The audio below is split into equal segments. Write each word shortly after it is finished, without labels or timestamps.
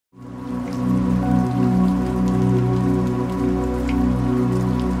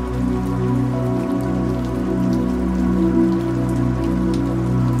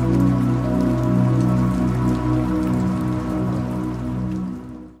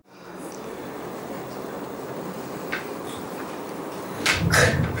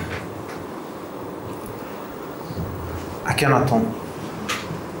Akhenaton,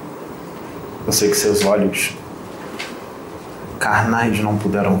 eu sei que seus olhos carnais não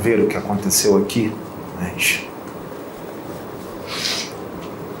puderam ver o que aconteceu aqui, mas...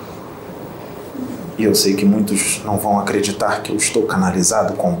 E eu sei que muitos não vão acreditar que eu estou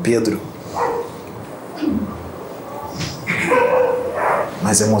canalizado com Pedro,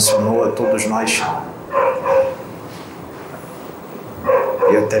 mas emocionou a todos nós.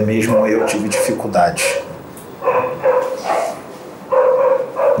 E até mesmo eu tive dificuldades.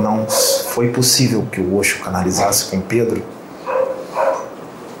 Não foi possível que o Osho canalizasse com Pedro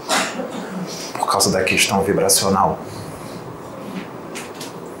por causa da questão vibracional.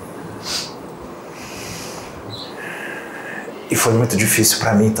 E foi muito difícil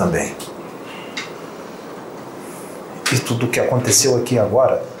para mim também. E tudo o que aconteceu aqui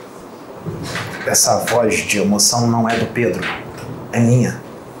agora, essa voz de emoção não é do Pedro, é minha.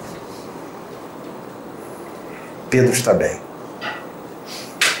 Pedro está bem.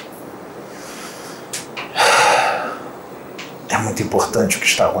 É muito importante o que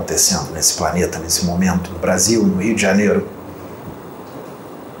está acontecendo nesse planeta, nesse momento, no Brasil, no Rio de Janeiro.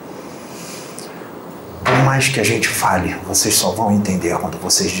 Por mais que a gente fale, vocês só vão entender quando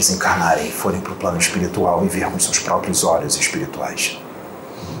vocês desencarnarem e forem para o plano espiritual e ver com seus próprios olhos espirituais.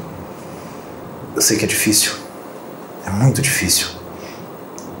 Eu sei que é difícil, é muito difícil.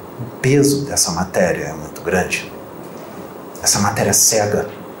 O peso dessa matéria é muito grande. Essa matéria cega.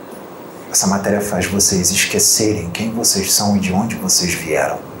 Essa matéria faz vocês esquecerem quem vocês são e de onde vocês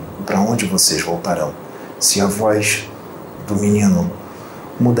vieram, para onde vocês voltarão. Se a voz do menino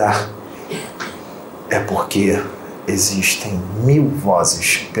mudar, é porque existem 1000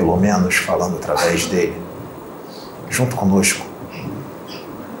 vozes, pelo menos, falando através dele, junto conosco.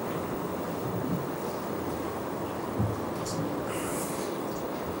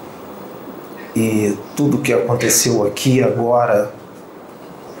 E tudo que aconteceu aqui agora,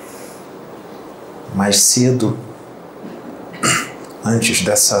 mais cedo, antes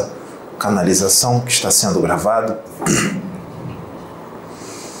dessa canalização que está sendo gravado,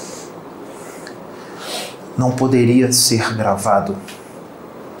 não poderia ser gravado,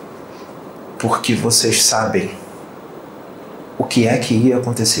 porque vocês sabem o que é que ia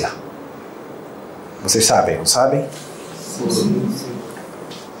acontecer. Vocês sabem, não sabem? Sim.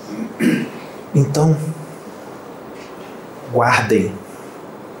 Então, guardem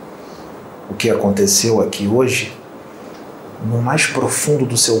o que aconteceu aqui hoje no mais profundo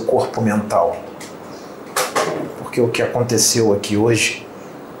do seu corpo mental. Porque o que aconteceu aqui hoje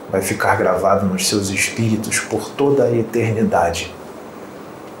vai ficar gravado nos seus espíritos por toda a eternidade.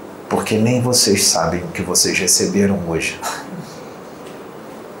 Porque nem vocês sabem o que vocês receberam hoje.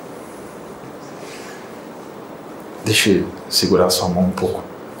 Deixa eu segurar sua mão um pouco.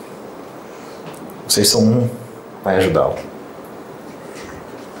 Vocês são um, vai ajudá-lo.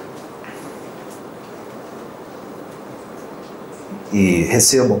 E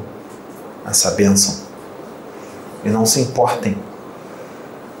recebam essa bênção. E não se importem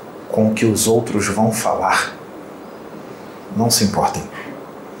com o que os outros vão falar. Não se importem,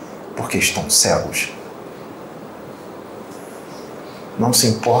 porque estão cegos. Não se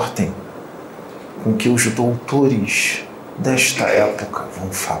importem com o que os doutores desta época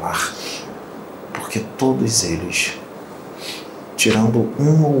vão falar, porque todos eles, tirando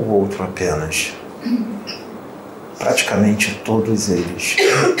um ou outro apenas, praticamente todos eles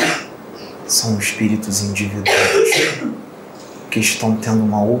são espíritos endividados que estão tendo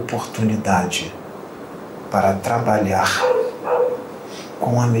uma oportunidade para trabalhar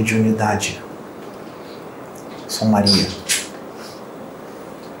com a mediunidade. Sou Maria.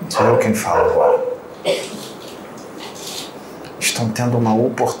 Sou eu quem falo agora. Estão tendo uma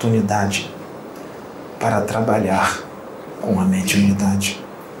oportunidade para trabalhar com a mediunidade.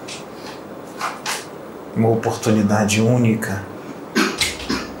 Uma oportunidade única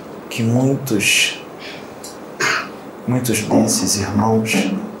que muitos desses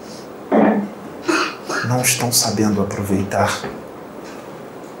irmãos não estão sabendo aproveitar,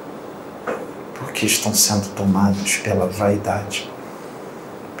 porque estão sendo tomados pela vaidade,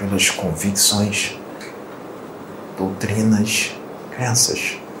 pelas convicções, doutrinas,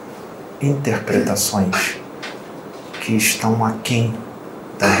 crenças, interpretações que estão aquém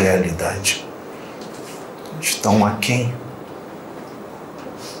da realidade, estão aquém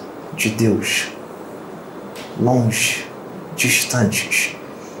de Deus, longe, distantes,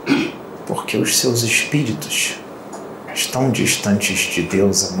 porque os seus espíritos estão distantes de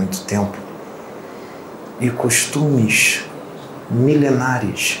Deus há muito tempo e costumes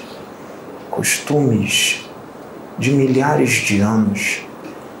milenares, costumes de milhares de anos,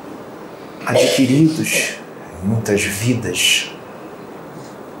 adquiridos em muitas vidas,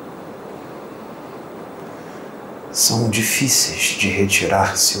 são difíceis de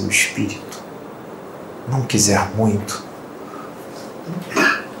retirar se o espírito não quiser muito.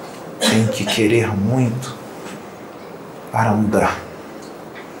 Tem que querer muito para mudar.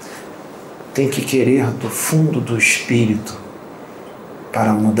 Tem que querer do fundo do espírito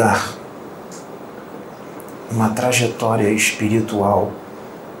para mudar. Uma trajetória espiritual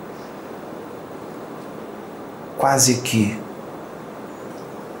quase que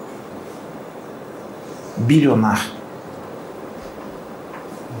bilionar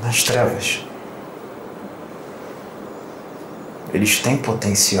nas trevas. Eles têm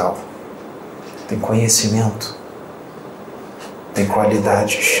potencial, têm conhecimento, têm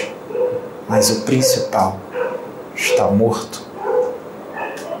qualidades, mas o principal está morto,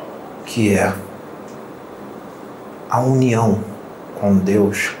 que é a união com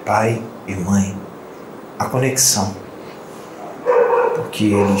Deus, Pai e Mãe, a conexão, porque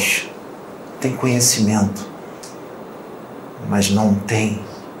eles têm conhecimento, mas não têm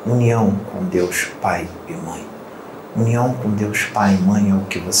união com Deus, Pai e Mãe. União com Deus, Pai e Mãe é o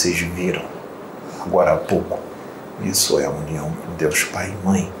que vocês viram agora há pouco. Isso é a união com Deus, Pai e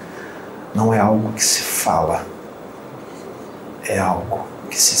Mãe. Não é algo que se fala, é algo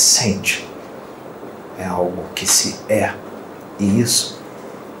que se sente, é algo que se é. E isso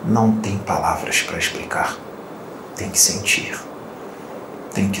não tem palavras para explicar. Tem que sentir,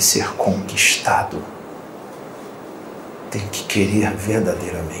 tem que ser conquistado, tem que querer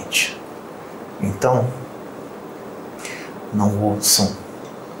verdadeiramente. Então, não ouçam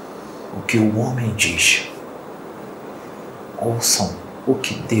o que o homem diz, ouçam o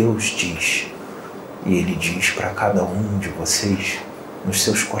que Deus diz. E Ele diz para cada um de vocês nos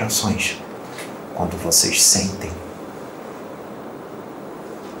seus corações, quando vocês sentem.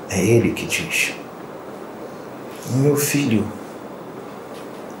 É Ele que diz: o meu filho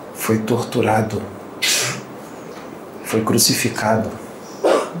foi torturado, foi crucificado,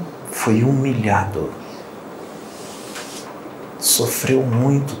 foi humilhado, sofreu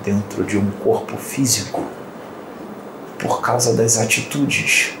muito dentro de um corpo físico por causa das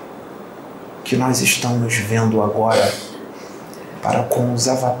atitudes que nós estamos vendo agora para com os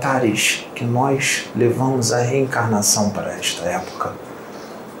avatares que nós levamos a reencarnação para esta época.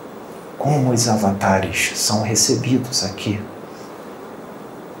 Como os avatares são recebidos aqui,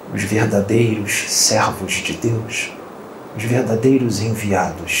 os verdadeiros servos de Deus, os verdadeiros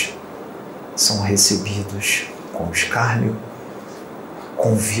enviados, são recebidos com escárnio,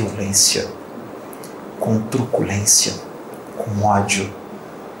 com violência, com truculência, com ódio,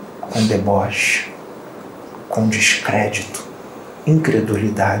 com deboche, com descrédito,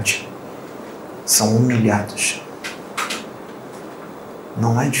 incredulidade. São humilhados.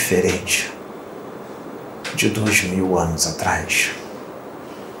 Não é diferente de 2000 anos atrás.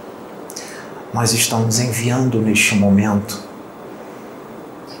 Nós estamos enviando neste momento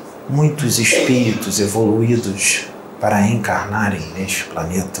muitos espíritos evoluídos para encarnarem neste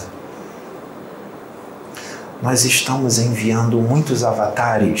planeta. Nós estamos enviando muitos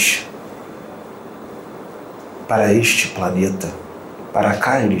avatares para este planeta. Para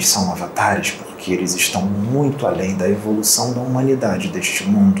cá eles são avatares porque eles estão muito além da evolução da humanidade deste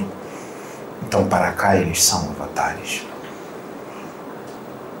mundo. Então para cá eles são avatares.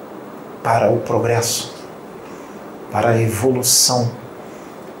 Para o progresso, para a evolução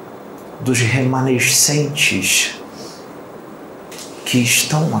dos remanescentes que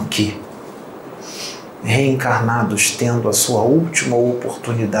estão aqui, reencarnados, tendo a sua última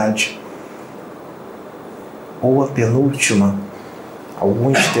oportunidade, ou a penúltima.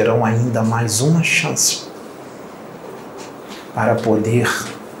 Alguns terão ainda mais uma chance para poder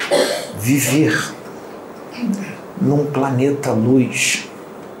viver num planeta luz,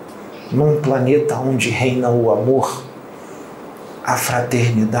 num planeta onde reina o amor, a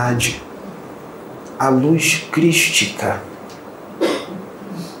fraternidade, a luz crística.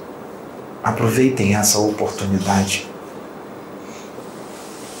 Aproveitem essa oportunidade.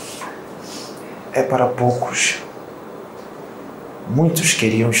 É para poucos. Muitos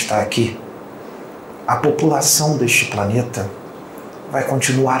queriam estar aqui. A população deste planeta vai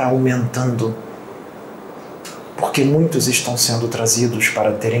continuar aumentando, porque muitos estão sendo trazidos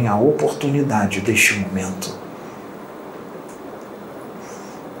para terem a oportunidade deste momento.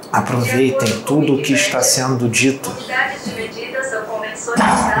 Aproveitem tudo o que está sendo dito.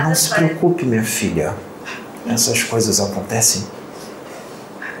 Não se preocupe, minha filha. Essas coisas acontecem.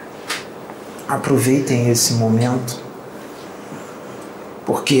 Aproveitem esse momento,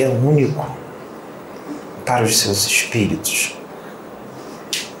 porque é único. para os seus espíritos.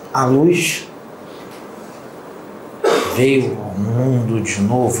 A luz veio ao mundo de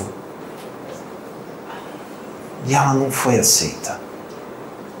novo e ela não foi aceita.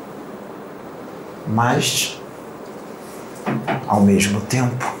 Mas, ao mesmo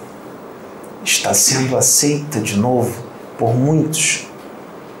tempo, está sendo aceita de novo por muitos,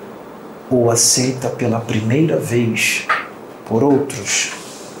 ou aceita pela primeira vez por outros.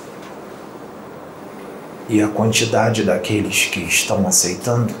 E a quantidade daqueles que estão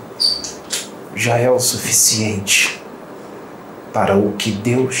aceitando já é o suficiente para o que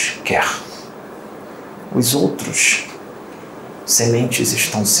Deus quer. Os outros, sementes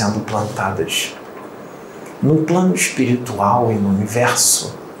estão sendo plantadas. No plano espiritual e no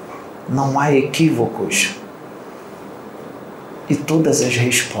universo, não há equívocos. E todas as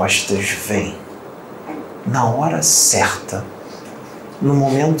respostas vêm na hora certa, no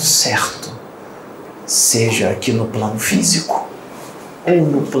momento certo, seja aqui no plano físico ou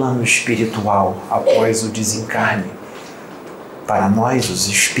no plano espiritual após o desencarne. Para nós, os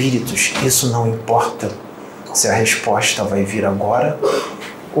espíritos, isso não importa se a resposta vai vir agora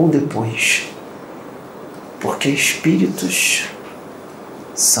ou depois, porque espíritos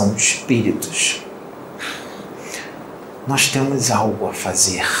são espíritos. Nós temos algo a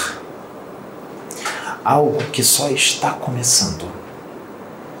fazer, algo que só está começando.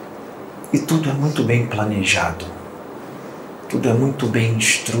 E tudo é muito bem planejado, tudo é muito bem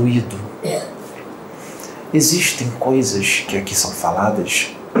instruído. Existem coisas que aqui são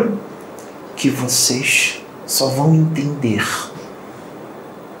faladas que vocês só vão entender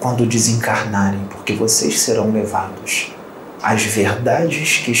quando desencarnarem, porque vocês serão levados às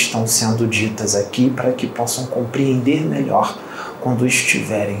verdades que estão sendo ditas aqui para que possam compreender melhor quando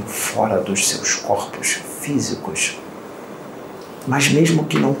estiverem fora dos seus corpos físicos. Mas mesmo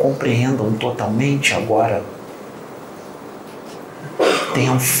que não compreendam totalmente agora,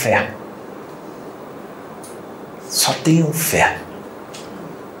 tenham fé. Só tenham fé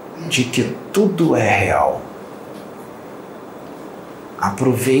de que tudo é real.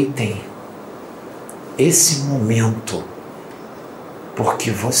 Aproveitem esse momento,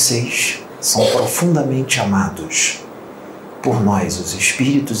 porque vocês são profundamente amados por nós, os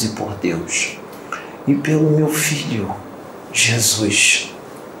espíritos, e por Deus, e pelo meu Filho, Jesus,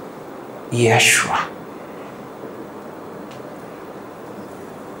 Yeshua.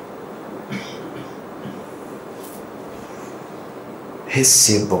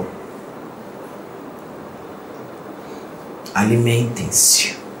 Recebam,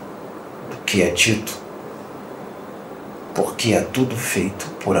 alimentem-se do que é dito, porque é tudo feito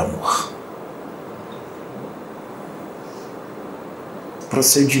por amor.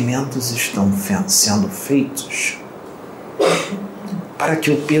 Procedimentos estão sendo feitos para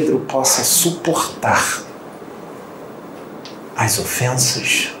que o Pedro possa suportar as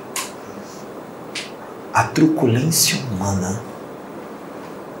ofensas, a truculência humana,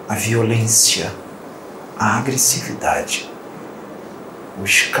 a violência, a agressividade, o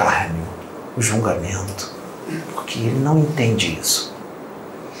escárnio, o julgamento, porque ele não entende isso.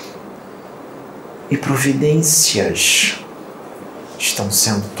 E providências estão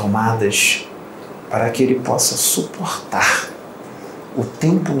sendo tomadas para que ele possa suportar o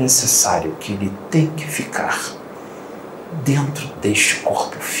tempo necessário que ele tem que ficar dentro deste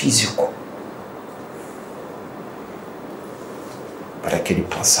corpo físico, para que ele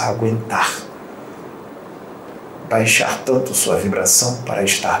possa aguentar, baixar tanto sua vibração para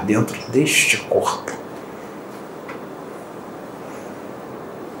estar dentro deste corpo.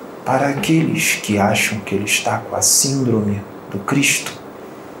 Para aqueles que acham que ele está com a síndrome do Cristo,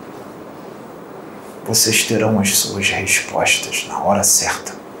 vocês terão as suas respostas na hora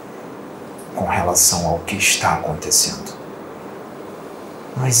certa com relação ao que está acontecendo.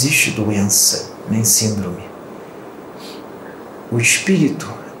 Não existe doença nem síndrome. O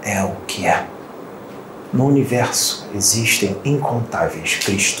espírito é o que é. No universo existem incontáveis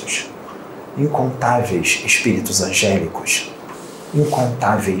Cristos, incontáveis espíritos angélicos,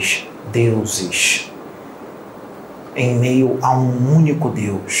 incontáveis deuses, em meio a um único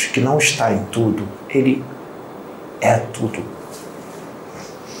Deus que não está em tudo, ele é tudo.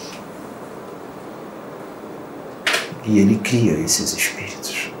 E ele cria esses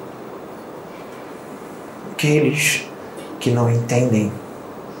espíritos. Aqueles que não entendem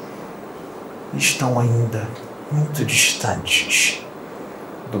estão ainda muito distantes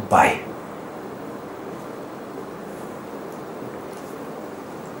do Pai.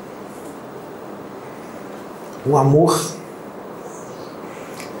 O amor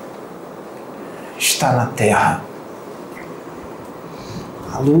está na terra.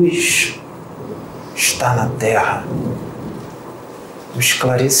 A luz está na Terra. O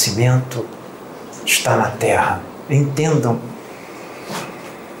esclarecimento está na Terra. Entendam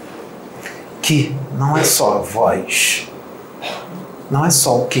que não é só a voz, não é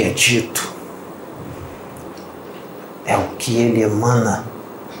só o que é dito, é o que ele emana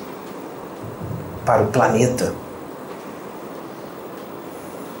para o planeta.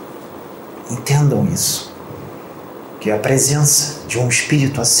 Entendam isso, que a presença de um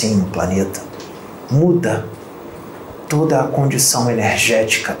espírito assim no planeta muda toda a condição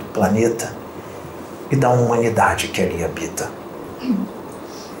energética do planeta e da humanidade que ali habita.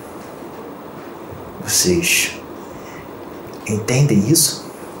 Vocês entendem isso?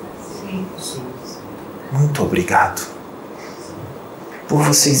 Sim. Muito obrigado por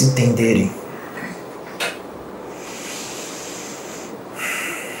vocês entenderem.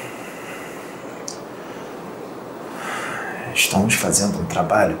 Estamos fazendo um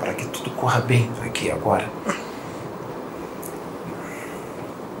trabalho para que tudo corra bem aqui e agora.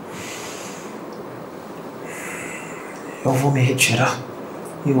 Eu vou me retirar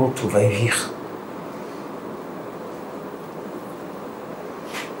e outro vai vir.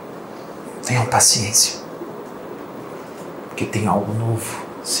 Tenham paciência, porque tem algo novo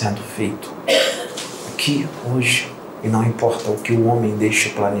sendo feito aqui, hoje, e não importa o que o homem deixe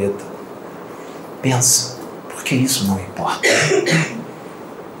o planeta. Pensa, porque isso não importa.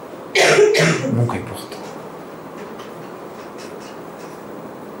 Nunca importou.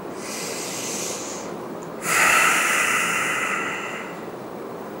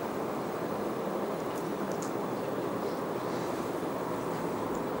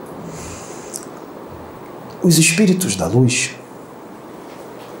 Os espíritos da luz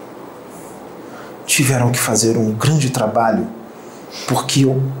tiveram que fazer um grande trabalho, porque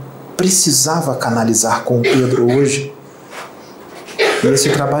eu precisava canalizar com o Pedro hoje, e esse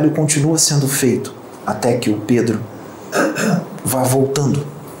trabalho continua sendo feito até que o Pedro vá voltando.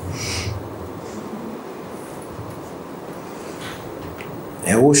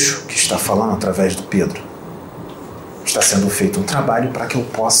 É Osho que está falando através do Pedro. Está sendo feito um trabalho para que eu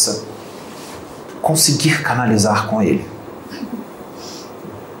possa conseguir canalizar com ele.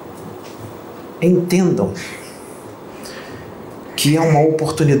 Entendam que é uma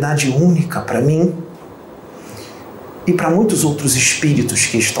oportunidade única para mim e para muitos outros espíritos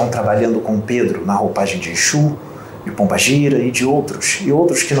que estão trabalhando com Pedro na roupagem de Exu, de Pombagira e de outros, e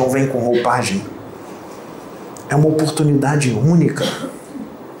outros que não vêm com roupagem. É uma oportunidade única.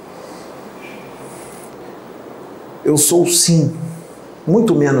 Eu sou, sim,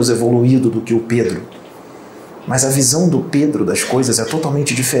 muito menos evoluído do que o Pedro, mas a visão do Pedro das coisas é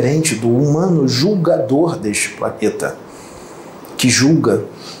totalmente diferente do humano julgador deste planeta, que julga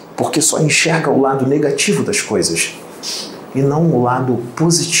porque só enxerga o lado negativo das coisas e não o lado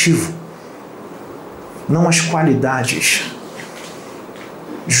positivo, não as qualidades.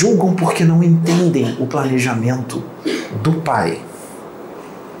 Julgam porque não entendem o planejamento do Pai.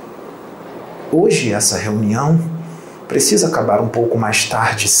 Hoje essa reunião precisa acabar um pouco mais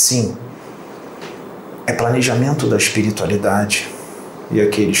tarde, sim. É planejamento da espiritualidade. E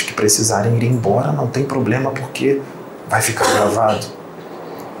aqueles que precisarem ir embora não tem problema, porque vai ficar gravado.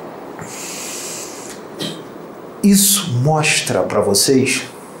 Isso mostra para vocês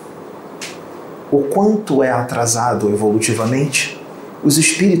o quanto é atrasado evolutivamente os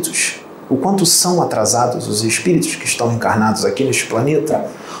espíritos, o quanto são atrasados os espíritos que estão encarnados aqui neste planeta,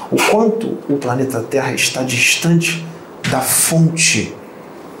 o quanto o planeta Terra está distante da fonte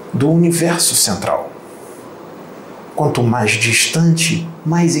do universo central. Quanto mais distante,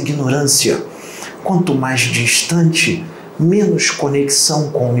 mais ignorância. Quanto mais distante, menos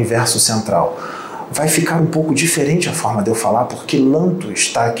conexão com o universo central. Vai ficar um pouco diferente a forma de eu falar, porque Lanto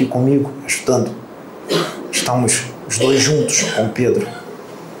está aqui comigo, ajudando. Estamos os dois juntos com Pedro.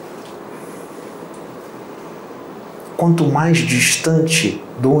 Quanto mais distante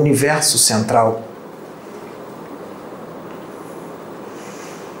do universo central,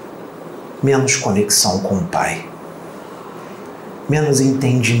 menos conexão com o Pai, menos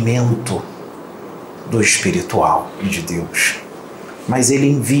entendimento do espiritual e de Deus. Mas Ele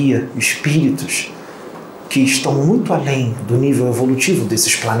envia espíritos que estão muito além do nível evolutivo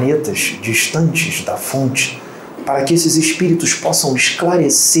desses planetas distantes da fonte, para que esses espíritos possam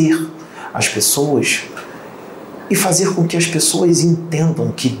esclarecer as pessoas e fazer com que as pessoas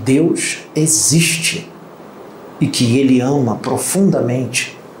entendam que Deus existe e que Ele ama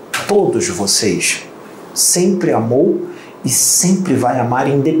profundamente todos vocês, sempre amou e sempre vai amar,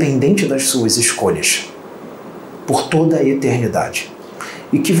 independente das suas escolhas, por toda a eternidade.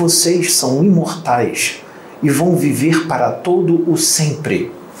 E que vocês são imortais e vão viver para todo o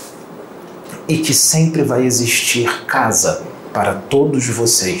sempre. e que sempre vai existir casa para todos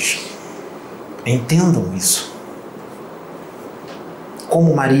vocês. Entendam isso.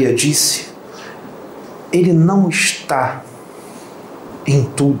 Como Maria disse, Ele não está em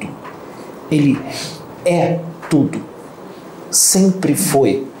tudo. Ele é tudo. Sempre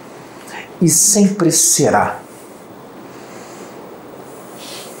foi e sempre será.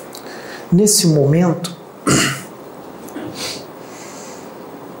 Nesse momento,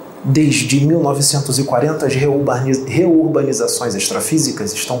 desde 1940, as reurbanizações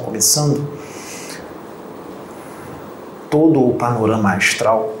extrafísicas estão começando. Todo o panorama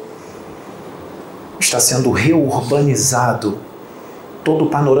astral está sendo reurbanizado. Todo o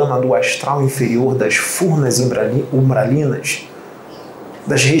panorama do astral inferior, das furnas umbralinas,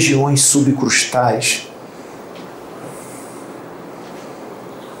 das regiões subcrustais,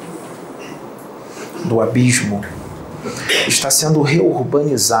 do abismo, está sendo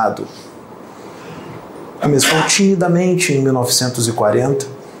reurbanizado. Começou timidamente em 1940,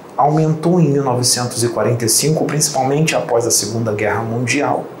 aumentou em 1945, principalmente após a Segunda Guerra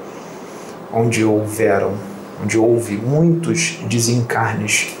Mundial, onde houve muitos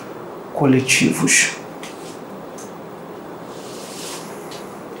desencarnes coletivos.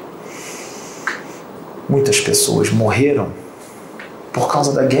 Muitas pessoas morreram por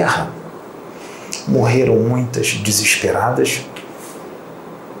causa da guerra. Morreram muitas desesperadas,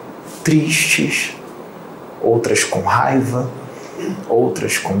 tristes, outras com raiva,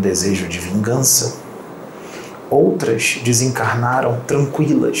 outras com desejo de vingança, outras desencarnaram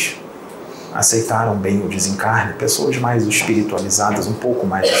tranquilas, aceitaram bem o desencarne. Pessoas mais espiritualizadas, um pouco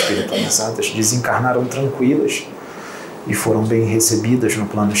mais espiritualizadas, desencarnaram tranquilas e foram bem recebidas no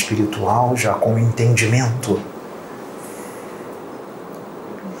plano espiritual, já com entendimento.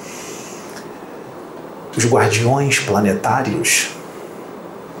 Os guardiões planetários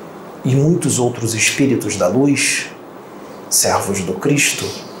e muitos outros espíritos da luz, servos do Cristo,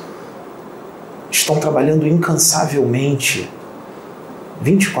 estão trabalhando incansavelmente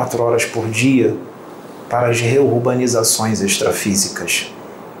 24 horas por dia para as reurbanizações extrafísicas,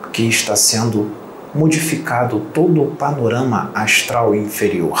 que está sendo modificado todo o panorama astral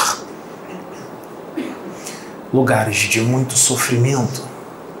inferior. Lugares de muito sofrimento,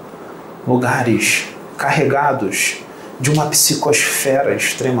 lugares carregados de uma psicosfera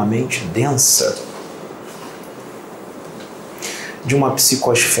extremamente densa, de uma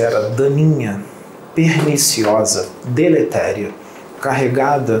psicosfera daninha, perniciosa, deletéria,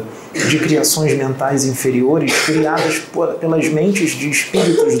 carregada de criações mentais inferiores criadas pelas mentes de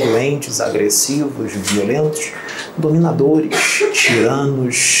espíritos doentes, agressivos, violentos, dominadores,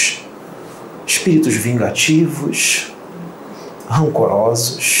 tiranos, espíritos vingativos,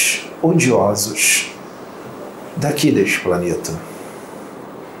 rancorosos, odiosos, daqui deste planeta.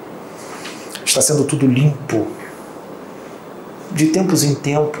 Está sendo tudo limpo. De tempos em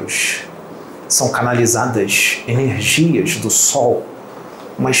tempos são canalizadas energias do Sol,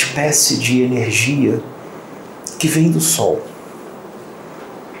 uma espécie de energia que vem do Sol,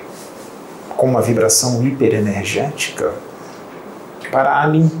 com uma vibração hiperenergética, para a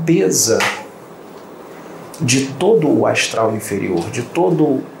limpeza de todo o astral inferior, de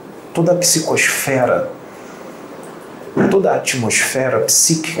toda a psicosfera, toda a atmosfera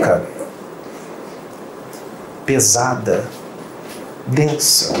psíquica pesada,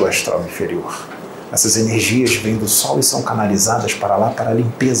 densa do astral inferior. Essas energias vêm do Sol e são canalizadas para lá para a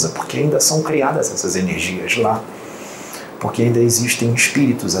limpeza, porque ainda são criadas essas energias lá, porque ainda existem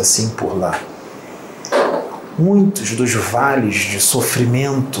espíritos assim por lá. Muitos dos vales de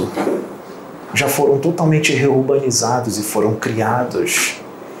sofrimento já foram totalmente reurbanizados e foram criados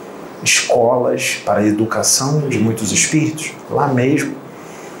escolas para a educação de muitos espíritos, lá mesmo,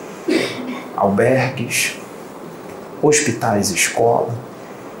 albergues, hospitais, escola,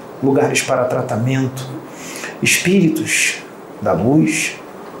 lugares para tratamento, espíritos da luz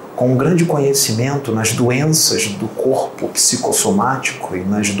com um grande conhecimento nas doenças do corpo psicossomático e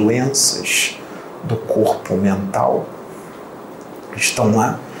nas doenças do corpo mental, estão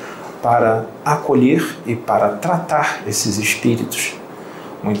lá para acolher e para tratar esses espíritos.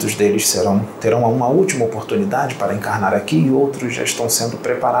 Muitos deles terão uma última oportunidade para encarnar aqui e outros já estão sendo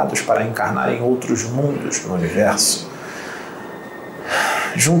preparados para encarnar em outros mundos no universo.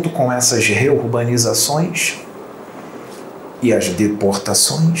 Junto com essas reurbanizações e as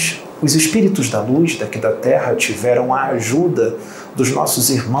deportações, os espíritos da luz daqui da Terra tiveram a ajuda dos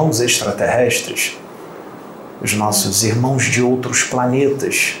nossos irmãos extraterrestres, os nossos irmãos de outros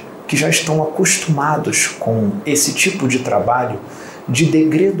planetas, que já estão acostumados com esse tipo de trabalho de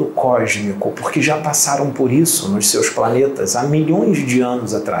degredo cósmico, porque já passaram por isso nos seus planetas há milhões de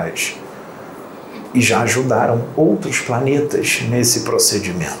anos atrás. e já ajudaram outros planetas nesse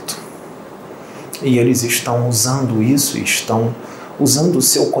procedimento. E eles estão usando isso, estão usando o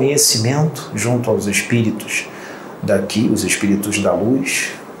seu conhecimento junto aos espíritos daqui, os espíritos da luz,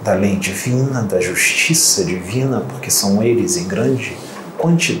 da lei divina, da justiça divina, porque são eles em grande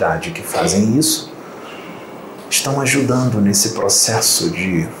quantidade que fazem isso, estão ajudando nesse processo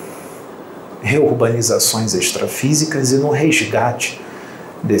de reurbanizações extrafísicas e no resgate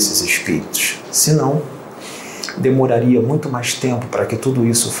desses espíritos. Senão, demoraria muito mais tempo para que tudo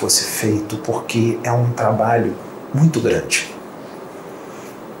isso fosse feito, porque é um trabalho muito grande.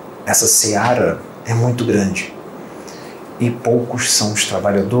 Essa seara é muito grande e poucos são os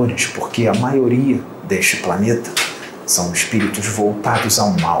trabalhadores, porque a maioria deste planeta são espíritos voltados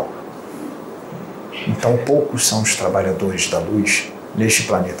ao mal. Então poucos são os trabalhadores da luz neste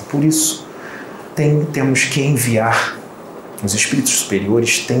planeta. Por isso, temos que enviar, os espíritos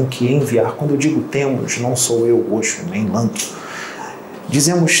superiores têm que enviar. Quando eu digo temos, não sou eu, Osho, nem Lanto.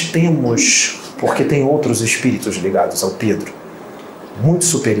 Dizemos temos porque tem outros espíritos ligados ao Pedro, muito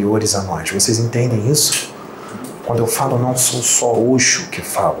superiores a nós. Vocês entendem isso? Quando eu falo, não sou só Osho que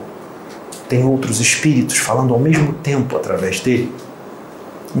falo. Tem outros espíritos falando ao mesmo tempo através dele.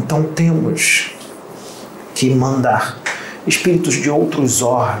 Então temos que mandar espíritos de outros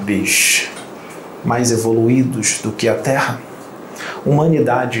orbes mais evoluídos do que a Terra,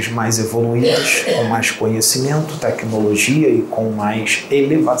 humanidades mais evoluídas, com mais conhecimento, tecnologia e com mais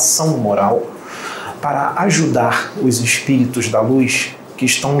elevação moral, para ajudar os espíritos da luz que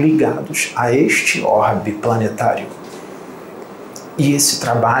estão ligados a este orbe planetário. E esse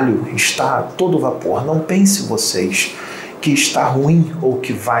trabalho está a todo vapor. Não pense vocês que está ruim ou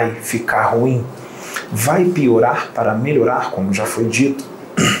que vai ficar ruim. Vai piorar para melhorar, como já foi dito.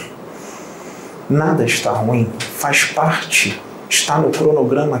 Nada está ruim, faz parte, está no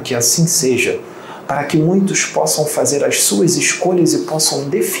cronograma que assim seja, para que muitos possam fazer as suas escolhas e possam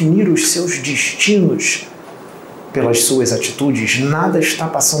definir os seus destinos pelas suas atitudes. Nada está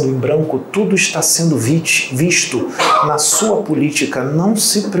passando em branco, tudo está sendo visto na sua política. Não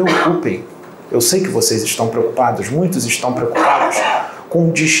se preocupem. Eu sei que vocês estão preocupados, muitos estão preocupados com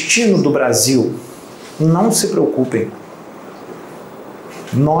o destino do Brasil. Não se preocupem.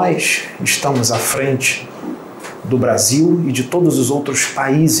 Nós estamos à frente do Brasil e de todos os outros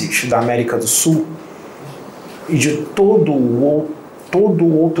países da América do Sul e de todo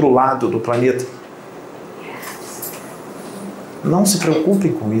o outro lado do planeta. Não se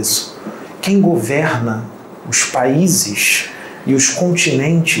preocupem com isso. Quem governa os países e os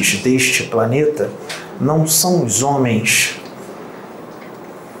continentes deste planeta não são os homens,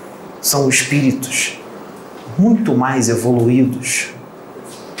 são espíritos muito mais evoluídos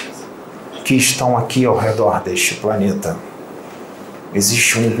que estão aqui ao redor deste planeta.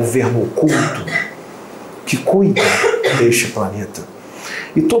 Existe um governo oculto que cuida deste planeta.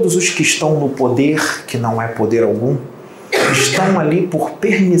 E todos os que estão no poder, que não é poder algum, estão ali por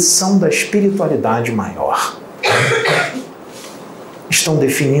permissão da espiritualidade maior. Estão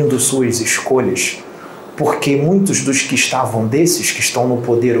definindo suas escolhas, porque muitos dos que estavam desses que estão no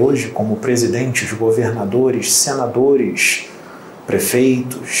poder hoje, como presidentes, governadores, senadores,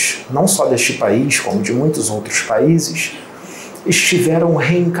 prefeitos, não só deste país, como de muitos outros países, estiveram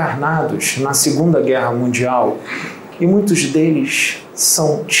reencarnados na Segunda Guerra Mundial, e muitos deles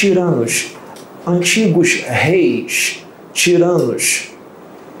são tiranos, antigos reis, tiranos,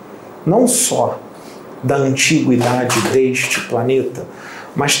 não só da antiguidade deste planeta,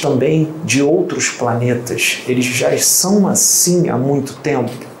 mas também de outros planetas. Eles já são assim há muito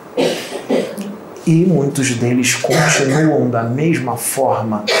tempo. E muitos deles continuam da mesma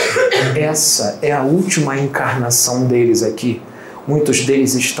forma. Essa é a última encarnação deles aqui. Muitos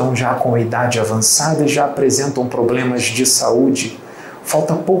deles estão já com idade avançada e já apresentam problemas de saúde.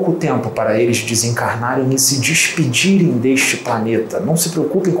 Falta pouco tempo para eles desencarnarem e se despedirem deste planeta. Não se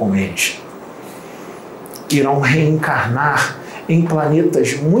preocupem com eles. Irão reencarnar em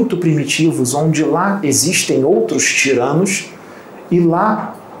planetas muito primitivos, onde lá existem outros tiranos, e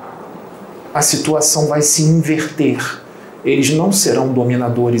lá a situação vai se inverter. Eles não serão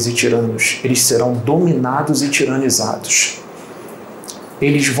dominadores e tiranos, eles serão dominados e tiranizados.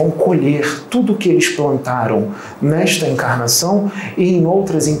 Eles vão colher tudo o que eles plantaram nesta encarnação e em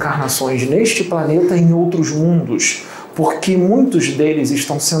outras encarnações neste planeta e em outros mundos, porque muitos deles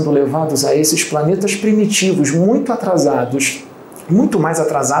estão sendo levados a esses planetas primitivos, muito atrasados, muito mais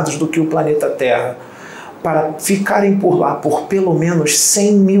atrasados do que o planeta Terra, para ficarem por lá por pelo menos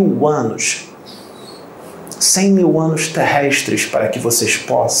 100 mil anos. 100 mil anos terrestres, para que vocês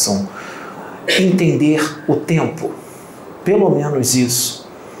possam entender o tempo. Pelo menos isso.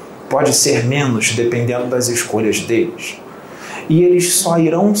 pode ser menos, dependendo das escolhas deles. E eles só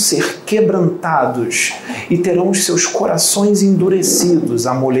irão ser quebrantados e terão os seus corações endurecidos,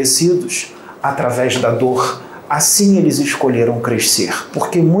 amolecidos, através da dor. Assim eles escolheram crescer,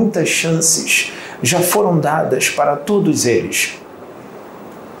 porque muitas chances já foram dadas para todos eles.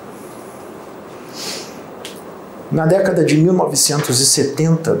 Na década de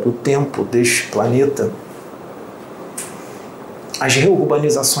 1970, do tempo deste planeta, as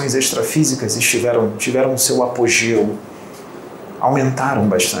reurbanizações extrafísicas tiveram seu apogeu, aumentaram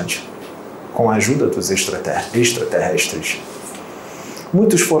bastante, com a ajuda dos extraterrestres.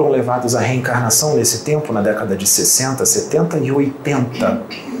 Muitos foram levados à reencarnação nesse tempo, na década de 60, 70 e 80.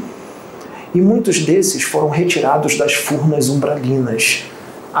 E muitos desses foram retirados das furnas umbralinas,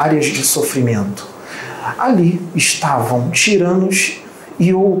 áreas de sofrimento. Ali estavam tiranos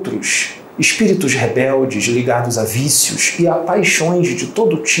e outros, espíritos rebeldes ligados a vícios e a paixões de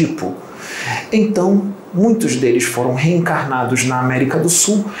todo tipo. Então, muitos deles foram reencarnados na América do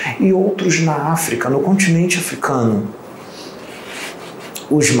Sul e outros na África, no continente africano.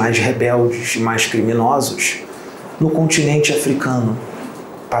 Os mais rebeldes e mais criminosos no continente africano,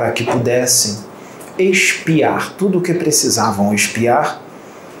 para que pudessem expiar tudo o que precisavam expiar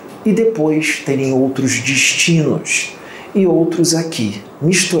e depois terem outros destinos e outros aqui,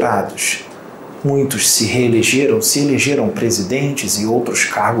 misturados. Muitos se elegeram presidentes e outros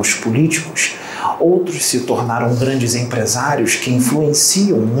cargos políticos. Outros se tornaram grandes empresários que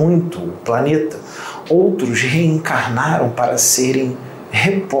influenciam muito o planeta. Outros reencarnaram para serem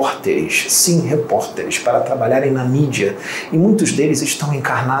repórteres, sim, repórteres, para trabalharem na mídia. E muitos deles estão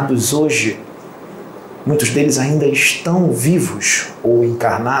encarnados hoje. Muitos deles ainda estão vivos ou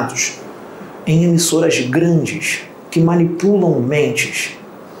encarnados em emissoras grandes que manipulam mentes.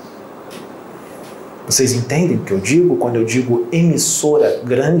 Vocês entendem o que eu digo quando eu digo emissora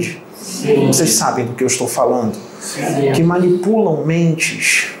grande? Sim. Vocês sabem do que eu estou falando. Sim. Que manipulam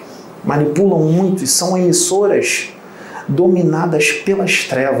mentes, manipulam muito e são emissoras dominadas pelas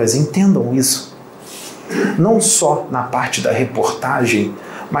trevas. Entendam isso. Não só na parte da reportagem,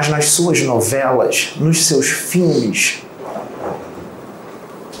 mas nas suas novelas, nos seus filmes.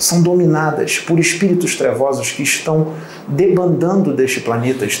 São dominadas por espíritos trevosos que estão debandando deste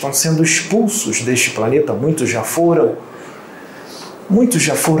planeta, estão sendo expulsos deste planeta. Muitos já foram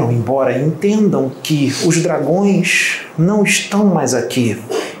embora. Entendam que os dragões não estão mais aqui.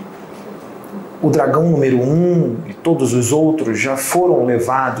 O dragão número 1 e todos os outros já foram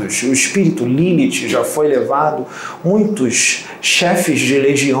levados. O espírito Lilith já foi levado. Muitos chefes de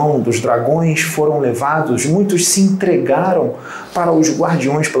legião dos dragões foram levados. Muitos se entregaram para os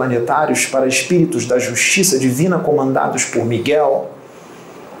guardiões planetários, para espíritos da justiça divina comandados por Miguel.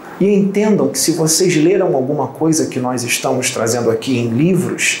 E entendam que se vocês leram alguma coisa que nós estamos trazendo aqui em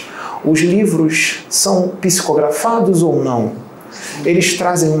livros, os livros são psicografados ou não? Eles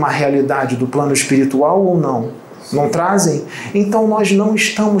trazem uma realidade do plano espiritual ou não? Não trazem? Então nós não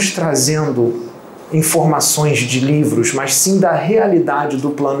estamos trazendo informações de livros, mas sim da realidade do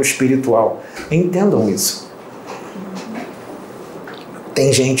plano espiritual. Entendam isso.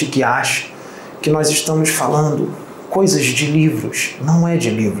 Tem gente que acha que nós estamos falando coisas de livros. Não é de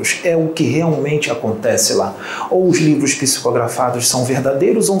livros, é o que realmente acontece lá. Ou os livros psicografados são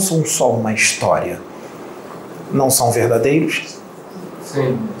verdadeiros ou são só uma história? Não são verdadeiros?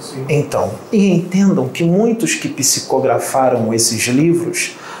 Sim. Então, e entendam que muitos que psicografaram esses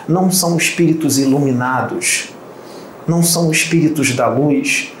livros não são espíritos iluminados, não são espíritos da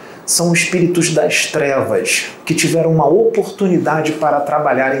luz, são espíritos das trevas, que tiveram uma oportunidade para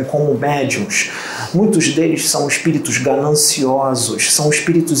trabalharem como médiuns. Muitos deles são espíritos gananciosos, são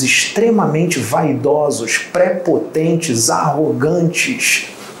espíritos extremamente vaidosos, prepotentes, arrogantes,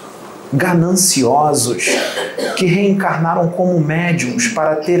 gananciosos, que reencarnaram como médiuns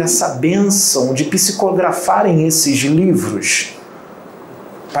para ter essa bênção de psicografarem esses livros,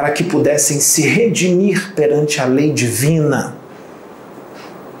 para que pudessem se redimir perante a lei divina.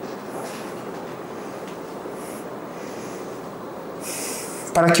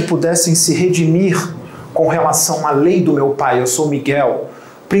 Para que pudessem se redimir com relação à lei do meu Pai. Eu sou Miguel,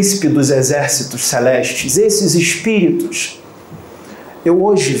 príncipe dos exércitos celestes. Esses espíritos, eu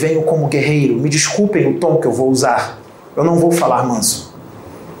hoje venho como guerreiro. Me desculpem o tom que eu vou usar. Eu não vou falar manso.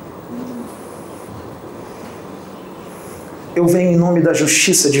 Eu venho em nome da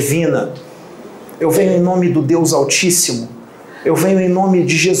justiça divina. Eu venho em nome do Deus Altíssimo. Eu venho em nome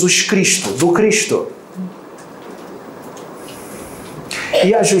de Jesus Cristo, do Cristo.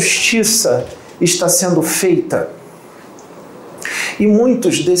 E a justiça está sendo feita. E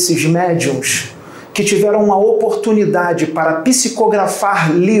muitos desses médiuns que tiveram uma oportunidade para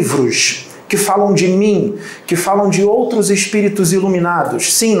psicografar livros que falam de mim, que falam de outros espíritos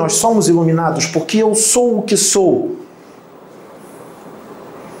iluminados. Sim, nós somos iluminados porque eu sou o que sou.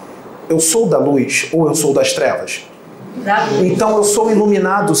 Eu sou da luz ou eu sou das trevas? Então eu sou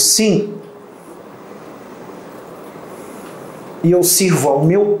iluminado, sim. E eu sirvo ao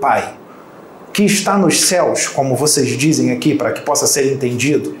meu Pai, que está nos céus, como vocês dizem aqui, para que possa ser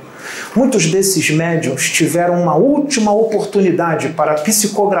entendido. Muitos desses médiuns tiveram uma última oportunidade para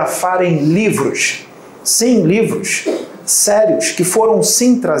psicografarem livros, sim, livros sérios, que foram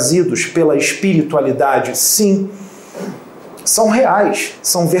sim trazidos pela espiritualidade, sim, são reais,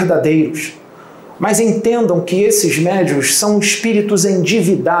 são verdadeiros. Mas entendam que esses médiuns são espíritos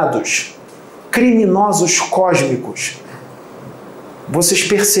endividados, criminosos cósmicos. Vocês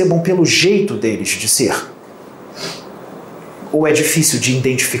percebam pelo jeito deles de ser. Ou é difícil de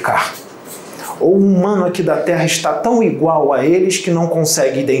identificar? Ou o humano aqui da Terra está tão igual a eles que não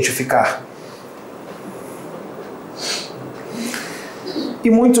consegue identificar? E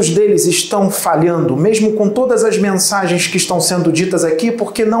muitos deles estão falhando, mesmo com todas as mensagens que estão sendo ditas aqui,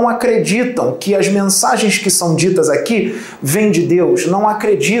 porque não acreditam que as mensagens que são ditas aqui vêm de Deus. Não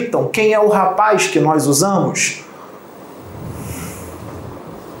acreditam quem é o rapaz que nós usamos.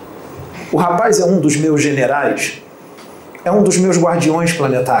 O rapaz é um dos meus generais, é um dos meus guardiões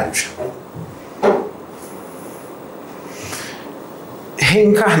planetários.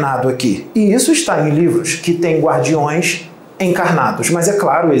 Reencarnado aqui. E isso está em livros que têm guardiões encarnados. Mas é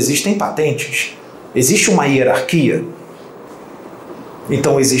claro, existem patentes. Existe uma hierarquia.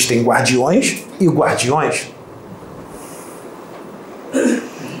 Então existem guardiões e guardiões.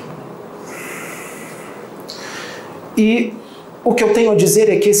 E o que eu tenho a dizer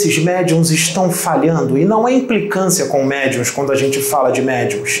é que esses médiuns estão falhando, e não é implicância com médiuns quando a gente fala de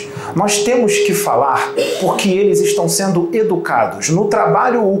médiuns. Nós temos que falar porque eles estão sendo educados no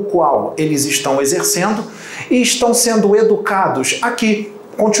trabalho o qual eles estão exercendo e estão sendo educados aqui.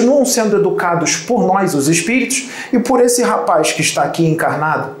 Continuam sendo educados por nós, os espíritos, e por esse rapaz que está aqui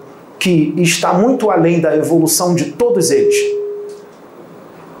encarnado, que está muito além da evolução de todos eles.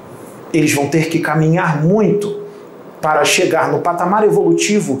 Eles vão ter que caminhar muito para chegar no patamar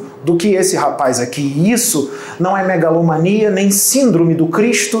evolutivo do que esse rapaz aqui. E isso não é megalomania, nem síndrome do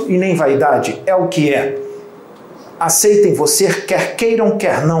Cristo e nem vaidade. É o que é. Aceitem você, quer queiram,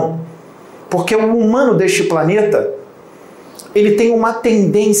 quer não. Porque o humano deste planeta, ele tem uma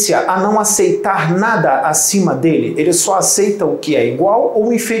tendência a não aceitar nada acima dele. Ele só aceita o que é igual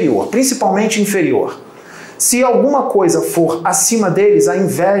ou inferior, principalmente inferior. Se alguma coisa for acima deles, a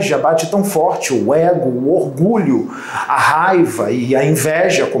inveja bate tão forte, o ego, o orgulho, a raiva e a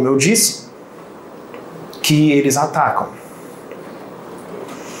inveja, como eu disse, que eles atacam.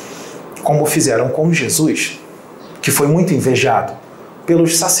 Como fizeram com Jesus, que foi muito invejado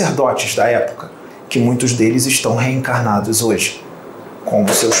pelos sacerdotes da época, que muitos deles estão reencarnados hoje,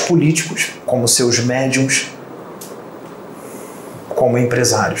 como seus políticos, como seus médiuns, como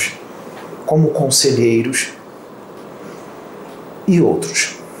empresários, como conselheiros e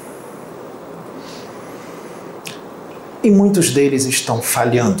outros. E muitos deles estão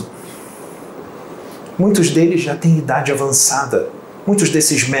falhando. Muitos deles já têm idade avançada. Muitos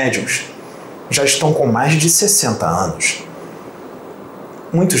desses médiuns já estão com mais de 60 anos.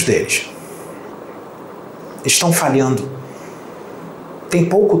 Muitos deles estão falhando. Tem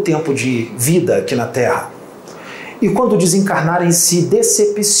pouco tempo de vida aqui na Terra. E quando desencarnarem, se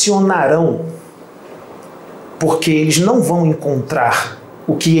decepcionarão, porque eles não vão encontrar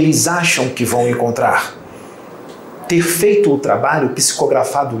o que eles acham que vão encontrar. Ter feito o trabalho,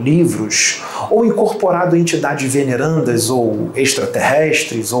 psicografado livros, ou incorporado entidades venerandas ou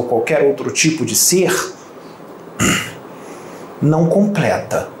extraterrestres, ou qualquer outro tipo de ser, não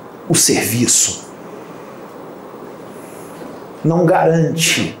completa o serviço. Não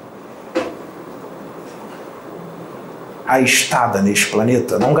garante a estada neste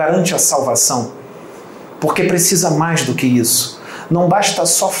planeta, não garante a salvação, porque precisa mais do que isso. Não basta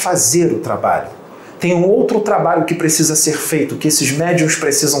só fazer o trabalho. Tem um outro trabalho que precisa ser feito, que esses médiuns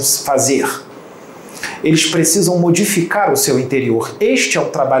precisam fazer. Eles precisam modificar o seu interior. Este é o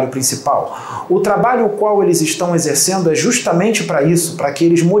trabalho principal. O trabalho o qual eles estão exercendo é justamente para isso, para que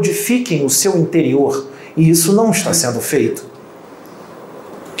eles modifiquem o seu interior. E isso não está sendo feito.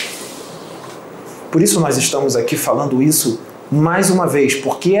 Por isso nós estamos aqui falando isso mais uma vez,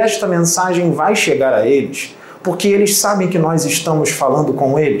 porque esta mensagem vai chegar a eles, porque eles sabem que nós estamos falando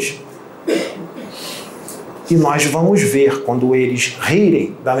com eles. E nós vamos ver quando eles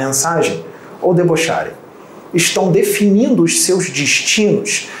rirem da mensagem ou debocharem. estão definindo os seus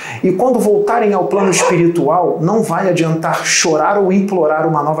destinos, e quando voltarem ao plano espiritual, não vai adiantar chorar ou implorar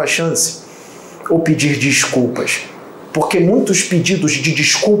uma nova chance, ou pedir desculpas, porque muitos pedidos de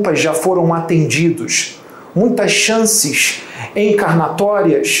desculpas já foram atendidos, muitas chances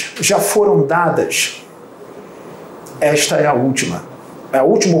encarnatórias já foram dadas. Esta é a última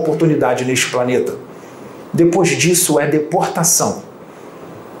oportunidade neste planeta. Depois disso é deportação.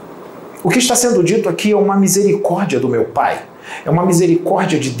 O que está sendo dito aqui é uma misericórdia do meu Pai, é uma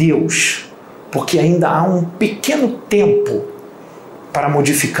misericórdia de Deus, porque ainda há um pequeno tempo para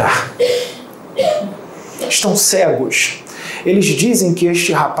modificar. Estão cegos. Eles dizem que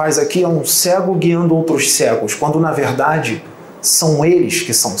este rapaz aqui é um cego guiando outros cegos, quando na verdade são eles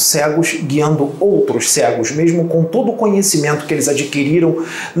que são cegos guiando outros cegos, mesmo com todo o conhecimento que eles adquiriram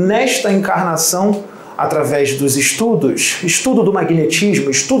nesta encarnação, através dos estudo do magnetismo,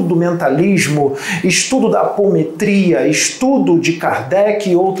 estudo do mentalismo, estudo da apometria, estudo de Kardec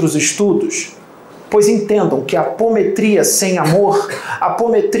e outros estudos. Pois entendam que a apometria sem amor, a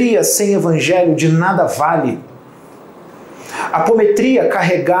apometria sem evangelho de nada vale. A apometria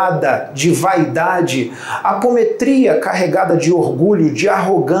carregada de vaidade, a apometria carregada de orgulho, de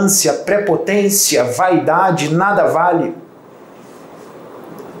arrogância, prepotência, vaidade, nada vale.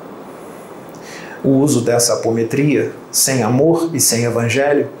 O uso dessa apometria, sem amor e sem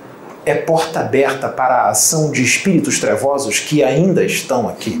evangelho, é porta aberta para a ação de espíritos trevosos que ainda estão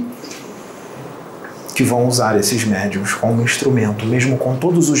aqui, que vão usar esses médiuns como instrumento, mesmo com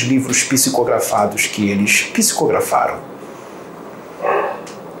todos os livros psicografados que eles psicografaram.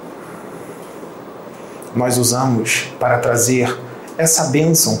 Nós usamos para trazer essa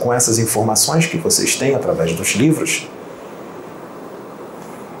bênção com essas informações que vocês têm através dos livros.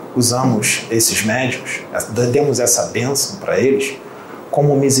 Usamos esses médiuns, demos essa bênção para eles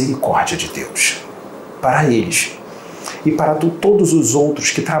como misericórdia de Deus, para eles e para todos os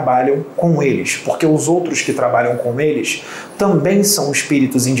outros que trabalham com eles, porque os outros que trabalham com eles também são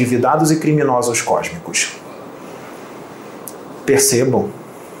espíritos endividados e criminosos cósmicos. Percebam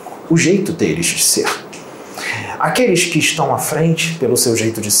o jeito deles de ser. Aqueles que estão à frente, pelo seu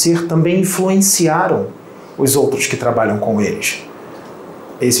jeito de ser, também influenciaram os outros que trabalham com eles.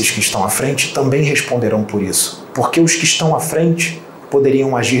 Esses que estão à frente também responderão por isso, porque os que estão à frente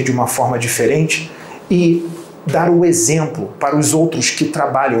poderiam agir de uma forma diferente e dar o exemplo para os outros que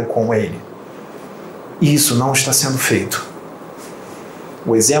trabalham com ele. E isso não está sendo feito.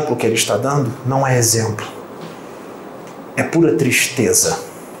 O exemplo que ele está dando não é exemplo. É pura tristeza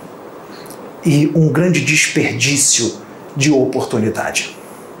e um grande desperdício de oportunidade.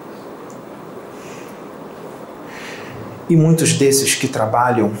 E muitos desses que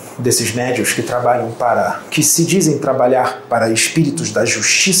trabalham, desses médiuns que trabalham que se dizem trabalhar para espíritos da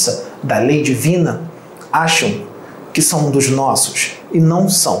justiça, da lei divina, acham que são um dos nossos, e não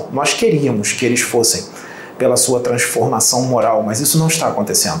são. Nós queríamos que eles fossem pela sua transformação moral, mas isso não está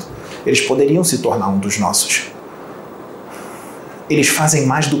acontecendo. Eles poderiam se tornar um dos nossos. Eles fazem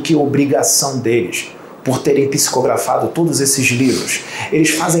mais do que obrigação deles, por terem psicografado todos esses livros. Eles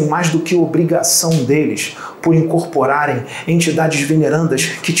fazem mais do que obrigação deles, por incorporarem entidades venerandas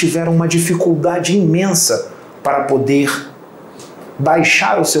que tiveram uma dificuldade imensa para poder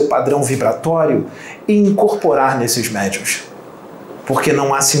baixar o seu padrão vibratório e incorporar nesses médiuns, porque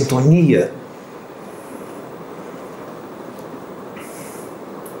não há sintonia.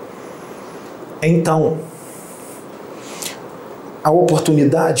 Então, a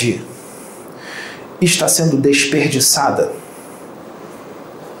oportunidade está sendo desperdiçada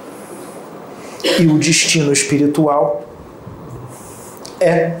e o destino espiritual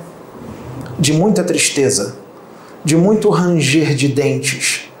é de muita tristeza, de muito ranger de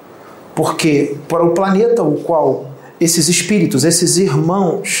dentes, porque para o planeta o qual esses espíritos, esses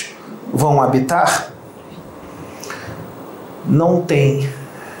irmãos vão habitar, não tem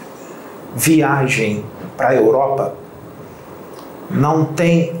viagem para a Europa, não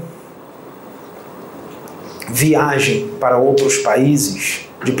tem viagem para outros países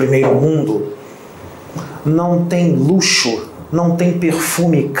de primeiro mundo, não tem luxo, não tem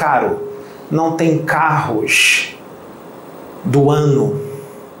perfume caro, não tem carros do ano,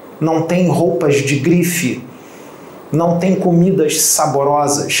 não tem roupas de grife, não tem comidas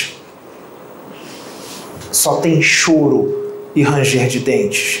saborosas, só tem choro e ranger de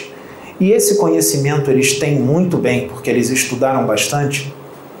dentes. E esse conhecimento eles têm muito bem, porque eles estudaram bastante.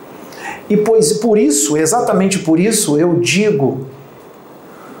 E por isso, exatamente por isso, eu digo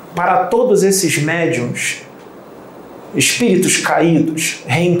para todos esses médiuns, espíritos caídos,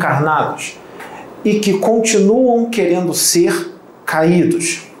 reencarnados, e que continuam querendo ser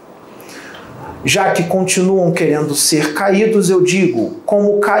caídos, Já que continuam querendo ser caídos, eu digo,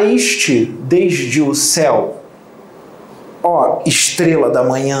 como caíste desde o céu, ó estrela da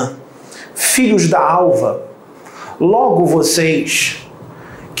manhã, filhos da alva, logo vocês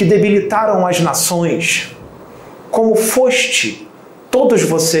que debilitaram as nações, como foste todos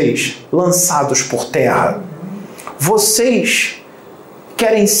vocês lançados por terra. Vocês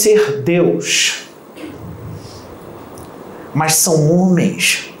querem ser Deus, mas são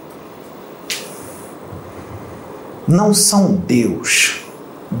homens. Não são Deus.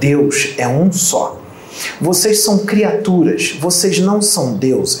 Deus é um só. Vocês são criaturas, vocês não são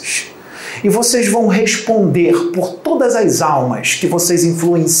deuses. E vocês vão responder por todas as almas que vocês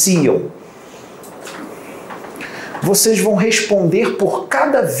influenciam. Vocês vão responder por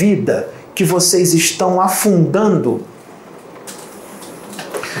cada vida que vocês estão afundando.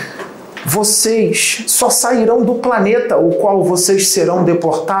 Vocês só sairão do planeta o qual vocês serão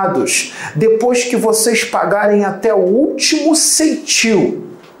deportados depois que vocês pagarem até o último centil.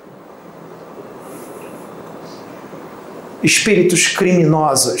 Espíritos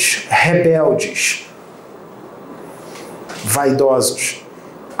criminosos, rebeldes, vaidosos,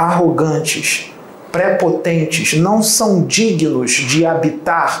 arrogantes, prepotentes, não são dignos de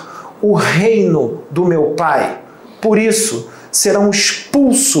habitar o reino do meu Pai. Por isso, serão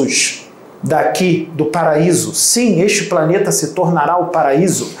expulsos daqui do paraíso. Sim, este planeta se tornará o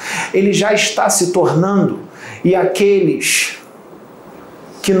paraíso. Ele já está se tornando. E aqueles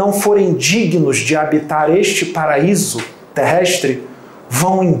que não forem dignos de habitar este paraíso terrestre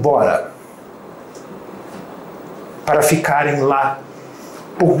vão embora para ficarem lá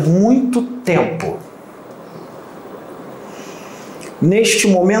por muito tempo. Neste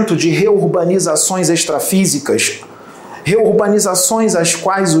momento de reurbanizações extrafísicas, reurbanizações às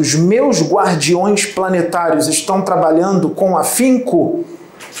quais os meus guardiões planetários estão trabalhando com afinco,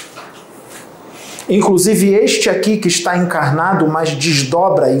 inclusive este aqui que está encarnado, mas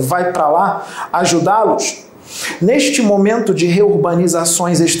desdobra e vai para lá ajudá-los. Neste momento de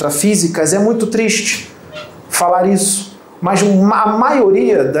reurbanizações extrafísicas é muito triste falar isso, mas a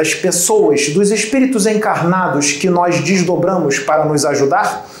maioria das pessoas, dos espíritos encarnados que nós desdobramos para nos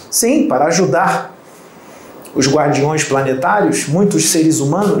ajudar, sim, para ajudar os guardiões planetários, muitos seres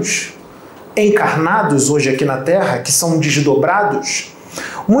humanos encarnados hoje aqui na Terra, que são desdobrados,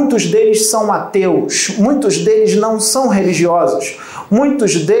 muitos deles são ateus, muitos deles não são religiosos,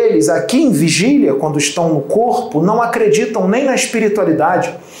 muitos deles aqui em vigília, quando estão no corpo, não acreditam nem na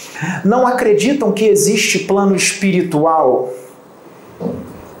espiritualidade, não acreditam que existe plano espiritual.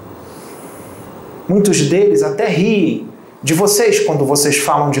 Muitos deles até riem de vocês quando vocês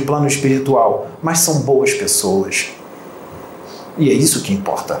falam de plano espiritual, mas são boas pessoas. E é isso que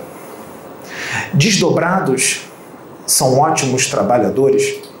importa. Desdobrados são ótimos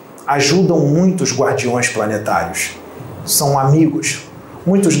trabalhadores, ajudam muitos guardiões planetários, são amigos.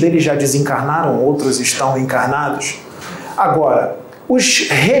 Muitos deles já desencarnaram, outros estão encarnados. Agora, os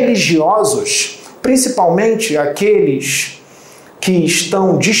religiosos, principalmente aqueles que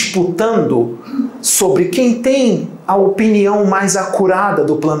estão disputando sobre quem tem a opinião mais acurada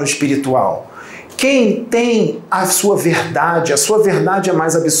do plano espiritual, quem tem a sua verdade é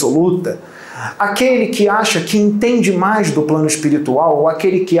mais absoluta, aquele que acha que entende mais do plano espiritual, ou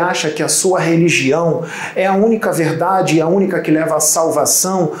aquele que acha que a sua religião é a única verdade e a única que leva à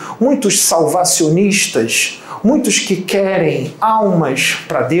salvação, muitos salvacionistas, muitos que querem almas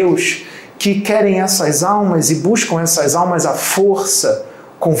para Deus, que querem essas almas e buscam essas almas à força,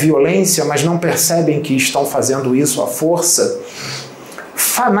 com violência, mas não percebem que estão fazendo isso à força.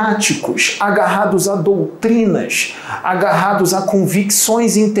 Fanáticos, agarrados a doutrinas, agarrados a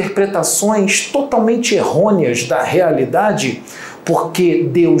convicções e interpretações totalmente errôneas da realidade, porque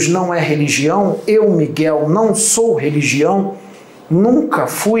Deus não é religião, eu, Miguel, não sou religião, nunca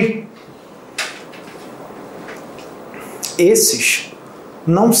fui. Esses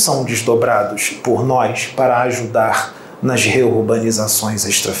não são desdobrados por nós para ajudar nas reurbanizações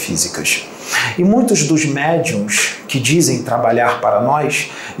extrafísicas. E muitos dos médiuns que dizem trabalhar para nós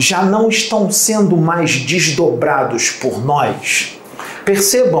já não estão sendo mais desdobrados por nós.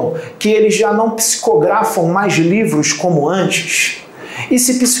 Percebam que eles já não psicografam mais livros como antes. E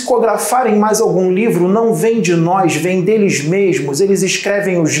se psicografarem mais algum livro, não vem de nós, vem deles mesmos. Eles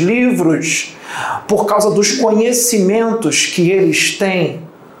escrevem os livros por causa dos conhecimentos que eles têm.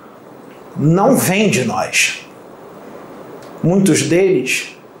 Não vem de nós. Muitos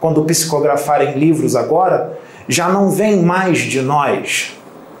deles, quando psicografarem livros agora, já não vêm mais de nós,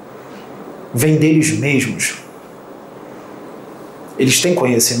 vêm deles mesmos. Eles têm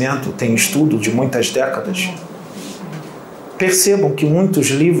conhecimento, têm estudo de muitas décadas. Percebam que muitos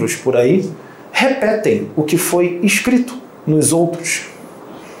livros por aí repetem o que foi escrito nos outros,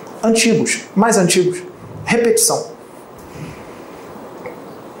 antigos, mais antigos. Repetição.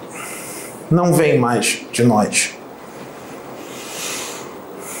 Não vem mais de nós.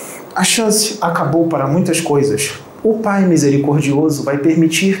 A chance acabou para muitas coisas. O Pai misericordioso vai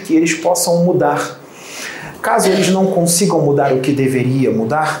permitir que eles possam mudar. Caso eles não consigam mudar o que deveria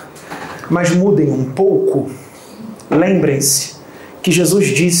mudar, mas mudem um pouco, lembrem-se que Jesus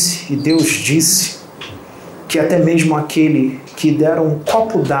disse e Deus disse que até mesmo aquele que der um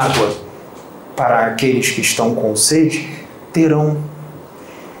copo d'água para aqueles que estão com sede terão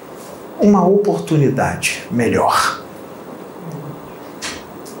uma oportunidade melhor.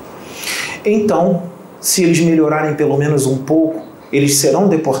 Então, se eles melhorarem pelo menos um pouco, eles serão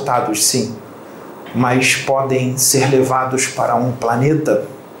deportados, sim, mas podem ser levados para um planeta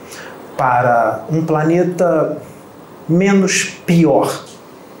menos pior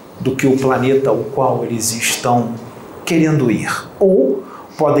do que o planeta ao qual eles estão querendo ir. Ou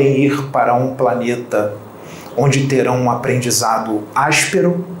podem ir para um planeta onde terão um aprendizado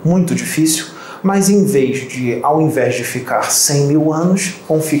áspero, muito difícil, mas ao invés de ficar 100 mil anos,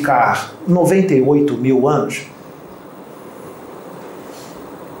 vão ficar 98 mil anos.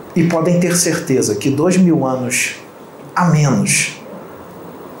 E podem ter certeza que 2.000 anos a menos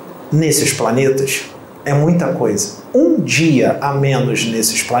nesses planetas é muita coisa. Um dia a menos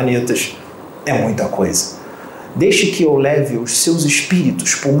nesses planetas é muita coisa. Deixe que eu leve os seus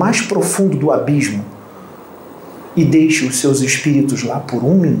espíritos para o mais profundo do abismo e deixe os seus espíritos lá por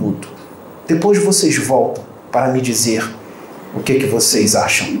 1 minuto. Depois vocês voltam para me dizer o que vocês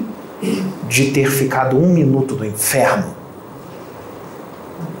acham de ter ficado 1 minuto do inferno.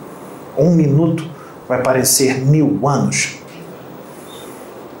 1 minuto vai parecer 1000 anos.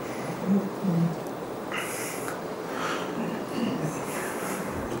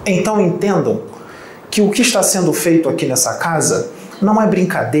 Então entendam que o que está sendo feito aqui nessa casa não é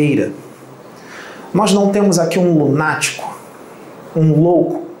brincadeira. Nós não temos aqui um lunático, um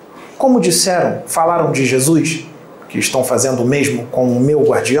louco, como falaram de Jesus, que estão fazendo o mesmo com o meu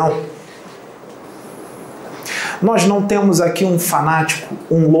guardião. Nós não temos aqui um fanático,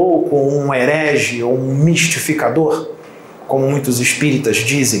 um louco, um herege ou um mistificador, como muitos espíritas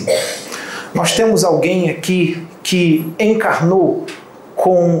dizem. Nós temos alguém aqui que encarnou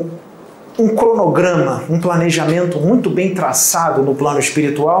com um cronograma, um planejamento muito bem traçado no plano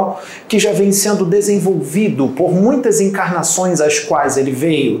espiritual, que já vem sendo desenvolvido por muitas encarnações às quais ele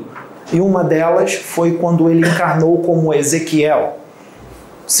veio. E uma delas foi quando ele encarnou como Ezequiel.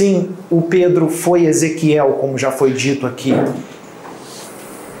 Sim, o Pedro foi Ezequiel, como já foi dito aqui.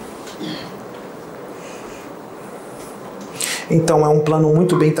 Então é um plano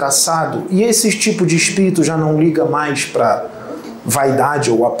muito bem traçado, e esse tipo de espírito já não liga mais para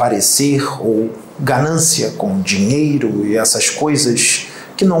vaidade ou aparecer ou ganância com dinheiro e essas coisas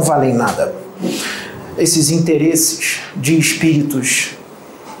que não valem nada. Esses interesses de espíritos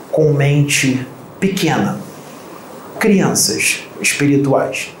com mente pequena, crianças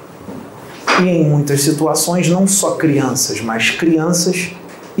espirituais. E em muitas situações não só crianças, mas crianças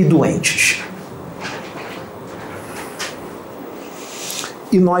e doentes.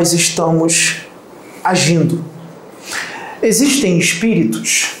 E nós estamos agindo. Existem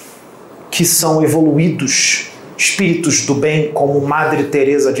espíritos que são evoluídos, espíritos do bem, como Madre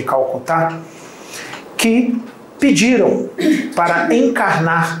Teresa de Calcutá, que pediram para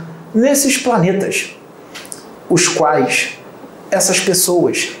encarnar nesses planetas, os quais essas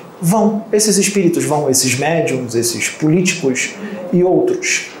pessoas vão, esses espíritos vão, esses médiums, esses políticos e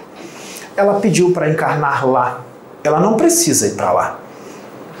outros. Ela pediu para encarnar lá. Ela não precisa ir para lá,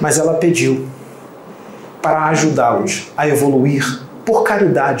 mas ela pediu para ajudá-los a evoluir por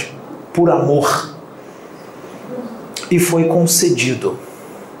caridade, por amor. E foi concedido.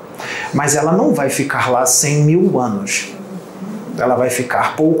 Mas ela não vai ficar lá 100.000 anos. Ela vai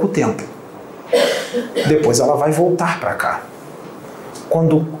ficar pouco tempo. Depois ela vai voltar para cá.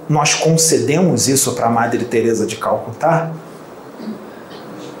 Quando nós concedemos isso para a Madre Teresa de Calcutá,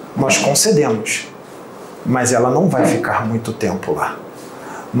 nós concedemos. Mas ela não vai ficar muito tempo lá.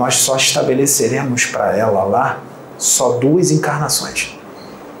 Nós só estabeleceremos para ela lá só 2 encarnações.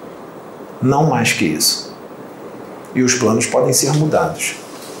 Não mais que isso. E os planos podem ser mudados.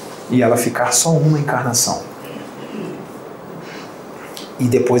 E ela ficar só 1 encarnação. E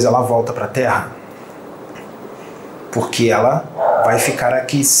depois ela volta para a Terra. Porque ela vai ficar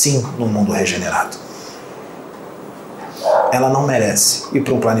aqui sim no mundo regenerado. Ela não merece ir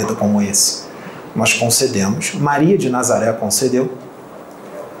para um planeta como esse. Nós concedemos, Maria de Nazaré concedeu,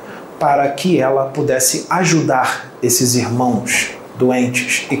 para que ela pudesse ajudar esses irmãos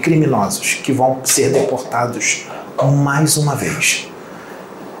doentes e criminosos que vão ser deportados mais uma vez.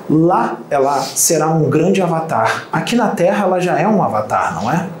 Lá ela será um grande avatar. Aqui na Terra ela já é um avatar,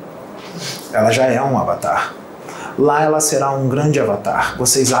 não é? Ela já é um avatar. Lá ela será um grande avatar.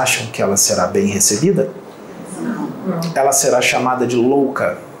 Vocês acham que ela será bem recebida? Não. Ela será chamada de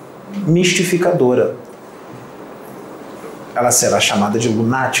louca, mistificadora. Ela será chamada de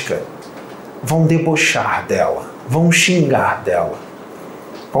lunática. Vão debochar dela, vão xingar dela,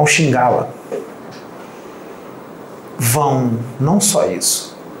 vão xingá-la. Não só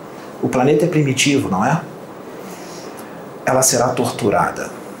isso. O planeta é primitivo, não é? Ela será torturada,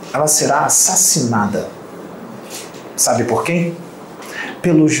 ela será assassinada. Sabe por quem?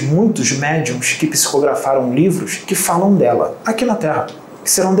 Pelos muitos médiuns que psicografaram livros que falam dela, aqui na Terra, que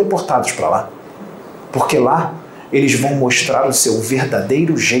serão deportados para lá. Porque lá eles vão mostrar o seu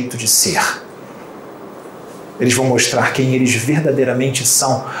verdadeiro jeito de ser. Eles vão mostrar quem eles verdadeiramente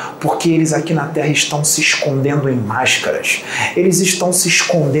são, porque eles aqui na Terra estão se escondendo em máscaras. Eles estão se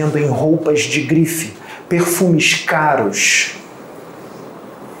escondendo em roupas de grife, perfumes caros.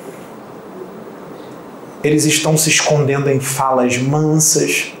 Eles estão se escondendo em falas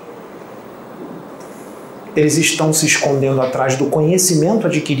mansas. Eles estão se escondendo atrás do conhecimento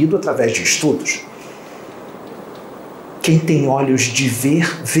adquirido através de estudos. Quem tem olhos de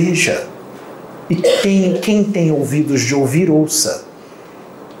ver, veja. E quem tem ouvidos de ouvir, ouça.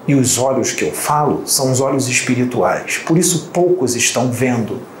 E os olhos que eu falo são os olhos espirituais. Por isso poucos estão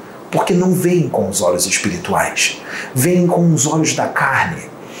vendo, porque não veem com os olhos espirituais. Veem com os olhos da carne.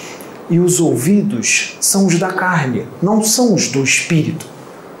 E os ouvidos são os da carne, não são os do espírito.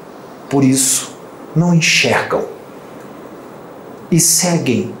 Por isso, não enxergam. E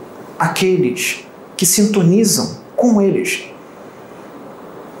seguem aqueles que sintonizam com eles.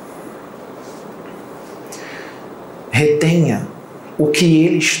 Retenha o que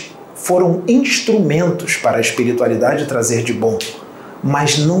eles foram instrumentos para a espiritualidade trazer de bom,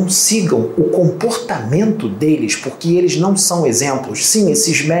 mas não sigam o comportamento deles, porque eles não são exemplos. Sim,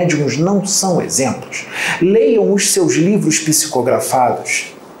 esses médiuns não são exemplos. Leiam os seus livros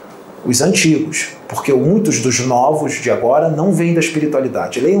psicografados, os antigos, porque muitos dos novos de agora não vêm da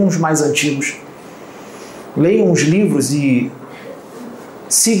espiritualidade. Leiam os mais antigos, leiam os livros e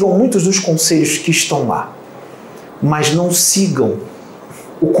sigam muitos dos conselhos que estão lá, mas não sigam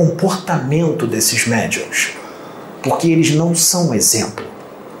o comportamento desses médiuns, porque eles não são exemplo.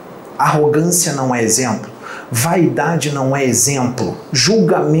 Arrogância não é exemplo, vaidade não é exemplo,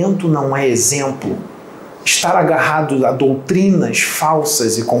 julgamento não é exemplo, estar agarrado a doutrinas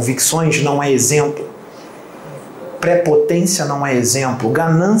falsas e convicções não é exemplo, prepotência não é exemplo,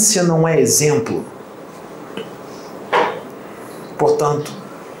 ganância não é exemplo. Portanto,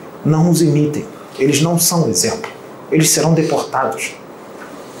 não os imitem, eles não são exemplo. Eles serão deportados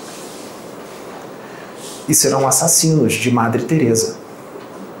e serão assassinos de Madre Teresa,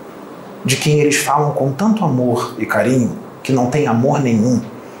 de quem eles falam com tanto amor e carinho, que não tem amor nenhum,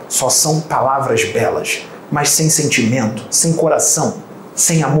 só são palavras belas, mas sem sentimento, sem coração,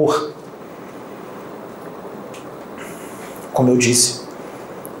 sem amor. Como eu disse,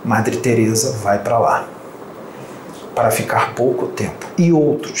 Madre Teresa vai para lá para ficar pouco tempo. E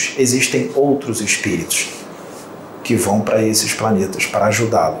existem outros espíritos que vão para esses planetas para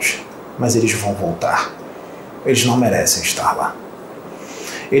ajudá-los, mas eles vão voltar. Eles não merecem estar lá.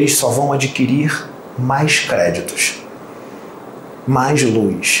 Eles só vão adquirir mais créditos, mais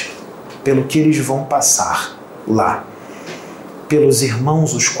luz, pelo que eles vão passar lá, pelos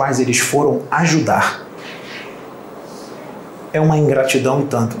irmãos os quais eles foram ajudar. É uma ingratidão e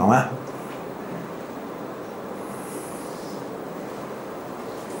tanto, não é?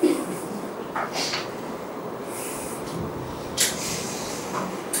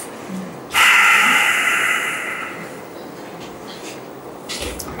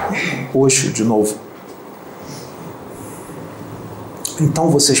 Oxo de novo. Então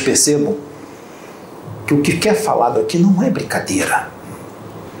vocês percebam que o que é falado aqui não é brincadeira.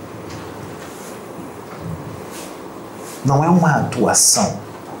 Não é uma atuação.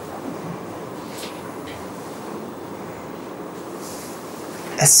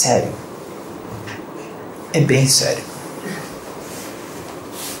 É sério. É bem sério.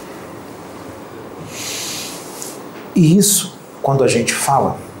 E isso, quando a gente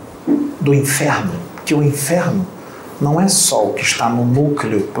fala do inferno, que o inferno não é só o que está no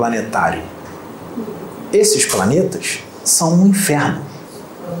núcleo planetário. Esses planetas são um inferno.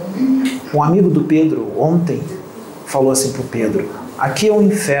 Um amigo do Pedro ontem falou assim para o Pedro: aqui é um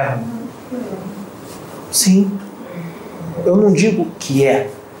inferno. Sim, eu não digo que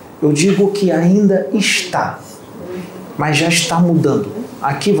é, eu digo que ainda está. mas já está mudando.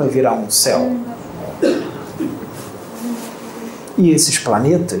 Aqui vai virar um céu. E esses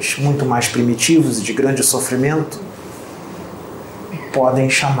planetas, muito mais primitivos e de grande sofrimento, podem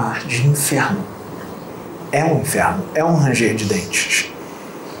chamar de inferno. É um inferno, é um ranger de dentes.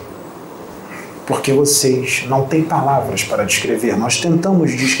 Porque vocês não têm palavras para descrever. Nós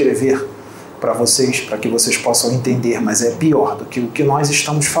tentamos descrever para vocês, para que vocês possam entender, mas é pior do que o que nós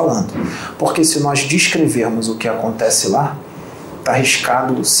estamos falando. Porque se nós descrevermos o que acontece lá, está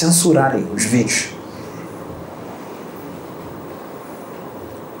arriscado censurarem os vídeos.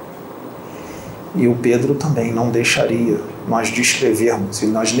 E o Pedro também não deixaria nós descrevermos, e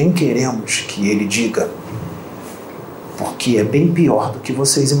nós nem queremos que ele diga, porque é bem pior do que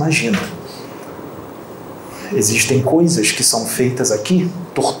vocês imaginam. Existem coisas que são feitas aqui,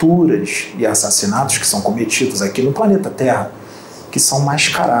 torturas e assassinatos que são cometidos aqui no planeta Terra, que são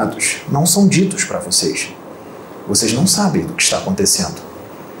mascarados, não são ditos para vocês. Vocês não sabem do que está acontecendo.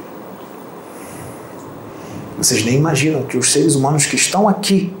 Vocês nem imaginam que os seres humanos que estão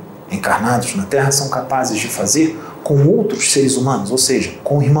aqui, encarnados na Terra, são capazes de fazer com outros seres humanos, ou seja,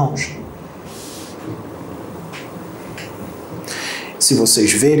 com irmãos. Se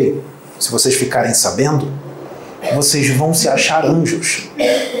vocês verem, se vocês ficarem sabendo, vocês vão se achar anjos.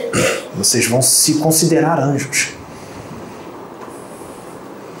 Vocês vão se considerar anjos.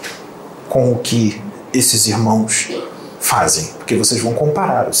 Com o que esses irmãos fazem. Porque vocês vão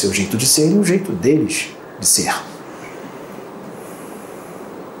comparar o seu jeito de ser e o jeito deles de ser.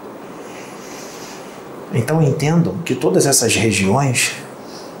 Então entendam que todas essas regiões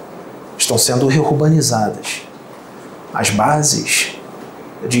estão sendo reurbanizadas. As bases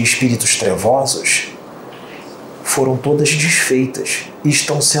de espíritos trevosos foram todas desfeitas e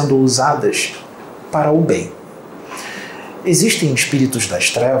estão sendo usadas para o bem. Existem espíritos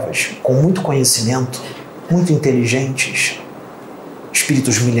das trevas com muito conhecimento, muito inteligentes,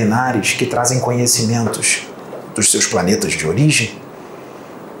 espíritos milenares que trazem conhecimentos dos seus planetas de origem,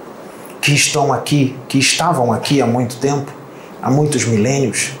 que estão aqui, que estavam aqui há muito tempo, há muitos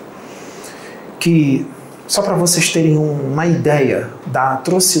milênios, que, só para vocês terem uma ideia da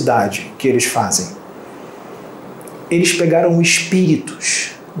atrocidade que eles fazem, eles pegaram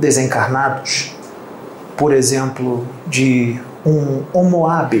espíritos desencarnados, por exemplo, de um Homo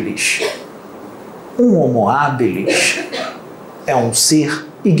habilis. Um Homo habilis é um ser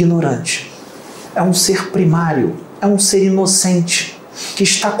ignorante, é um ser primário, é um ser inocente, que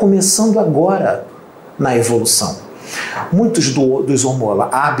está começando agora na evolução. Muitos dos Homo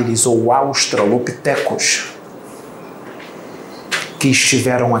habilis ou australopithecus que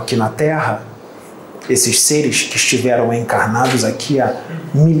estiveram aqui na Terra, esses seres que estiveram encarnados aqui há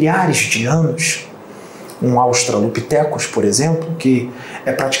milhares de anos, um australopithecus, por exemplo, que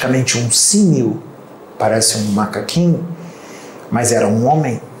é praticamente um símio, parece um macaquinho, mas era um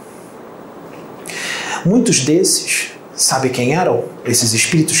homem. Muitos desses, sabe quem eram? Esses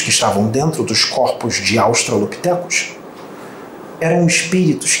espíritos que estavam dentro dos corpos de australopithecus? Eram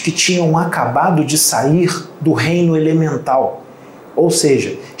espíritos que tinham acabado de sair do reino elemental, ou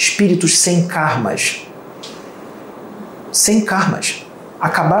seja, espíritos sem karmas. Sem karmas.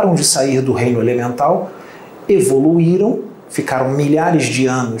 Acabaram de sair do reino elemental, evoluíram, ficaram milhares de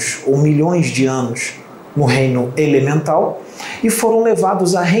anos ou milhões de anos no reino elemental e foram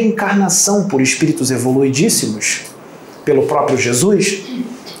levados à reencarnação por espíritos evoluidíssimos, pelo próprio Jesus,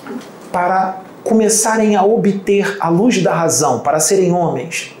 para começarem a obter a luz da razão, para serem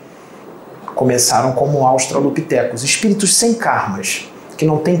homens. Começaram como australopithecus, espíritos sem karmas, que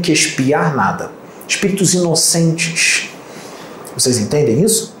não têm que expiar nada, espíritos inocentes. Vocês entendem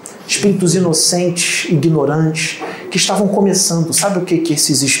isso? Espíritos inocentes, ignorantes, que estavam começando. Sabe o que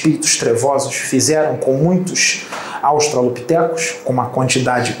esses espíritos trevosos fizeram com muitos australopithecus, com uma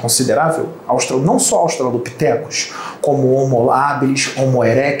quantidade considerável? Não só australopithecus, como Homo habilis, Homo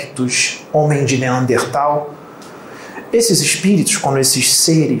erectus, homem de Neandertal. Esses espíritos, quando esses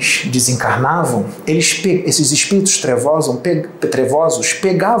seres desencarnavam, esses espíritos trevosos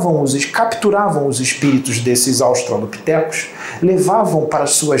capturavam os espíritos desses australopithecus, levavam para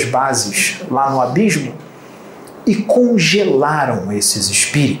suas bases lá no abismo e congelaram esses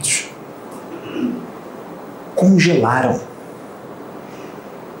espíritos. Congelaram.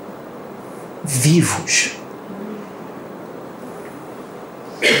 Vivos.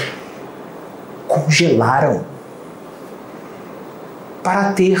 Congelaram.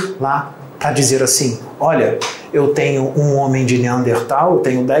 Para ter lá, para dizer assim, olha, eu tenho um homem de Neandertal, eu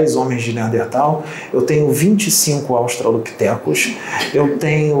tenho 10 homens de Neandertal, eu tenho 25 australopithecus, eu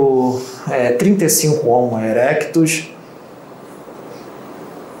tenho 35 Homo erectus,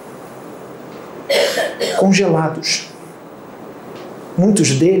 congelados.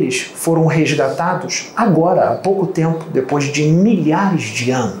 Muitos deles foram resgatados agora, há pouco tempo, depois de milhares de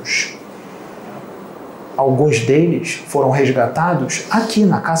anos. Alguns deles foram resgatados aqui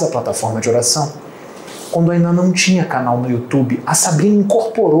na Casa Plataforma de Oração, quando ainda não tinha canal no YouTube. A Sabrina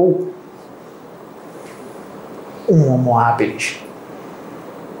incorporou um Homo habilis.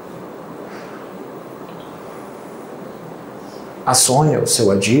 A Sônia, o seu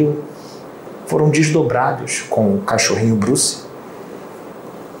Adil, foram desdobrados com o cachorrinho Bruce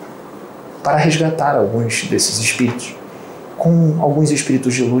para resgatar alguns desses espíritos, com alguns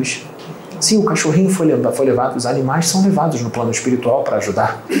espíritos de luz. Sim, o cachorrinho foi levado, os animais são levados no plano espiritual para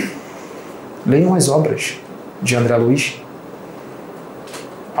ajudar. Leiam as obras de André Luiz.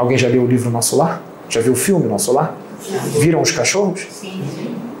 Alguém já leu o livro Nosso Lar? Já viu o filme Nosso Lar? Viram os cachorros?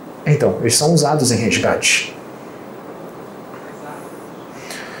 Sim. Então, eles são usados em resgate.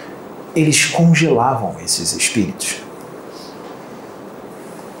 Eles congelavam esses espíritos.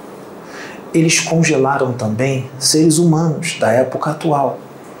 Eles congelaram também seres humanos da época atual.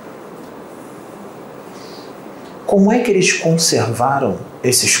 Como é que eles conservaram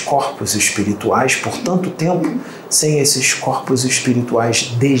esses corpos espirituais por tanto tempo sem esses corpos espirituais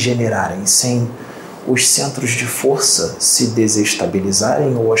degenerarem, sem os centros de força se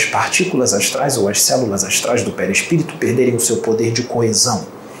desestabilizarem ou as partículas astrais ou as células astrais do perispírito perderem o seu poder de coesão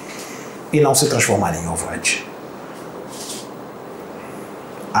e não se transformarem em ovoide?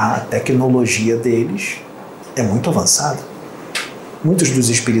 A tecnologia deles é muito avançada. Muitos dos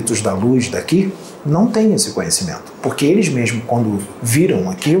espíritos da luz daqui não têm esse conhecimento, porque eles mesmos, quando viram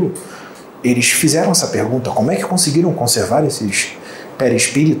aquilo, eles fizeram essa pergunta: como é que conseguiram conservar esses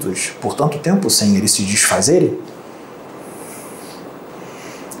perispíritos por tanto tempo sem eles se desfazerem?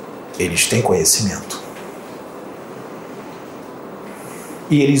 Eles têm conhecimento.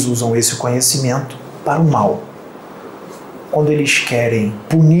 E eles usam esse conhecimento para o mal. Quando eles querem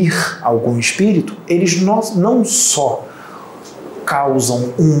punir algum espírito, eles não só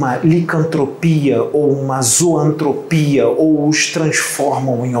causam uma licantropia ou uma zoantropia ou os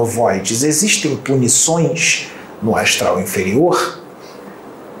transformam em ovoides. Existem punições no astral inferior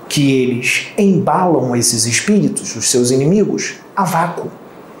que eles embalam esses espíritos, os seus inimigos, a vácuo.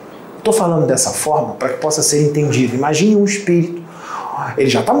 Estou falando dessa forma para que possa ser entendido. Imagine um espírito, ele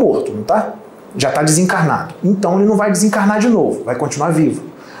já está morto, não está? Já está desencarnado. Então ele não vai desencarnar de novo, vai continuar vivo.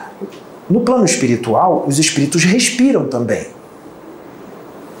 No plano espiritual, os espíritos respiram também.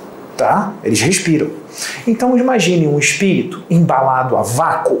 Tá? Eles respiram. Então imagine um espírito embalado a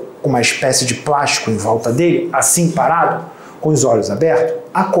vácuo, com uma espécie de plástico em volta dele, assim parado, com os olhos abertos,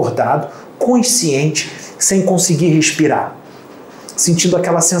 acordado, consciente, sem conseguir respirar, sentindo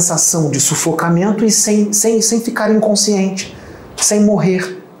aquela sensação de sufocamento e sem ficar inconsciente, sem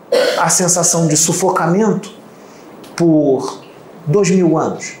morrer. A sensação de sufocamento por 2000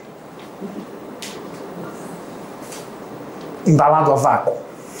 anos. Embalado a vácuo.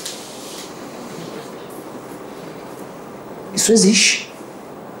 Isso existe.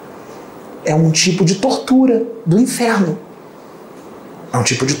 É um tipo de tortura do inferno. É um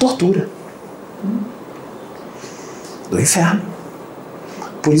tipo de tortura do inferno.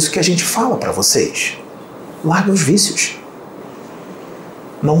 Por isso que a gente fala para vocês: larga os vícios.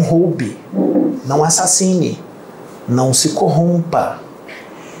 Não roube, não assassine, não se corrompa,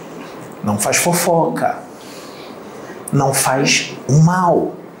 não faz fofoca, não faz o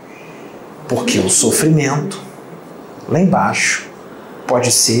mal, porque o sofrimento lá embaixo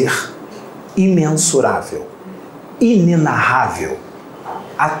pode ser imensurável, inenarrável,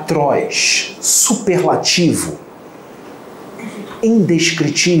 atroz, superlativo,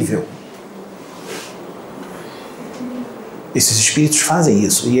 indescritível. Esses espíritos fazem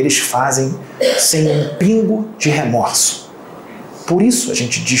isso, e eles fazem sem um pingo de remorso. Por isso a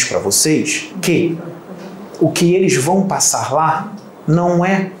gente diz para vocês que o que eles vão passar lá não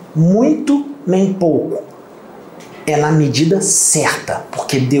é muito nem pouco. É na medida certa,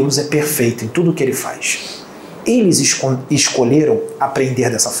 porque Deus é perfeito em tudo que Ele faz. Eles escolheram aprender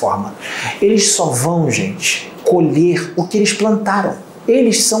dessa forma. Eles só vão, gente, colher o que eles plantaram.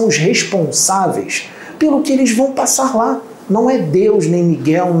 Eles são os responsáveis pelo que eles vão passar lá. Não é Deus, nem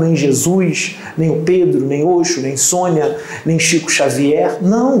Miguel, nem Jesus, nem o Pedro, nem Oxo, nem Sônia, nem Chico Xavier.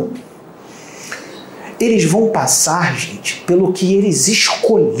 Não. Eles vão passar, gente, pelo que eles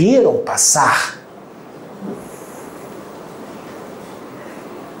escolheram passar.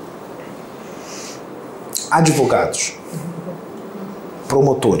 Advogados,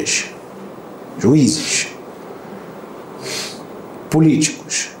 promotores, juízes,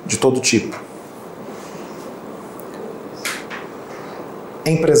 políticos de todo tipo,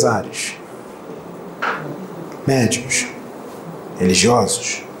 empresários, médicos,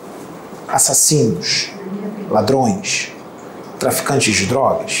 religiosos, assassinos, ladrões, traficantes de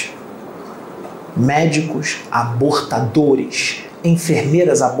drogas, médicos abortadores,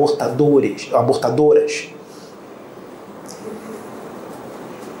 enfermeiras abortadoras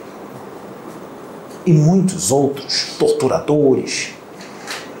e muitos outros, torturadores,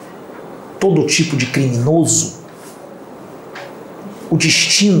 todo tipo de criminoso. O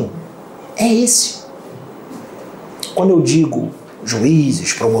destino é esse. Quando eu digo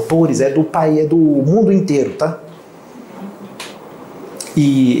juízes, promotores, é do país, é do mundo inteiro, tá?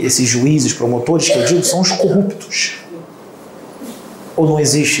 E esses juízes, promotores que eu digo são os corruptos. Ou não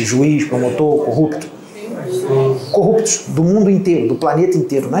existe juiz, promotor, corrupto? Corruptos do mundo inteiro, do planeta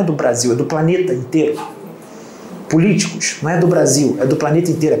inteiro, não é do Brasil, é do planeta inteiro. Políticos, não é do Brasil, é do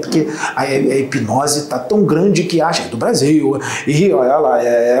planeta inteiro, é porque a hipnose está tão grande que acha que é do Brasil, e olha lá,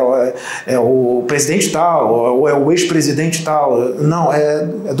 é o presidente tal, ou é o ex-presidente tal. Não,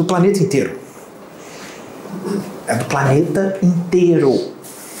 é do planeta inteiro. É do planeta inteiro.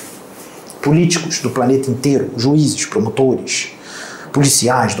 Políticos do planeta inteiro, juízes, promotores,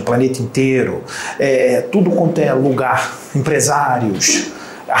 policiais do planeta inteiro, tudo quanto é lugar, empresários,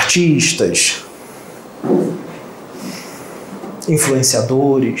 artistas,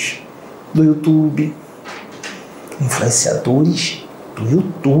 influenciadores do YouTube. Influenciadores do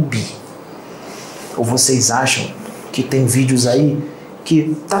YouTube. Ou vocês acham que tem vídeos aí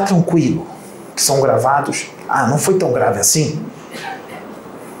que tá tranquilo, que são gravados? Ah, não foi tão grave assim?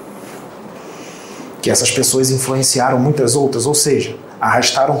 Que essas pessoas influenciaram muitas outras, ou seja,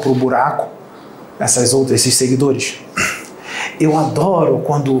 arrastaram para o buraco esses seguidores. Eu adoro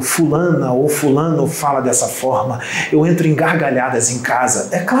quando fulana ou fulano fala dessa forma. Eu entro em gargalhadas em casa.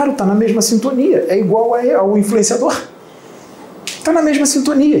 É claro, está na mesma sintonia. É igual ao influenciador. Está na mesma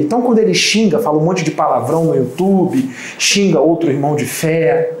sintonia. Então, quando ele xinga, fala um monte de palavrão no YouTube, xinga outro irmão de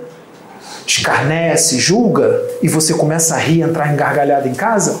fé, escarnece, julga, e você começa a rir, entrar em gargalhada em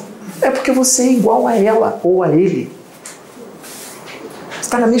casa, é porque você é igual a ela ou a ele.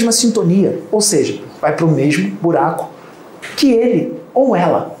 Está na mesma sintonia. Ou seja, vai para o mesmo buraco que ele ou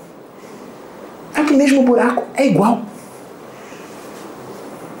ela. Vai para o mesmo buraco, é igual.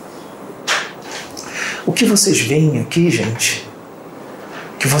 O que vocês veem aqui, gente,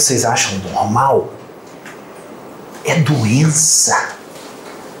 que vocês acham normal, é doença,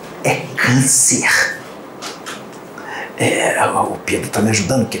 é câncer. O Pedro está me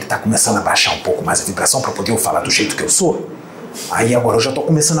ajudando, porque ele está começando a baixar um pouco mais a vibração para poder eu falar do jeito que eu sou. Aí agora eu já estou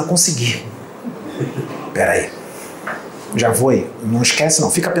começando a conseguir. Espera aí. Já vou aí. Não esquece não,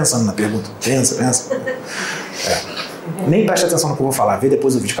 fica pensando na pergunta. Pensa. Nem preste atenção no que eu vou falar, vê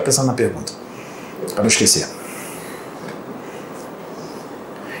depois o vídeo, fica pensando na pergunta. Para não esquecer.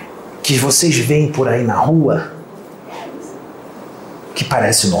 Que vocês veem por aí na rua, que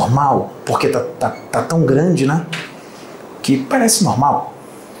parece normal, porque tá tão grande, né? Que parece normal.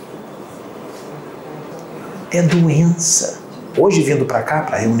 É doença. Hoje, vindo para cá,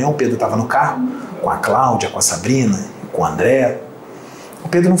 para a reunião, o Pedro estava no carro, com a Cláudia, com a Sabrina, com o André. O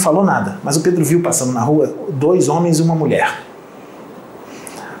Pedro não falou nada, mas o Pedro viu passando na rua 2 homens e uma mulher.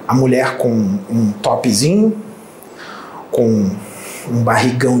 A mulher com um topzinho, com um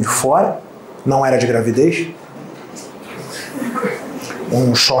barrigão de fora, não era de gravidez,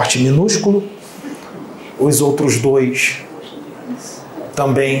 um short minúsculo. Os outros 2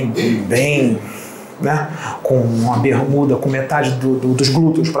 também bem, né, com uma bermuda com metade dos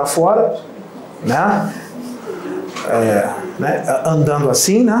glúteos para fora, né? Andando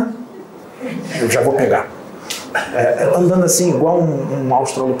assim, né? Eu já vou pegar. Andando assim, igual um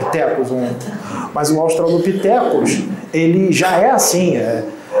Australopithecus, mas o Australopithecus, ele já é assim,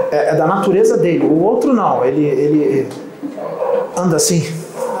 é da natureza dele. O outro não, ele anda assim,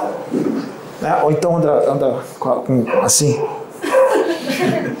 né? Ou então anda assim.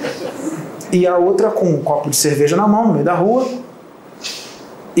 E a outra com um copo de cerveja na mão, no meio da rua,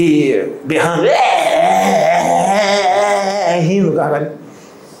 e berrando, rindo, gargalhando.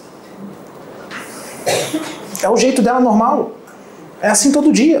 É o jeito dela normal. É assim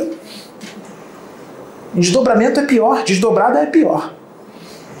todo dia. Desdobramento é pior, desdobrada é pior.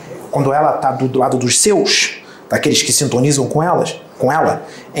 Quando ela está do lado dos seus, daqueles que sintonizam com ela,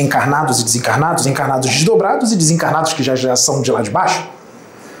 encarnados e desencarnados, encarnados desdobrados e desencarnados que já são de lá de baixo,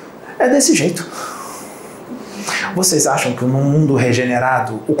 é desse jeito. Vocês acham que num mundo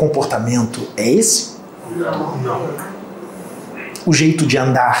regenerado o comportamento é esse? Não. O jeito de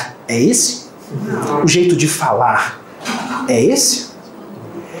andar é esse? Não. O jeito de falar é esse?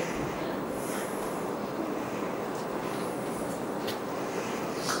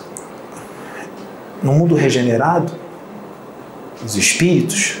 No mundo regenerado, Os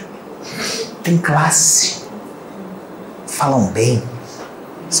espíritos têm classe, falam bem,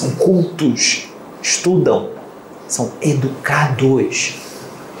 são cultos, estudam, são educados,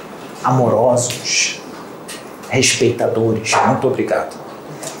 amorosos, respeitadores. Muito obrigado.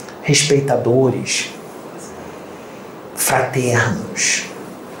 Respeitadores, fraternos,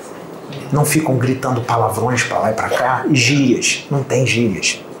 não ficam gritando palavrões para lá e para cá, e gírias, não tem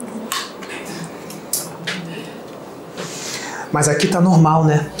gírias. Mas aqui tá normal,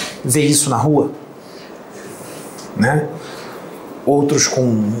 né? Ver isso na rua, né? Outros com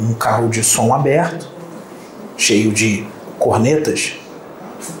um carro de som aberto, cheio de cornetas,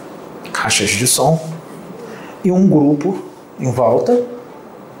 caixas de som, e um grupo em volta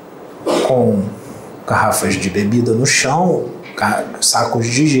com garrafas de bebida no chão, sacos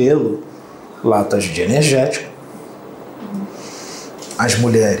de gelo, latas de energético. As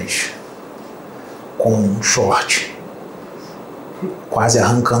mulheres com um short quase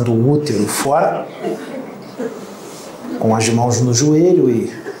arrancando o útero fora, com as mãos no joelho,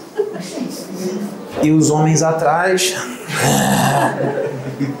 e os homens atrás.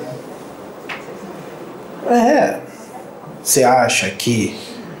 Você acha que,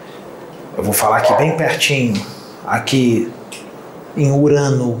 eu vou falar aqui bem pertinho, aqui em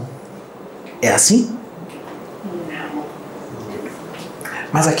Urano, é assim?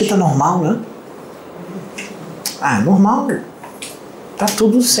 Mas aqui tá normal, né? Normal. Tá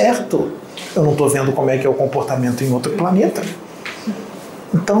tudo certo. Eu não tô vendo como é que é o comportamento em outro planeta.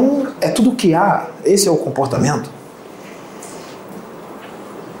 Então, é tudo que há. Esse é o comportamento.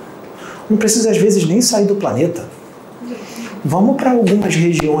 Não precisa, às vezes, nem sair do planeta. Vamos para algumas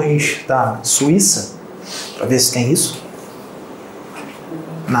regiões da Suíça para ver se tem isso.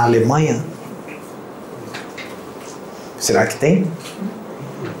 Na Alemanha. Será que tem?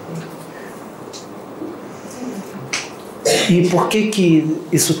 E por que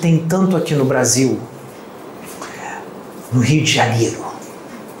isso tem tanto aqui no Brasil? No Rio de Janeiro.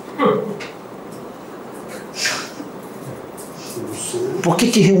 Por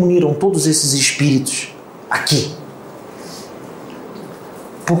que reuniram todos esses espíritos aqui?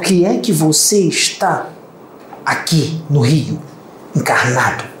 Por que é que você está aqui no Rio,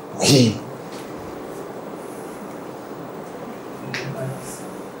 encarnado no Rio?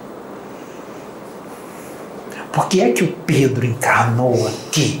 Por que é que o Pedro encarnou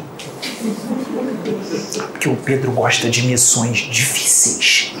aqui? Porque o Pedro gosta de missões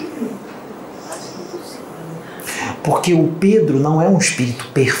difíceis. Porque o Pedro não é um espírito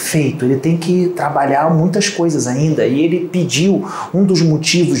perfeito, ele tem que trabalhar muitas coisas ainda. E ele pediu, um dos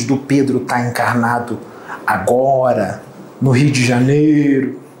motivos do Pedro estar encarnado agora, no Rio de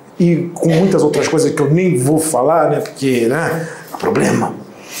Janeiro, e com muitas outras coisas que eu nem vou falar, né? Porque, né? É problema.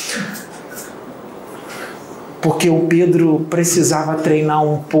 Porque o Pedro precisava treinar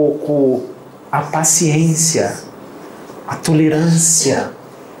um pouco a paciência, a tolerância,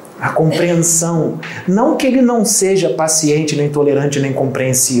 a compreensão. Não que ele não seja paciente, nem tolerante, nem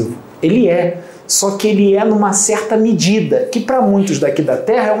compreensivo. Ele é. Só que ele é numa certa medida, que para muitos daqui da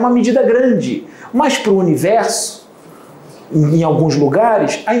Terra é uma medida grande. Mas para o universo, em alguns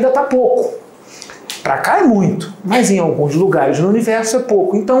lugares, ainda está pouco. Para cá é muito, mas em alguns lugares no universo é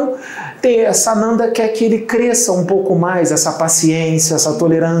pouco. Então, Sananda quer que ele cresça um pouco mais, essa paciência, essa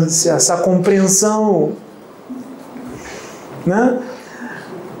tolerância, essa compreensão. Né?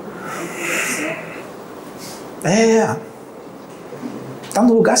 Está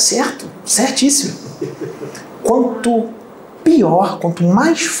no lugar certo, certíssimo. Quanto pior, quanto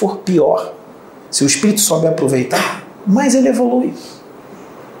mais for pior, se o espírito souber aproveitar, mais ele evolui.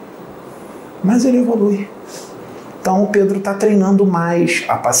 Mais ele evolui. Então o Pedro está treinando mais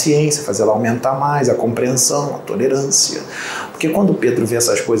a paciência, fazer ela aumentar mais, a compreensão, a tolerância. Porque quando o Pedro vê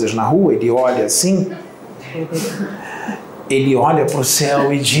essas coisas na rua, ele olha assim, ele olha para o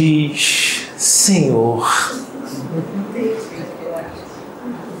céu e diz: Senhor.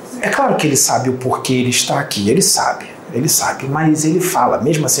 É claro que ele sabe o porquê ele está aqui, ele sabe, mas ele fala,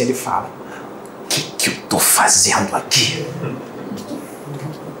 mesmo assim ele fala: o que eu estou fazendo aqui?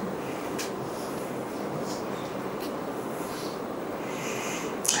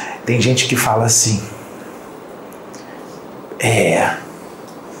 Tem gente que fala assim: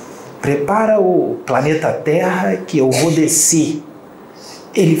 prepara o planeta Terra que eu vou descer.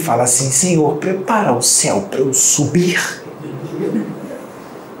 Ele fala assim: Senhor, prepara o céu para eu subir.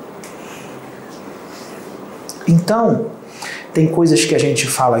 Então, tem coisas que a gente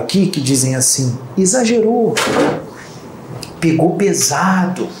fala aqui que dizem assim: exagerou, pegou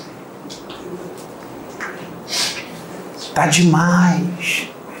pesado, tá demais.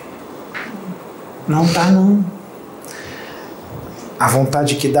 Não tá, não. A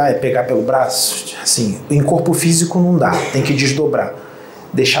vontade que dá é pegar pelo braço, assim, em corpo físico não dá, tem que desdobrar.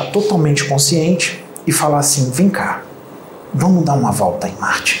 Deixar totalmente consciente e falar assim, vem cá, vamos dar uma volta em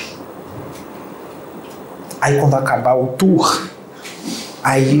Marte. Aí quando acabar o tour,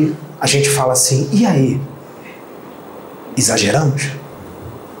 aí a gente fala assim, e aí? Exageramos?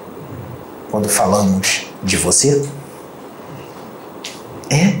 Quando falamos de você?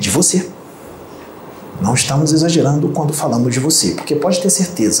 É, de você. Não estamos exagerando quando falamos de você, porque pode ter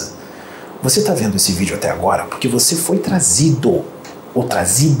certeza, você está vendo esse vídeo até agora porque você foi trazido ou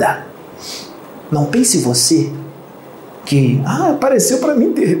trazida. Não pense você que apareceu para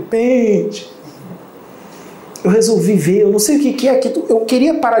mim de repente. Eu resolvi ver, eu não sei o que é, eu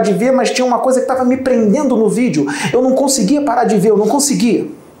queria parar de ver, mas tinha uma coisa que estava me prendendo no vídeo. Eu não conseguia parar de ver, eu não conseguia.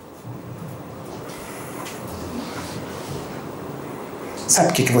 Sabe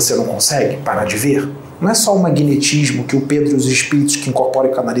por que você não consegue parar de ver? Não é só o magnetismo que o Pedro e os espíritos que incorporam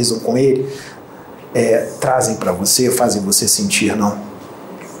e canalizam com ele trazem para você, fazem você sentir, não.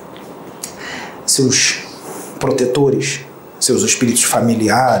 Seus protetores, seus espíritos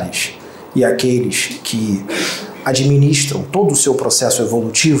familiares e aqueles que administram todo o seu processo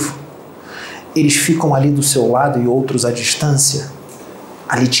evolutivo, eles ficam ali do seu lado e outros à distância,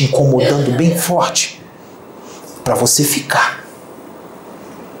 ali te incomodando bem forte, para você ficar.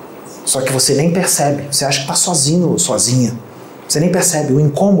 Só que você nem percebe, você acha que está sozinho ou sozinha. Você nem percebe, o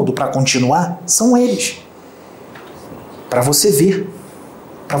incômodo para continuar são eles. Para você ver,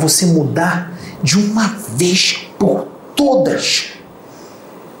 para você mudar de uma vez por todas.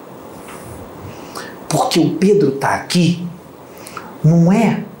 Porque o Pedro está aqui, não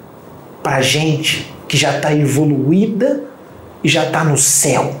é para gente que já está evoluída e já está no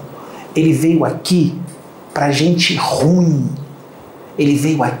céu. Ele veio aqui para gente ruim. Ele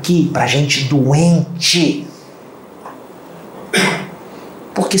veio aqui para gente doente.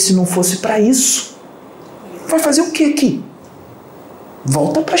 Porque se não fosse para isso, vai fazer o que aqui?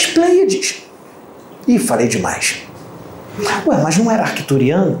 Volta para as Pleiades. Ih, falei demais. Ué, mas não era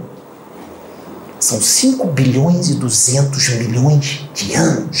arcturiano? São 5 bilhões e 200 milhões de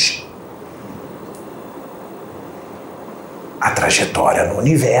anos. A trajetória no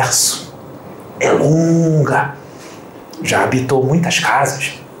universo é longa. Já habitou muitas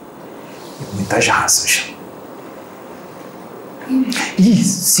casas e muitas raças. E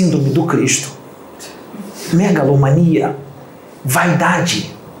síndrome do Cristo, megalomania,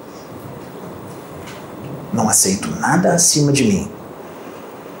 vaidade. Não aceito nada acima de mim.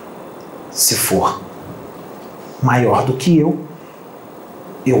 Se for maior do que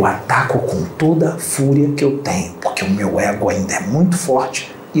eu ataco com toda a fúria que eu tenho, porque o meu ego ainda é muito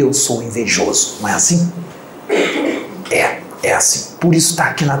forte e eu sou invejoso. Não é assim? É assim. Por isso está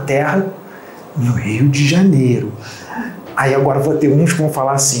aqui na Terra, no Rio de Janeiro. Aí agora vou ter uns que vão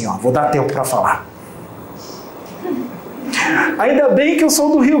falar assim, ó, vou dar tempo para falar. Ainda bem que eu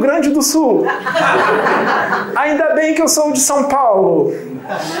sou do Rio Grande do Sul. Ainda bem que eu sou de São Paulo.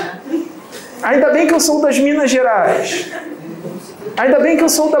 Ainda bem que eu sou das Minas Gerais. Ainda bem que eu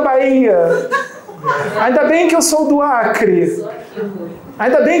sou da Bahia. Ainda bem que eu sou do Acre.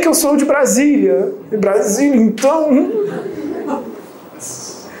 Ainda bem que eu sou de Brasília. E Brasília, então...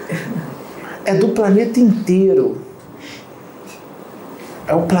 É do planeta inteiro.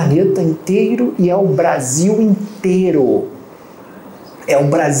 É o planeta inteiro e é o Brasil inteiro. É o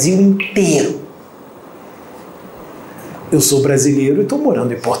Brasil inteiro. Eu sou brasileiro e estou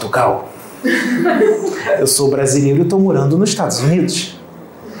morando em Portugal. Eu sou brasileiro e estou morando nos Estados Unidos.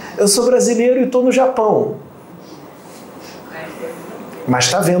 Eu sou brasileiro e estou no Japão. Mas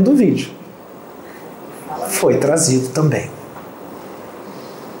está vendo o vídeo. Foi trazido também.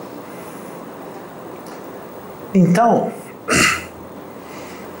 Então,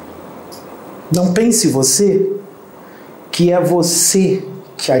 não pense você que é você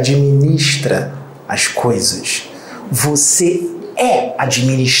que administra as coisas. Você é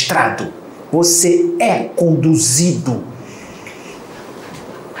administrado. Você é conduzido.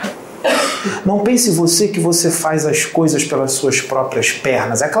 Não pense você que você faz as coisas pelas suas próprias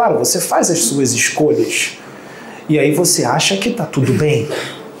pernas. É claro, você faz as suas escolhas. E aí você acha que está tudo bem.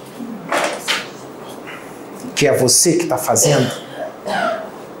 Que é você que está fazendo.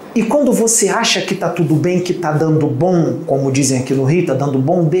 E quando você acha que está tudo bem, que está dando bom, como dizem aqui no Rio, está dando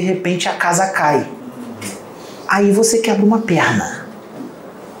bom, de repente a casa cai. Aí você quebra uma perna,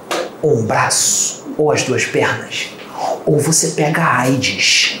 ou um braço, ou as 2 pernas, ou você pega a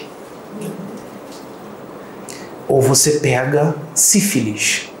AIDS, ou você pega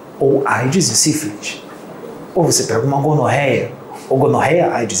sífilis, ou AIDS e sífilis, ou você pega uma gonorreia, ou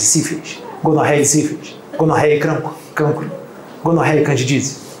gonorreia, AIDS e sífilis, gonorreia e sífilis, gonorreia e cancro. Gonorreia e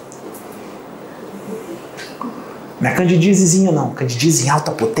candidíase? Não é candidiasezinha não, candidíase em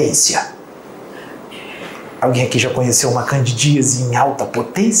alta potência. Alguém aqui já conheceu uma candidíase em alta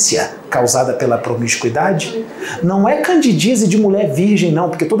potência causada pela promiscuidade? Não é candidíase de mulher virgem não,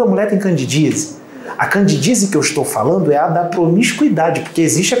 porque toda mulher tem candidíase. A candidíase que eu estou falando é a da promiscuidade, porque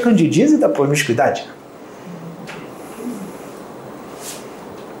existe a candidíase da promiscuidade.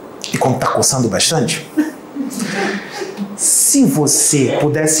 E como está coçando bastante, se você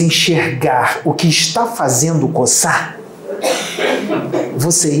pudesse enxergar o que está fazendo coçar,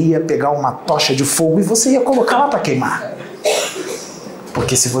 você ia pegar uma tocha de fogo e você ia colocar lá para queimar.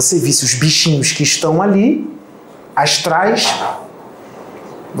 Porque se você visse os bichinhos que estão ali, astrais,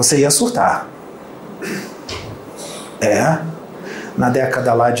 você ia surtar. Na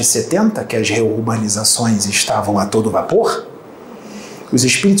década lá de 70, que as reurbanizações estavam a todo vapor, os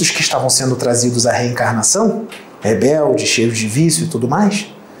espíritos que estavam sendo trazidos à reencarnação, rebeldes, cheios de vício e tudo mais,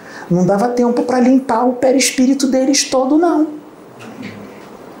 não dava tempo para limpar o perispírito deles todo, não.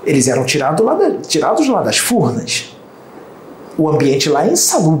 Eles eram tirados lá das furnas. O ambiente lá é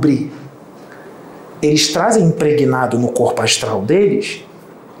insalubre. Eles trazem impregnado no corpo astral deles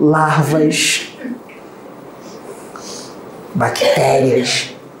larvas,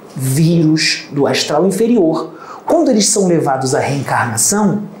 bactérias, vírus do astral inferior. Quando eles são levados à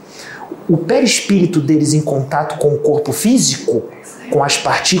reencarnação, o perispírito deles em contato com o corpo físico, com as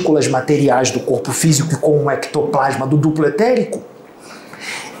partículas materiais do corpo físico e com o ectoplasma do duplo etérico,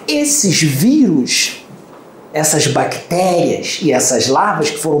 esses vírus, essas bactérias e essas larvas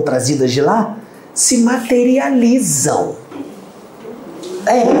que foram trazidas de lá, se materializam.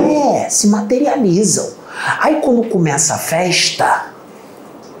 Se materializam. Aí quando começa a festa,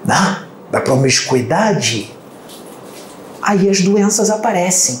 né, da promiscuidade, aí as doenças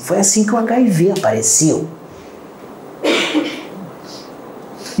aparecem. Foi assim que o HIV apareceu.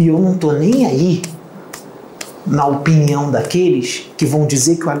 E eu não estou nem aí na opinião daqueles que vão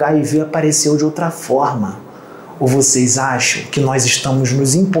dizer que o HIV apareceu de outra forma. Ou vocês acham que nós estamos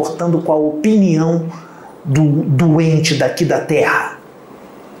nos importando com a opinião do doente daqui da Terra?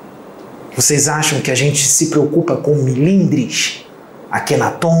 Vocês acham que a gente se preocupa com milindres?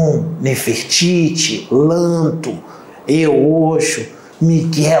 Akhenaton, Nefertiti, Lanto, Eoxo,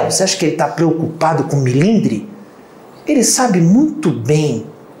 Miguel. Você acha que ele está preocupado com milindre? Ele sabe muito bem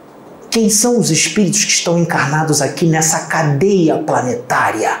quem são os espíritos que estão encarnados aqui nessa cadeia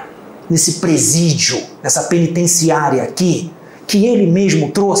planetária, nesse presídio, nessa penitenciária aqui, que ele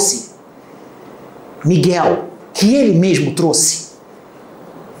mesmo trouxe. Miguel, que ele mesmo trouxe.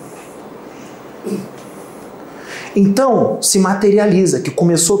 Então, se materializa, que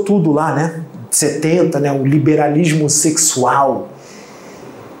começou tudo lá, né? 70, né? O liberalismo sexual.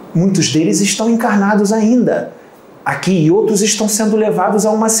 Muitos deles estão encarnados ainda aqui e outros estão sendo levados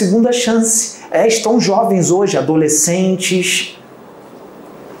a uma segunda chance. Estão jovens hoje, adolescentes,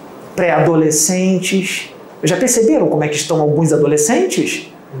 pré-adolescentes. Já perceberam como é que estão alguns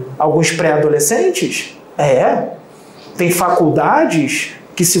adolescentes? Alguns pré-adolescentes? Tem faculdades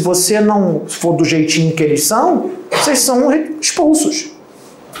que se você não for do jeitinho que eles são, vocês são expulsos.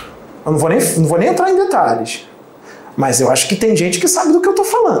 Eu não vou nem entrar em detalhes. Mas eu acho que tem gente que sabe do que eu estou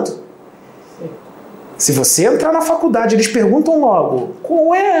falando. Se você entrar na faculdade, eles perguntam logo: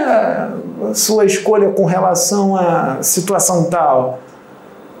 qual é a sua escolha com relação à situação tal?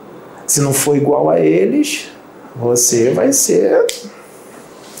 Se não for igual a eles, você vai ser...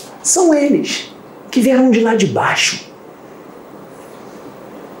 São eles que vieram de lá de baixo.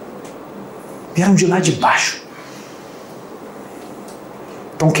 Vieram de lá de baixo.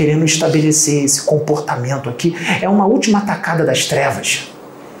 Estão querendo estabelecer esse comportamento aqui. É uma última tacada das trevas.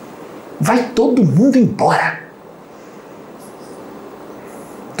 Vai todo mundo embora.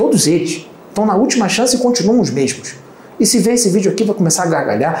 Todos eles estão na última chance e continuam os mesmos. E se ver esse vídeo aqui, vai começar a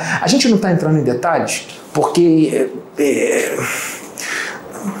gargalhar. A gente não está entrando em detalhes, porque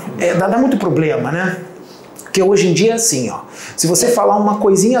dá muito problema, né? Porque hoje em dia é assim, ó. Se você falar uma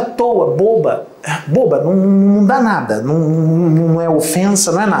coisinha à toa, boba, não dá nada, não é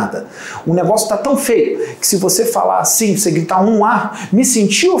ofensa, não é nada. O negócio está tão feio que se você falar assim, você gritar um ar, me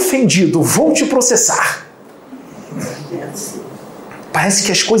senti ofendido, vou te processar. Parece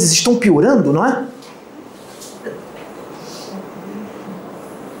que as coisas estão piorando, não é?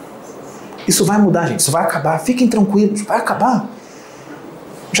 Isso vai mudar, gente, isso vai acabar, fiquem tranquilos, vai acabar.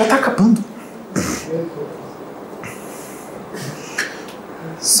 Já está acabando.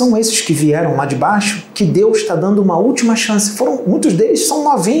 São esses que vieram lá de baixo que Deus está dando uma última chance. Muitos deles são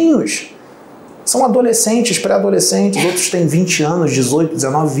novinhos, são adolescentes, pré-adolescentes, outros têm 20 anos, 18,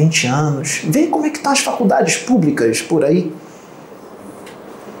 19, 20 anos. Vê como é que estão as faculdades públicas por aí.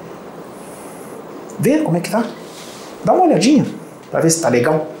 Vê como é que tá. Dá uma olhadinha para ver se tá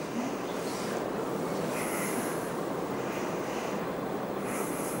legal.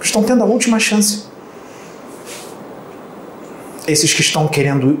 Estão tendo a última chance. Esses que estão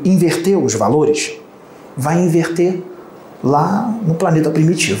querendo inverter os valores, vai inverter lá no planeta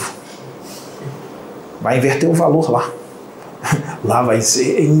primitivo. Vai inverter o valor lá. Lá vai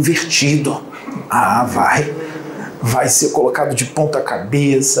ser invertido. Vai ser colocado de ponta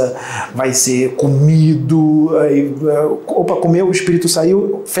cabeça, vai ser comido. Opa, comeu, o espírito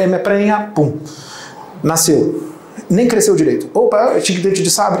saiu, fêmea prenha, pum. Nasceu. Nem cresceu direito. Opa, tinha dente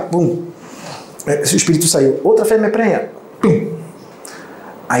de sabre, pum. O espírito saiu. Outra fêmea prenha, pum.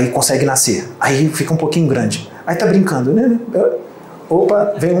 Aí consegue nascer. Aí fica um pouquinho grande. Aí tá brincando, né?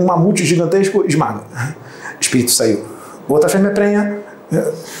 Opa, vem um mamute gigantesco, esmaga. O espírito saiu. Outra fêmea prenha,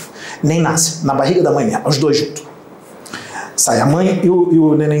 nem nasce. Na barriga da mãe mesmo, os dois juntos. Sai a mãe e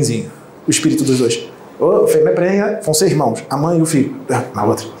o nenenzinho. O espírito dos dois. Fêmea prenha, vão ser irmãos. A mãe e o filho. Na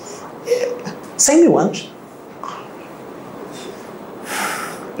outra. 100 mil anos.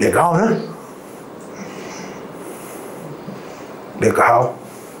 Legal, né? Legal.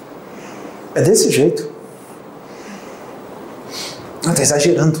 É desse jeito. Não, tá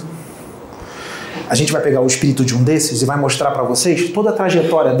exagerando. A gente vai pegar o espírito de um desses e vai mostrar para vocês toda a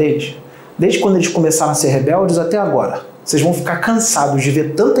trajetória deles, desde quando eles começaram a ser rebeldes até agora. Vocês vão ficar cansados de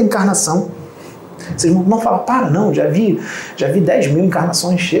ver tanta encarnação. Vocês vão falar, para, não, já vi 10 mil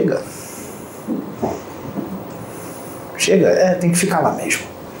encarnações, chega. Chega, tem que ficar lá mesmo.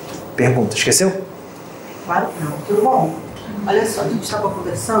 Pergunta, esqueceu? Claro que não, tudo bom. Olha só, a gente estava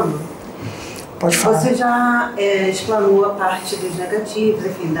conversando. Pode falar. Você já explanou a parte dos negativos,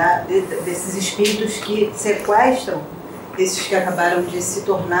 enfim, desses espíritos que sequestram, esses que acabaram de se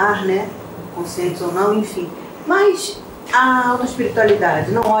tornar, né, conscientes ou não, enfim. Mas a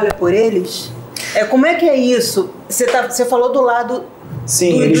autoespiritualidade não olha por eles? Como é que é isso? Você falou do lado...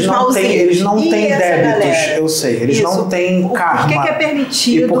 Sim, eles não têm débitos, galera? Eu sei, eles isso. Não têm karma. Por que é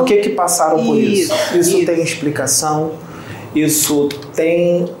permitido? E por que passaram por isso? Isso tem explicação, isso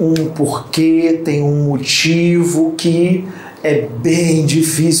tem um porquê, tem um motivo que é bem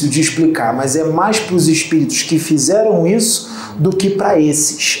difícil de explicar, mas é mais para os espíritos que fizeram isso do que para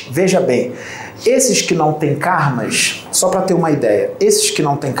esses. Veja bem, esses que não têm karmas, só para ter uma ideia, esses que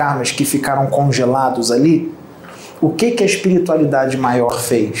não têm karmas, que ficaram congelados ali, o que a espiritualidade maior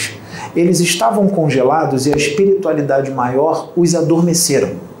fez? Eles estavam congelados e a espiritualidade maior os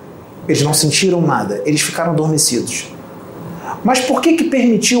adormeceram. Eles não sentiram nada, eles ficaram adormecidos. Mas por que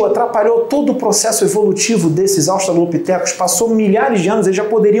permitiu, atrapalhou todo o processo evolutivo desses australopitecos? Passou milhares de anos, eles já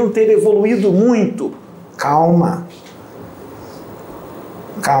poderiam ter evoluído muito. Calma.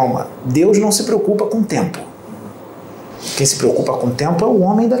 Calma. Deus não se preocupa com o tempo. Quem se preocupa com o tempo é o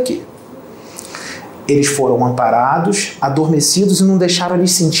homem daqui. Eles foram amparados, adormecidos e não deixaram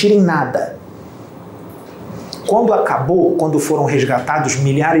eles sentirem nada. Quando acabou, quando foram resgatados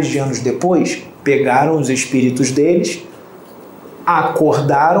milhares de anos depois, pegaram os espíritos deles,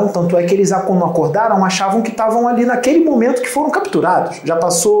 acordaram, tanto é que eles, quando acordaram, achavam que estavam ali naquele momento que foram capturados. Já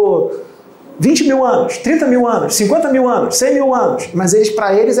passou 20 mil anos, 30 mil anos, 50 mil anos, 100 mil anos, mas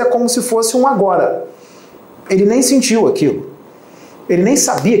para eles é como se fosse um agora. Ele nem sentiu aquilo. Ele nem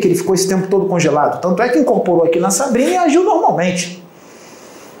sabia que ele ficou esse tempo todo congelado. Tanto é que incorporou aqui na Sabrina e agiu normalmente.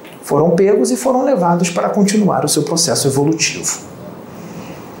 Foram pegos e foram levados para continuar o seu processo evolutivo.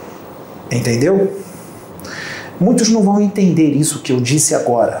 Entendeu? Muitos não vão entender isso que eu disse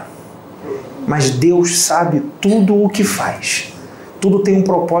agora. Mas Deus sabe tudo o que faz. Tudo tem um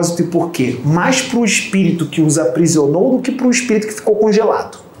propósito e porquê. Mais para o espírito que os aprisionou do que para o espírito que ficou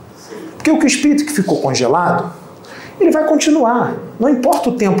congelado. Porque o espírito que ficou congelado, ele vai continuar, não importa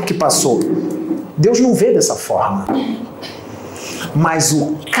o tempo que passou. Deus não vê dessa forma. Mas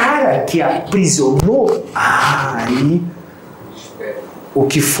o cara que aprisionou, aí o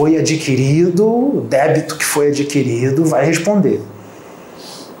que foi adquirido, o débito que foi adquirido, vai responder.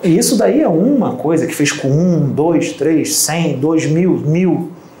 E isso daí é uma coisa que fez com 1, 2, 3, 100, 2 mil,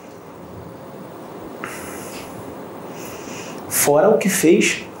 1000. Fora o que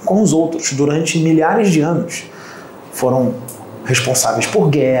fez com os outros durante milhares de anos. Foram responsáveis por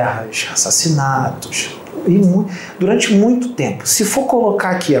guerras, assassinatos, e durante muito tempo. Se for colocar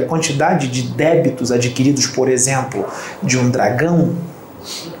aqui a quantidade de débitos adquiridos, por exemplo, de um dragão,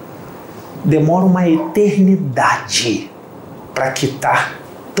 demora uma eternidade para quitar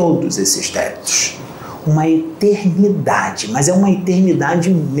todos esses débitos. Uma eternidade, mas é uma eternidade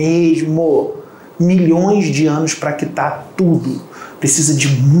mesmo. Milhões de anos para quitar tudo. Precisa de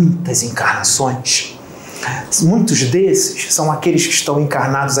muitas encarnações. Muitos desses são aqueles que estão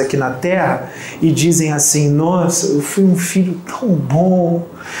encarnados aqui na Terra e dizem assim: nossa, eu fui um filho tão bom,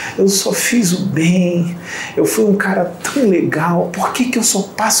 eu só fiz o bem, eu fui um cara tão legal, por que eu só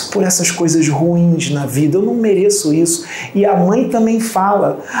passo por essas coisas ruins na vida? Eu não mereço isso. E a mãe também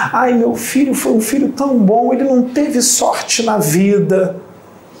fala: ai, meu filho foi um filho tão bom, ele não teve sorte na vida,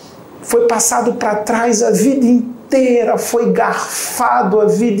 foi passado para trás a vida inteira, foi garfado a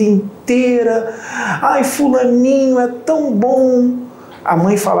vida inteira. Ai, fulaninho é tão bom. A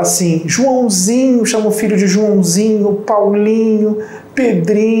mãe fala assim: Joãozinho, chama o filho de Joãozinho, Paulinho,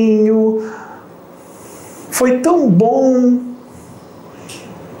 Pedrinho, foi tão bom.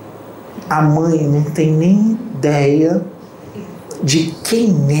 A mãe não tem nem ideia de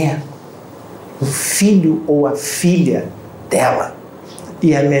quem é o filho ou a filha dela.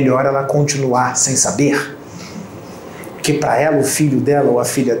 E é melhor ela continuar sem saber. Porque para ela, o filho dela ou a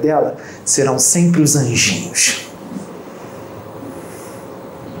filha dela serão sempre os anjinhos.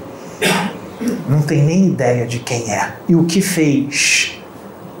 Não tem nem ideia de quem é e o que fez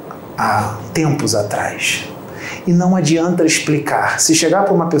há tempos atrás. E não adianta explicar. Se chegar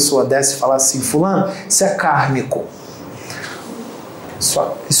para uma pessoa dessa e falar assim: fulano, isso é kármico.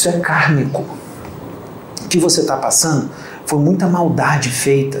 Isso é kármico. O que você está passando foi muita maldade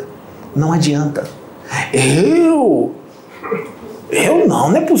feita. Não adianta. Eu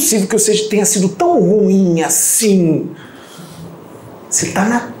não é possível que você tenha sido tão ruim assim. Você está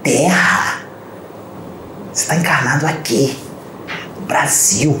na Terra. Você está encarnado aqui, no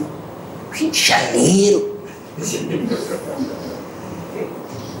Brasil, Rio de Janeiro,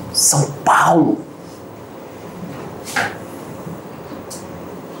 São Paulo.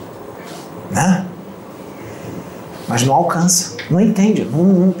 Né? Mas não alcança, não entende,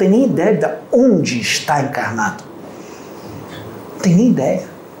 não tem nem ideia de onde está encarnado. Não tem nem ideia.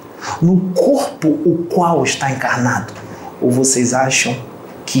 No corpo o qual está encarnado. Ou vocês acham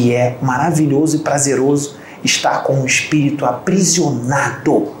que é maravilhoso e prazeroso estar com um espírito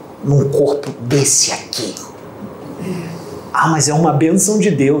aprisionado num corpo desse aqui? Ah, mas é uma bênção de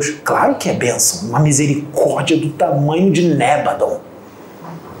Deus. Claro que é bênção. Uma misericórdia do tamanho de Nébadon.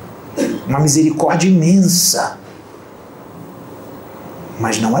 Uma misericórdia imensa.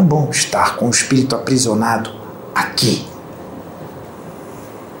 Mas não é bom estar com o espírito aprisionado aqui.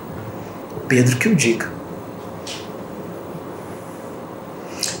 Pedro que o diga.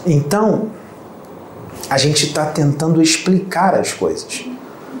 Então, a gente está tentando explicar as coisas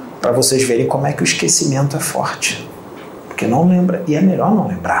para vocês verem como é que o esquecimento é forte. Porque não lembra, e é melhor não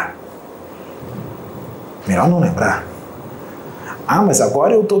lembrar. Melhor não lembrar. Ah, mas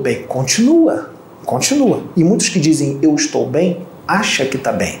agora eu estou bem. Continua. E muitos que dizem eu estou bem, acha que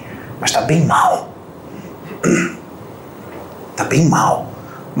está bem, mas está bem mal. Está bem mal,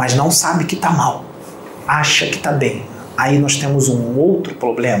 mas não sabe que está mal. Acha que está bem. Aí nós temos um outro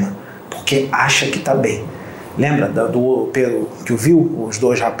problema, porque acha que está bem. Lembra do Pedro que viu os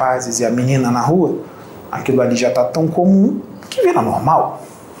dois rapazes e a menina na rua? Aquilo ali já está tão comum que vira normal.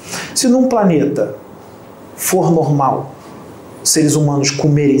 Se num planeta for normal seres humanos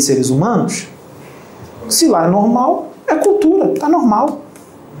comerem seres humanos, se lá é normal, é cultura, está normal.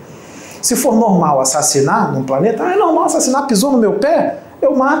 Se for normal assassinar num planeta, é normal assassinar, pisou no meu pé,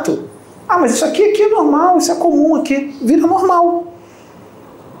 eu mato. Ah, mas isso aqui é normal, isso é comum aqui, vira normal.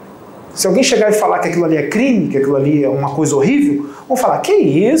 Se alguém chegar e falar que aquilo ali é crime, que aquilo ali é uma coisa horrível, vão falar: que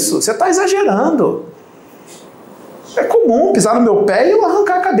isso, você está exagerando. É comum pisar no meu pé e eu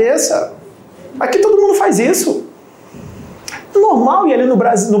arrancar a cabeça. Aqui todo mundo faz isso. É normal ir ali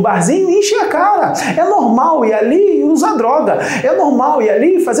no barzinho e encher a cara. É normal ir ali e usar droga. É normal ir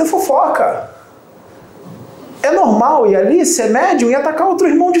ali e fazer fofoca. É normal ir ali ser médium e atacar outro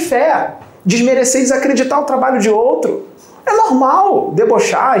irmão de fé. Desmerecer e desacreditar o trabalho de outro. É normal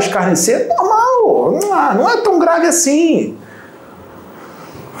debochar, escarnecer. É normal. Não é tão grave assim.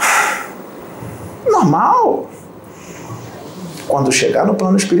 Normal. Quando chegar no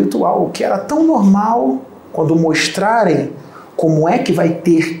plano espiritual, o que era tão normal, quando mostrarem como é que vai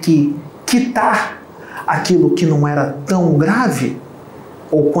ter que quitar aquilo que não era tão grave,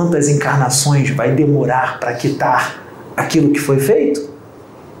 ou quantas encarnações vai demorar para quitar aquilo que foi feito,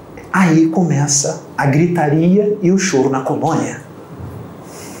 aí começa a gritaria e o choro na colônia.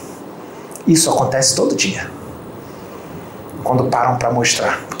 Isso acontece todo dia, quando param para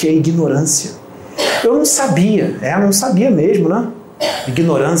mostrar, porque é ignorância. Eu não sabia, não sabia mesmo, né?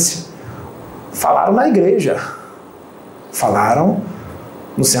 Ignorância. Falaram na igreja, falaram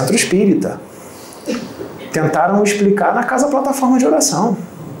no centro espírita, tentaram explicar na casa plataforma de oração,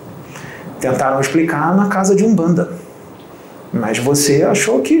 tentaram explicar na casa de Umbanda, mas você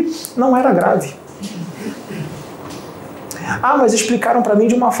achou que não era grave. Ah, mas explicaram para mim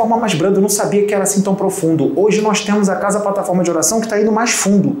de uma forma mais branda, eu não sabia que era assim tão profundo. Hoje nós temos a Casa Plataforma de Oração que está indo mais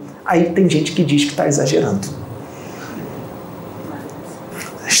fundo. Aí tem gente que diz que está exagerando.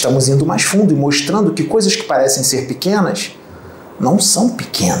 Estamos indo mais fundo e mostrando que coisas que parecem ser pequenas não são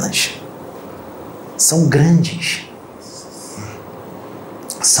pequenas. São grandes.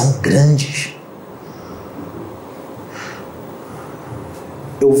 São grandes.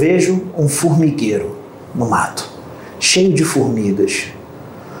 Eu vejo um formigueiro no mato, cheio de formigas.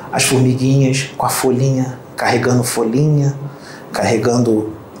 As formiguinhas com a folhinha, carregando folhinha,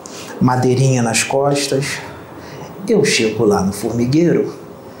 carregando madeirinha nas costas. Eu chego lá no formigueiro,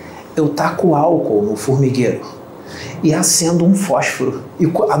 eu taco álcool no formigueiro e acendo um fósforo.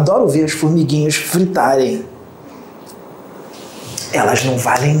 E adoro ver as formiguinhas fritarem. Elas não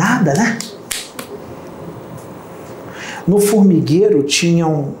valem nada, né? No formigueiro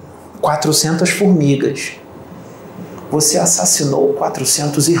tinham 400 formigas. Você assassinou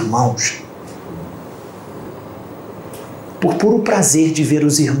 400 irmãos. Por puro prazer de ver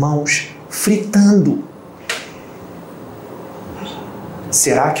os irmãos fritando.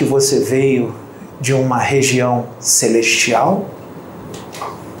 Será que você veio de uma região celestial?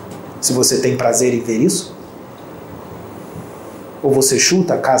 Se você tem prazer em ver isso? Ou você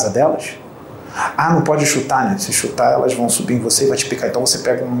chuta a casa delas? Ah, não pode chutar, né? Se chutar, elas vão subir em você e vai te picar. Então você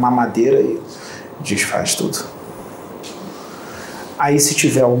pega uma madeira e desfaz tudo. Aí se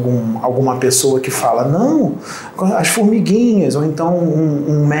tiver alguma pessoa que fala, não, as formiguinhas, ou então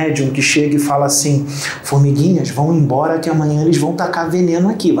um médium que chega e fala assim, formiguinhas, vão embora que amanhã eles vão tacar veneno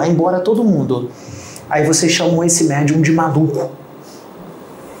aqui, vai embora todo mundo. Aí vocês chamam esse médium de maluco.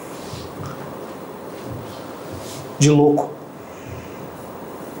 De louco.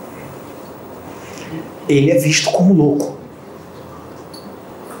 Ele é visto como louco.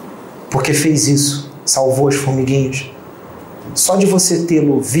 Porque fez isso, salvou as formiguinhas. Só de você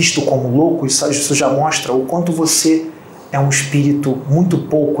tê-lo visto como louco, isso já mostra o quanto você é um espírito muito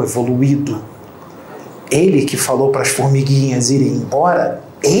pouco evoluído. Ele que falou para as formiguinhas irem embora,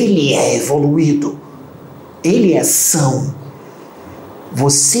 ele é evoluído. Ele é são.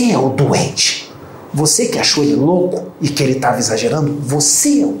 Você é o doente. Você que achou ele louco e que ele estava exagerando,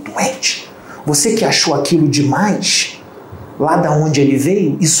 você é o doente. Você que achou aquilo demais, lá da onde ele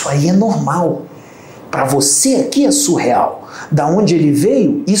veio, isso aí é normal. Para você aqui é surreal. Da onde ele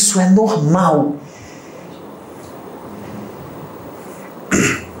veio, isso é normal.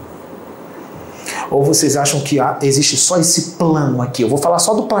 Ou vocês acham que existe só esse plano aqui? Eu vou falar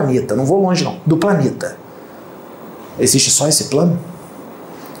só do planeta, não vou longe não. Do planeta. Existe só esse plano?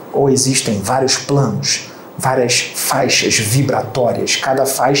 Ou existem vários planos, várias faixas vibratórias? Cada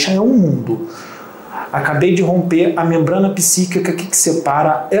faixa é um mundo. Acabei de romper a membrana psíquica que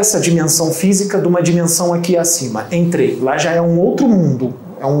separa essa dimensão física de uma dimensão aqui acima. Entrei. Lá já é um outro mundo.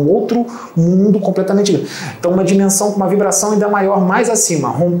 É um outro mundo completamente diferente. Então, uma dimensão com uma vibração ainda maior, mais acima.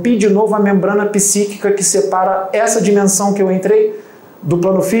 Rompi de novo a membrana psíquica que separa essa dimensão que eu entrei do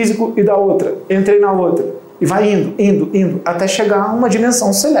plano físico e da outra. Entrei na outra. E vai indo, até chegar a uma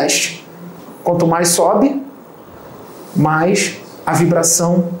dimensão celeste. Quanto mais sobe, mais a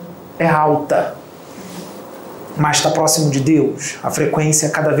vibração é alta. Mais está próximo de Deus, a frequência é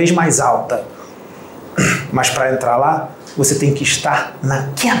cada vez mais alta. Mas para entrar lá, você tem que estar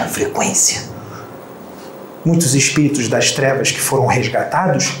naquela frequência. Muitos espíritos das trevas que foram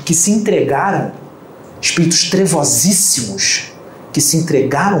resgatados, que se entregaram, espíritos trevosíssimos, que se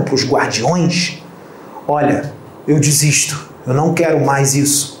entregaram para os guardiões, olha, eu desisto, eu não quero mais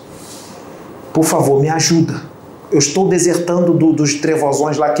isso. Por favor, me ajuda. Eu estou desertando dos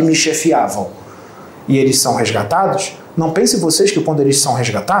trevosões lá que me chefiavam. E eles são resgatados. Não pensem vocês que quando eles são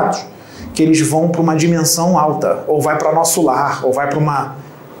resgatados, que eles vão para uma dimensão alta, ou vai para nosso lar, ou vai para uma...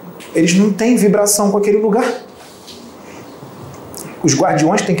 Eles não têm vibração com aquele lugar. Os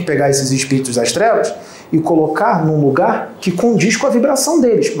guardiões têm que pegar esses espíritos das trevas e colocar num lugar que condiz com a vibração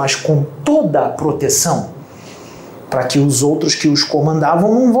deles, mas com toda a proteção, para que os outros que os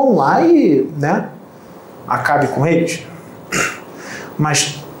comandavam não vão lá e, acabe com eles.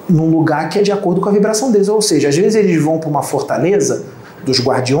 Mas num lugar que é de acordo com a vibração deles. Ou seja, às vezes eles vão para uma fortaleza dos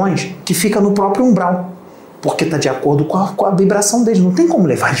guardiões que fica no próprio umbral, porque está de acordo com a vibração deles. Não tem como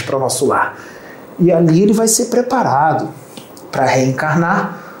levar eles para o nosso lar. E ali ele vai ser preparado para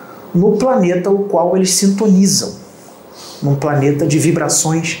reencarnar no planeta o qual eles sintonizam, num planeta de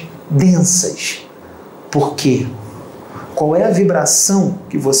vibrações densas. Por quê? Qual é a vibração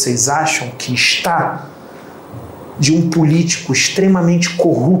que vocês acham que está de um político extremamente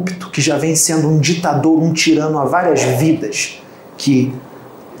corrupto, que já vem sendo um ditador, um tirano há várias vidas, que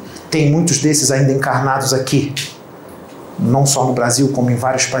tem muitos desses ainda encarnados aqui, não só no Brasil, como em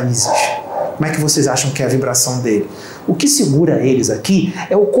vários países. Como é que vocês acham que é a vibração dele? O que segura eles aqui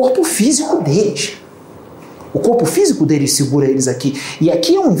é o corpo físico deles. O corpo físico deles segura eles aqui. E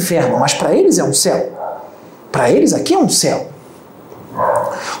aqui é um inferno, mas para eles é um céu. Para eles aqui é um céu.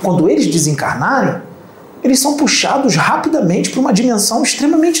 Quando eles desencarnarem, eles são puxados rapidamente para uma dimensão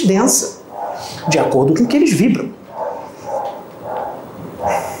extremamente densa, de acordo com o que eles vibram.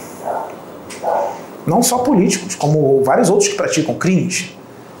 Não só políticos, como vários outros que praticam crimes.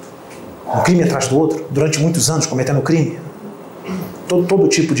 Um crime atrás do outro, durante muitos anos cometendo crime. Todo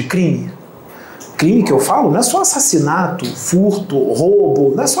tipo de crime. Crime que eu falo não é só assassinato, furto,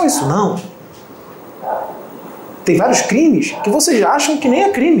 roubo, não é só isso não. Tem vários crimes que vocês acham que nem é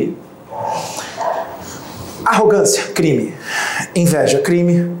crime. Arrogância, crime. Inveja,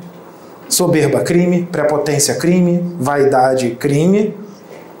 crime. Soberba, crime. Prepotência, crime. Vaidade, crime.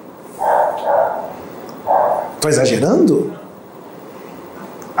 Estou exagerando?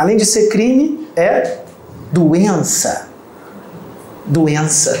 Além de ser crime, é doença.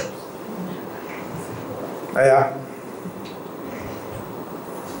 Doença.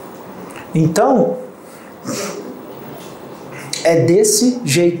 Então, é desse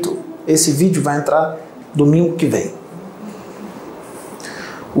jeito. Esse vídeo vai entrar domingo que vem.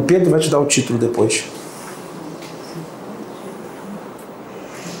 O Pedro vai te dar o título depois.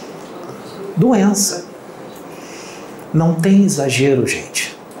 Doença. Não tem exagero,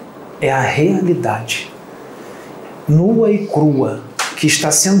 gente. É a realidade nua e crua que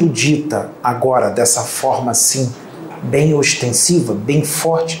está sendo dita agora dessa forma assim, bem ostensiva, bem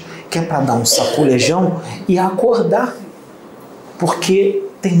forte, que é para dar um sacolejão e acordar. Porque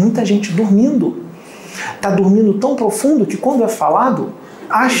tem muita gente dormindo. Está dormindo tão profundo que quando é falado,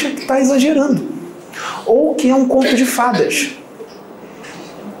 acha que está exagerando. Ou que é um conto de fadas.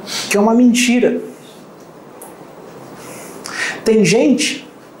 Que é uma mentira. Tem gente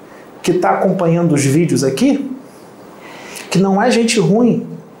que está acompanhando os vídeos aqui, que não é gente ruim.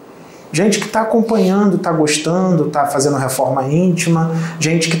 Gente que está acompanhando, está gostando, está fazendo reforma íntima,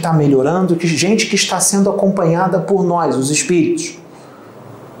 gente que está melhorando, gente que está sendo acompanhada por nós, os espíritos.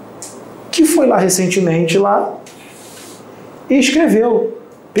 Que foi lá recentemente e escreveu: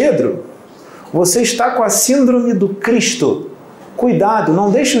 Pedro, você está com a síndrome do Cristo. Cuidado,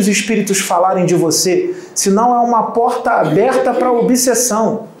 não deixe os espíritos falarem de você, senão é uma porta aberta para a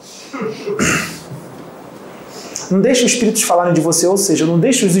obsessão. Não deixe os espíritos falarem de você, ou seja, não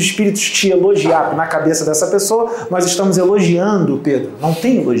deixe os espíritos te elogiar. Na cabeça dessa pessoa, nós estamos elogiando Pedro. Não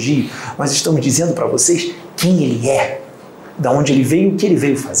tem elogio, nós estamos dizendo para vocês quem ele é, de onde ele veio e o que ele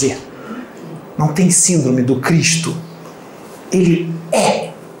veio fazer. Não tem síndrome do Cristo. Ele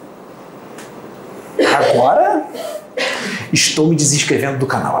é. Agora, estou me desinscrevendo do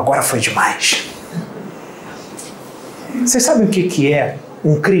canal. Agora foi demais. Vocês sabem o que é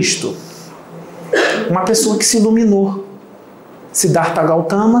um Cristo? Uma pessoa que se iluminou. Siddhartha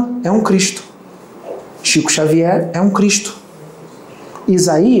Gautama é um Cristo. Chico Xavier é um Cristo.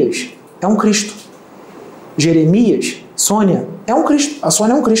 Isaías é um Cristo. Jeremias, Sônia, é um Cristo. A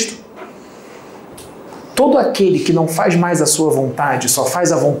Sônia é um Cristo. Todo aquele que não faz mais a sua vontade, só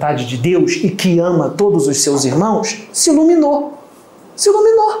faz a vontade de Deus e que ama todos os seus irmãos, se iluminou. Se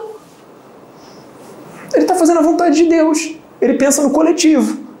iluminou. Ele está fazendo a vontade de Deus. Ele pensa no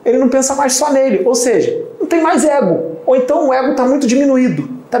coletivo. Ele não pensa mais só nele. Ou seja, não tem mais ego. Ou então o ego está muito diminuído.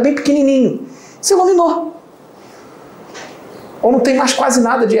 Está bem pequenininho. Se iluminou. Ou não tem mais quase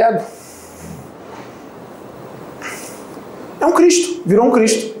nada de ego. É um Cristo. Virou um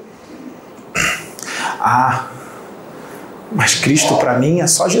Cristo. Ah, mas Cristo para mim é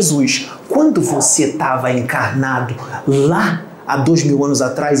só Jesus. Quando você estava encarnado lá há 2000 anos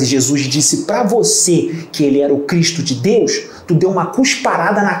atrás e Jesus disse para você que ele era o Cristo de Deus, tu deu uma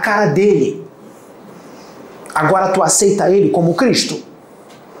cusparada na cara dele. Agora tu aceita ele como Cristo?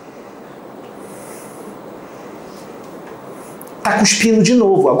 Tá cuspindo de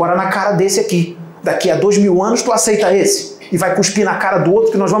novo, agora na cara desse aqui. Daqui a 2000 anos tu aceita esse e vai cuspir na cara do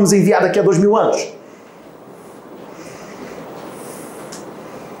outro que nós vamos enviar daqui a 2000 anos.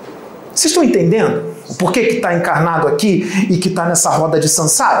 Vocês estão entendendo o porquê que está encarnado aqui e que está nessa roda de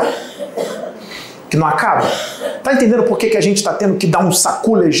sansara? Que não acaba? Está entendendo por que a gente está tendo que dar um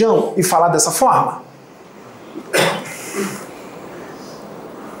saculejão e falar dessa forma?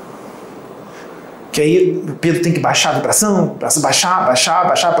 Que aí o Pedro tem que baixar a vibração,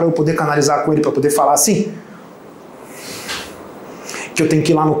 baixar para eu poder canalizar com ele, para poder falar assim. Que eu tenho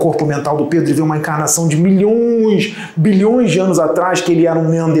que ir lá no corpo mental do Pedro e ver uma encarnação de milhões, bilhões de anos atrás, que ele era um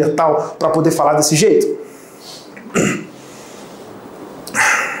neandertal, para poder falar desse jeito.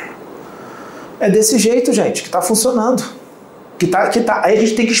 É desse jeito, gente, que está funcionando. Aí a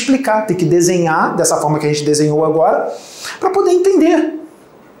gente tem que explicar, tem que desenhar dessa forma que a gente desenhou agora, para poder entender.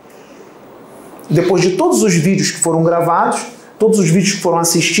 Depois de todos os vídeos que foram gravados, todos os vídeos que foram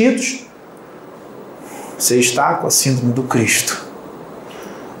assistidos, você está com a síndrome do Cristo.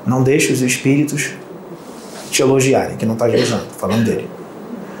 Não deixe os espíritos te elogiarem, que não está elogiando, estou falando dele.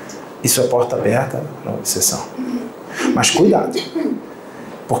 Isso é porta aberta para obsessão. Mas cuidado,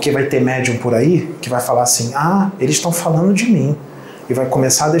 porque vai ter médium por aí que vai falar assim, eles estão falando de mim, e vai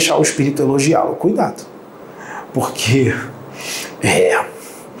começar a deixar o espírito elogiá-lo. Cuidado, porque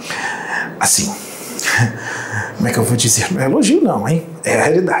assim, como é que eu vou dizer? Não é elogio não, hein? É a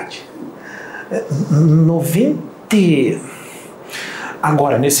realidade.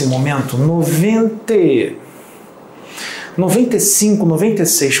 Agora, nesse momento, 95,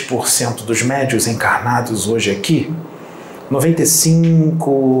 96% dos médiuns encarnados hoje aqui,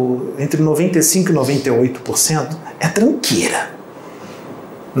 entre 95 e 98% é tranqueira.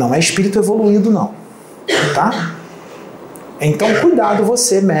 Não é espírito evoluído, não. Tá? Então, cuidado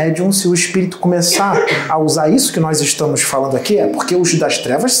você, médium, se o espírito começar a usar isso que nós estamos falando aqui, é porque os das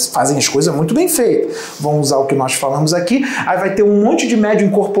trevas fazem as coisas muito bem feitas. Vão usar o que nós falamos aqui, aí vai ter um monte de médium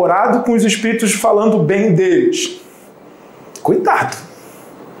incorporado com os espíritos falando bem deles. Cuidado.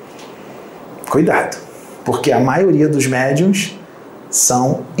 Cuidado. Porque a maioria dos médiuns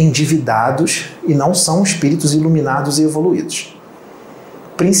são endividados e não são espíritos iluminados e evoluídos.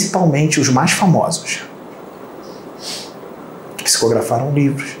 Principalmente os mais famosos. Que psicografaram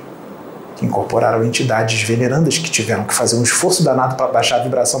livros, que incorporaram entidades venerandas que tiveram que fazer um esforço danado para baixar a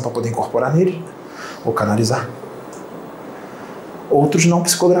vibração para poder incorporar neles ou canalizar. Outros não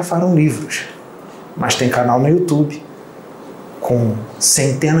psicografaram livros, mas tem canal no YouTube com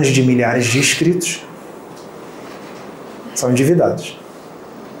centenas de milhares de inscritos. São endividados.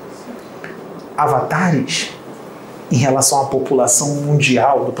 Avatares, em relação à população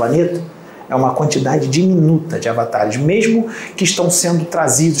mundial do planeta, é uma quantidade diminuta de avatares. Mesmo que estão sendo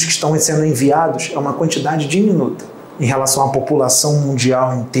trazidos, que estão sendo enviados, é uma quantidade diminuta em relação à população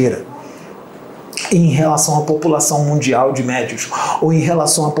mundial inteira. Em relação à população mundial de médiuns, ou em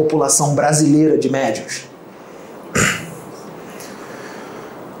relação à população brasileira de médiuns.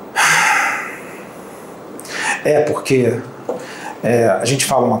 Porque a gente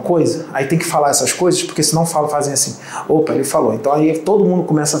fala uma coisa, aí tem que falar essas coisas, porque senão fazem assim, opa, ele falou, então aí todo mundo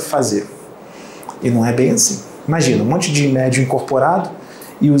começa a fazer. E não é bem assim. Imagina, um monte de médium incorporado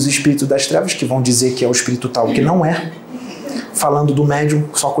e os espíritos das trevas que vão dizer que é o espírito tal, que não é, falando do médium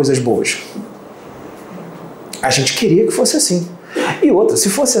só coisas boas. A gente queria que fosse assim. E outra, se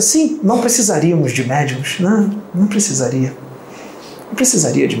fosse assim, não precisaríamos de médiums. Não precisaria. Não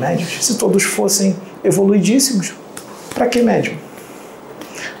precisaria de médiums. Se todos fossem evoluidíssimos, para que médium?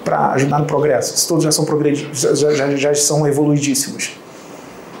 Para ajudar no progresso. Se todos já são evoluidíssimos.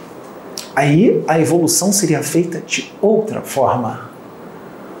 Aí a evolução seria feita de outra forma.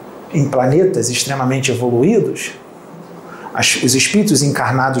 Em planetas extremamente evoluídos, os espíritos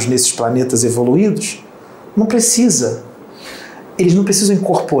encarnados nesses planetas evoluídos, eles não precisam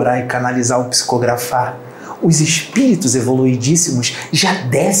incorporar e canalizar ou psicografar. Os espíritos evoluidíssimos já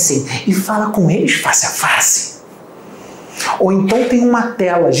descem e falam com eles face a face. Ou então tem uma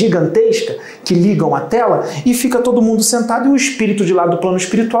tela gigantesca que ligam a tela e fica todo mundo sentado e o espírito de lá do plano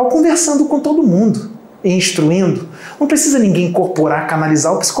espiritual conversando com todo mundo e instruindo. Não precisa ninguém incorporar,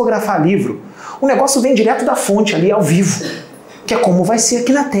 canalizar ou psicografar livro. O negócio vem direto da fonte ali ao vivo, que é como vai ser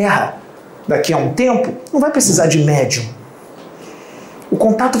aqui na Terra. Daqui a um tempo não vai precisar de médium. O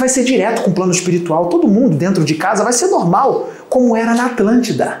contato vai ser direto com o plano espiritual. Todo mundo dentro de casa vai ser normal, como era na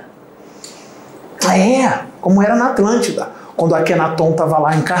Atlântida. Como era na Atlântida, quando Akenaton estava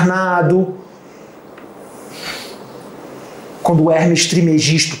lá encarnado, quando o Hermes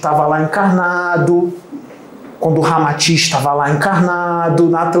Trimegisto estava lá encarnado, quando o Ramatiz estava lá encarnado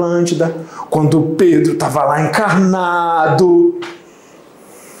na Atlântida, quando o Pedro estava lá encarnado,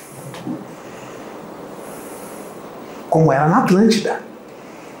 como era na Atlântida.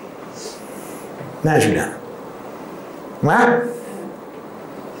 Né, Juliana? Não é?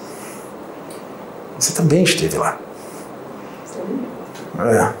 Você também esteve lá.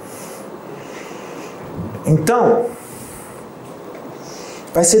 Então,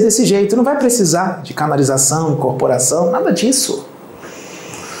 vai ser desse jeito. Não vai precisar de canalização, incorporação, nada disso.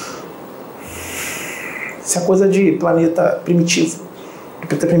 Isso é coisa de planeta primitivo. O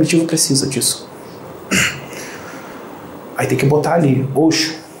planeta primitivo precisa disso. Aí tem que botar ali,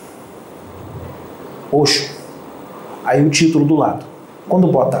 Oxo. Aí o título do lado. Quando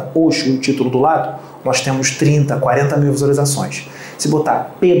bota Oxo e o título do lado, nós temos 30, 40 mil visualizações. Se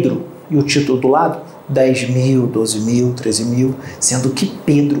botar Pedro E o título do lado, 10 mil, 12 mil, 13 mil, sendo que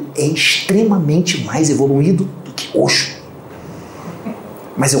Pedro é extremamente mais evoluído do que Osho.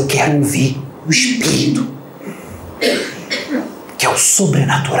 Mas eu quero ouvir o Espírito, que é o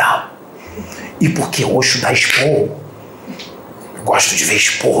sobrenatural. E porque Osho dá esporro, eu gosto de ver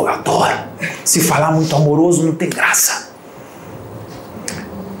esporro, eu adoro. Se falar muito amoroso não tem graça.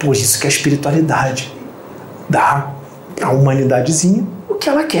 Por isso que a espiritualidade dá para a humanidadezinha o que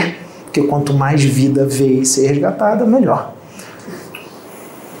ela quer. Porque quanto mais vida veio ser resgatada, melhor.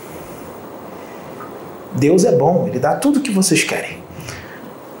 Deus é bom, Ele dá tudo o que vocês querem.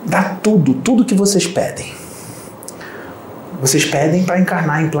 Dá tudo que vocês pedem. Vocês pedem para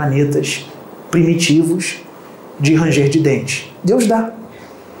encarnar em planetas primitivos de ranger de dentes. Deus dá.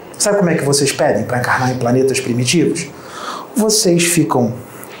 Sabe como é que vocês pedem para encarnar em planetas primitivos? Vocês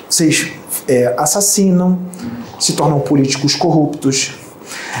assassinam, se tornam políticos corruptos,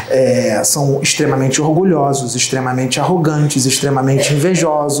 são extremamente orgulhosos, extremamente arrogantes, extremamente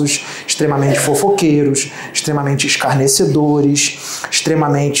invejosos, extremamente fofoqueiros, extremamente escarnecedores,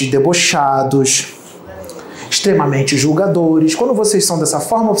 extremamente debochados, extremamente julgadores. Quando vocês são dessa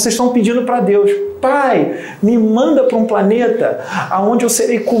forma, vocês estão pedindo para Deus: Pai, me manda para um planeta onde eu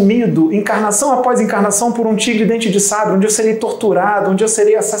serei comido, encarnação após encarnação, por um tigre dente de sabre, onde eu serei torturado, onde eu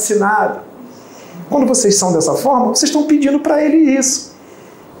serei assassinado. Quando vocês são dessa forma, vocês estão pedindo para Ele isso.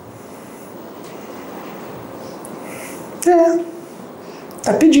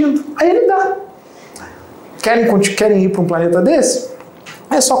 Está pedindo. Aí Ele dá. Querem ir para um planeta desse?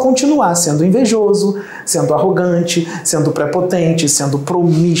 É só continuar sendo invejoso, sendo arrogante, sendo prepotente, sendo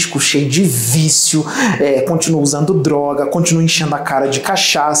promíscuo, cheio de vício, continua usando droga, continua enchendo a cara de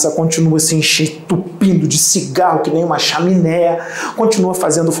cachaça, continua se entupindo de cigarro que nem uma chaminé, continua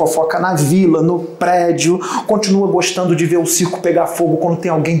fazendo fofoca na vila, no prédio, continua gostando de ver o circo pegar fogo quando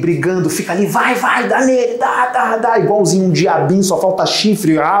tem alguém brigando, fica ali, vai, dá nele, dá, igualzinho um diabinho, só falta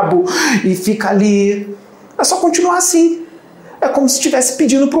chifre, rabo, e fica ali. É só continuar assim. É como se estivesse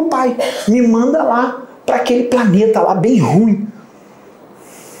pedindo para o Pai: me manda lá, para aquele planeta lá bem ruim.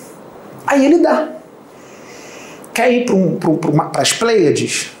 Aí Ele dá. Quer ir para as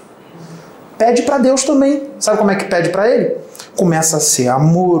Pleiades? Pede para Deus também. Sabe como é que pede para Ele? Começa a ser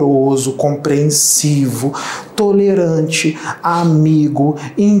amoroso, compreensivo, tolerante, amigo,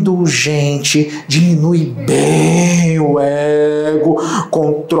 indulgente, diminui bem o ego,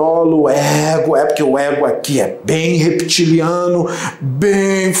 controla o ego, porque o ego aqui é bem reptiliano,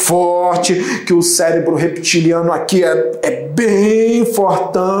 bem forte, que o cérebro reptiliano aqui é bem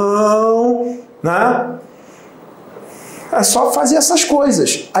fortão, né? É só fazer essas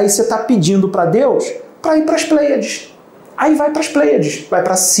coisas. Aí você está pedindo para Deus para ir para as Pleiades. Aí vai para as Pleiades, vai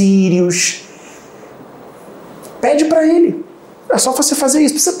para Sírios. Pede para Ele. É só você fazer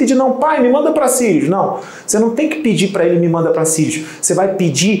isso. Não precisa pedir, não, Pai, me manda para Sírios. Não, você não tem que pedir para Ele, me manda para Sírios. Você vai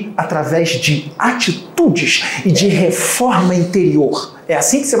pedir através de atitudes e de reforma interior. É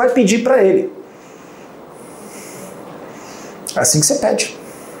assim que você vai pedir para Ele. É assim que você pede.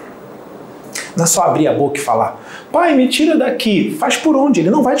 Não é só abrir a boca e falar: Pai, me tira daqui. Faz por onde? Ele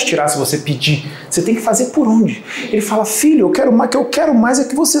não vai te tirar se você pedir. Você tem que fazer por onde. Ele fala: filho, o que eu quero mais é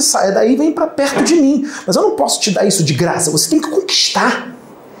que você saia daí e venha para perto de mim. Mas eu não posso te dar isso de graça. Você tem que conquistar.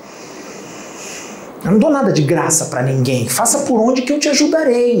 Eu não dou nada de graça para ninguém. Faça por onde que eu te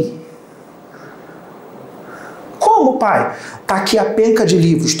ajudarei. Como, Pai? Está aqui a penca de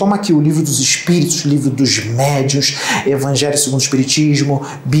livros. Toma aqui o livro dos Espíritos, o livro dos Médiuns, Evangelho segundo o Espiritismo,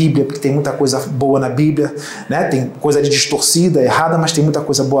 Bíblia, porque tem muita coisa boa na Bíblia, né? Tem coisa de distorcida, errada, mas tem muita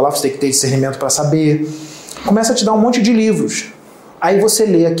coisa boa lá, você tem que ter discernimento para saber. Começa a te dar um monte de livros. Aí você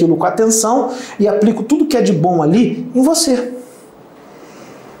lê aquilo com atenção e aplica tudo que é de bom ali em você.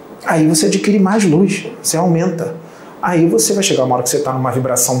 Aí você adquire mais luz, você aumenta. Aí você vai chegar uma hora que você está numa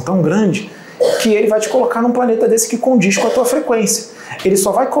vibração tão grande que Ele vai te colocar num planeta desse que condiz com a tua frequência. Ele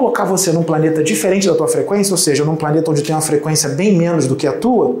só vai colocar você num planeta diferente da tua frequência, ou seja, num planeta onde tem uma frequência bem menos do que a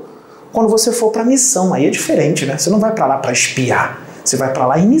tua, quando você for para missão. Aí é diferente, né? Você não vai para lá para espiar, você vai para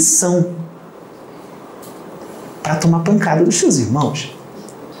lá em missão, para tomar pancada dos seus irmãos,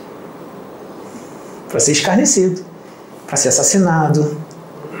 para ser escarnecido, para ser assassinado,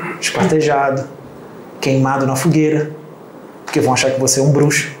 esquartejado, queimado na fogueira, porque vão achar que você é um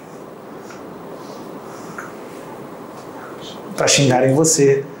bruxo, para xingarem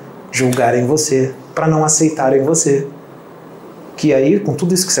você, julgarem você, para não aceitarem você. Que aí, com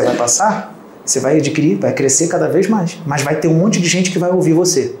tudo isso que você vai passar, você vai adquirir, vai crescer cada vez mais. Mas vai ter um monte de gente que vai ouvir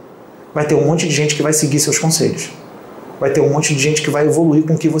você. Vai ter um monte de gente que vai seguir seus conselhos. Vai ter um monte de gente que vai evoluir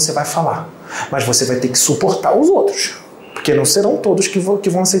com o que você vai falar. Mas você vai ter que suportar os outros. Porque não serão todos que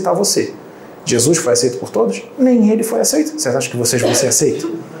vão aceitar você. Jesus foi aceito por todos? Nem ele foi aceito. Vocês acham que vocês vão ser aceitos?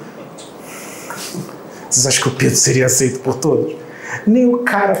 Vocês acham que o Pedro seria aceito por todos? Nem o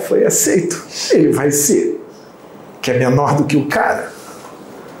cara foi aceito. Ele vai ser, que é menor do que o cara.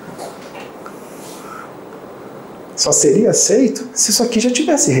 Só seria aceito se isso aqui já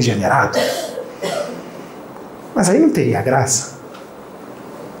tivesse regenerado. Mas aí não teria graça.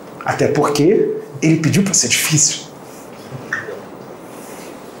 Até porque ele pediu para ser difícil.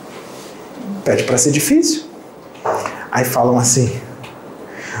 Pede para ser difícil. Aí falam assim: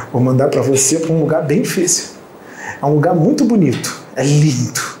 vou mandar para você para um lugar bem difícil. É um lugar muito bonito, é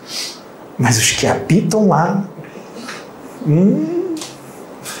lindo. Mas os que habitam lá...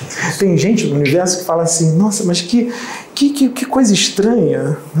 Tem gente no universo que fala assim: nossa, mas que coisa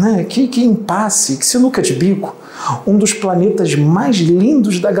estranha, né? Que impasse, que sinuca de bico. Um dos planetas mais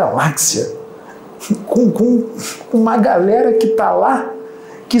lindos da galáxia. Com uma galera que está lá,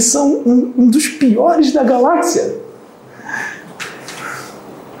 que são um dos piores da galáxia.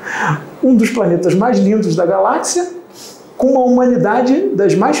 Um dos planetas mais lindos da galáxia, com uma humanidade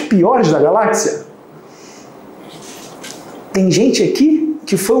das mais piores da galáxia. Tem gente aqui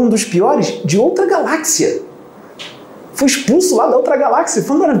que foi um dos piores de outra galáxia. Foi expulso lá da outra galáxia.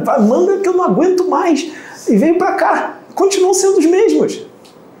 Falou: manda que eu não aguento mais. E veio para cá. Continuam sendo os mesmos.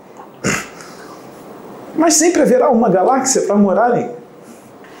 Mas sempre haverá uma galáxia para morarem.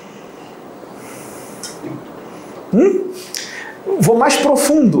 Vou mais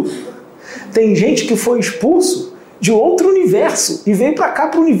profundo. Tem gente que foi expulso de outro universo e veio para cá,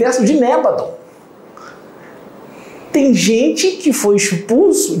 para o universo de Nébadon. Tem gente que foi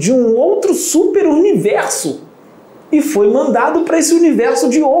expulso de um outro super universo e foi mandado para esse universo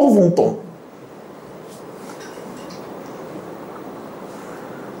de Orvonton.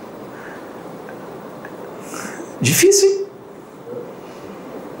 Difícil, hein?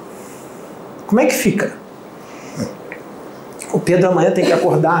 Como é que fica? O Pedro amanhã tem que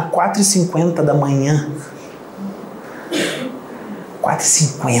acordar às 4h50 da manhã.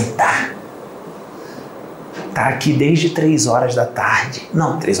 4h50. Está aqui desde 3 horas da tarde.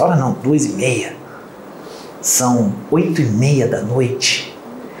 Não, 3 horas não, 2h30. São 8h30 da noite.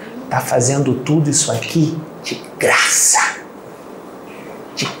 Está fazendo tudo isso aqui de graça.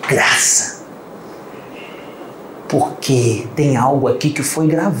 De graça. Porque tem algo aqui que foi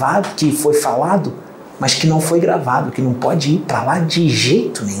gravado, que foi falado, mas que não foi gravado, que não pode ir para lá de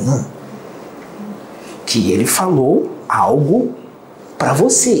jeito nenhum. Que ele falou algo para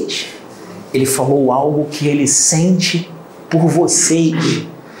vocês. Ele falou algo que ele sente por vocês.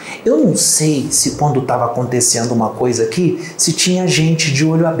 Eu não sei se quando estava acontecendo uma coisa aqui, se tinha gente de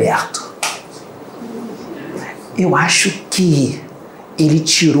olho aberto. Eu acho que ele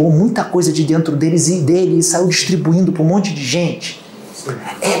tirou muita coisa de dentro dele e saiu distribuindo para um monte de gente.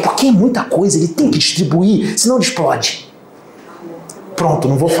 Porque é muita coisa, ele tem que distribuir, senão ele explode. Pronto,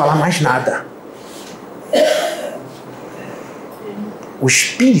 não vou falar mais nada. O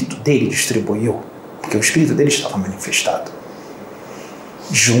espírito dele distribuiu, porque o espírito dele estava manifestado,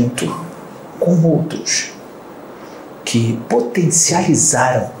 junto com outros que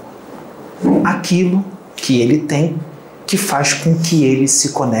potencializaram aquilo que ele tem, que faz com que ele se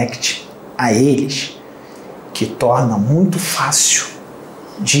conecte a eles, que torna muito fácil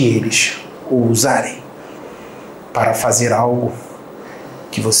de eles o usarem para fazer algo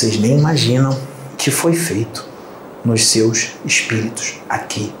que vocês nem imaginam que foi feito nos seus espíritos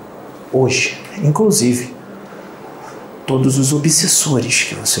aqui hoje. Inclusive, todos os obsessores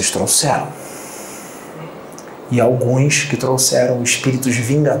que vocês trouxeram. E alguns que trouxeram espíritos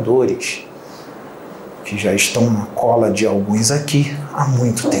vingadores, que já estão na cola de alguns aqui há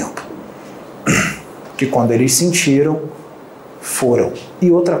muito tempo. Que quando eles sentiram, foram.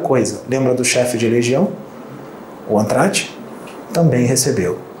 E outra coisa, lembra do chefe de legião? O Antrate também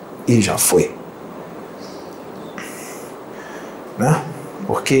recebeu e já foi. Né?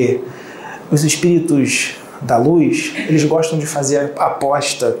 Porque os espíritos da luz, eles gostam de fazer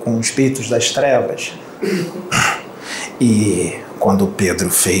aposta com os espíritos das trevas. E quando Pedro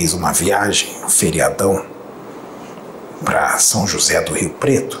fez uma viagem no feriadão para São José do Rio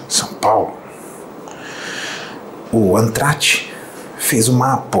Preto, São Paulo, o Antrate fez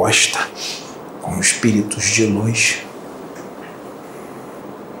uma aposta com espíritos de luz.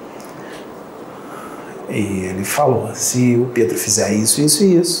 E ele falou: se o Pedro fizer isso, isso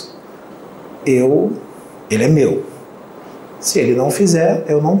e isso, ele é meu. Se ele não fizer,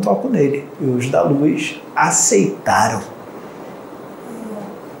 eu não toco nele. E os da luz aceitaram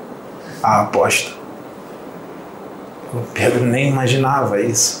a aposta. O Pedro nem imaginava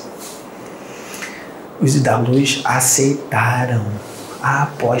isso. Os da luz aceitaram a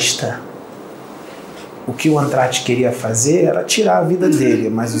aposta. O que o Andrade queria fazer era tirar a vida dele,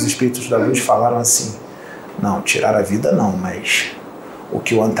 mas os espíritos da luz falaram assim: não, tirar a vida não, mas o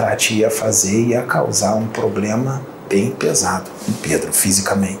que o Andrade ia fazer ia causar um problema bem pesado em Pedro,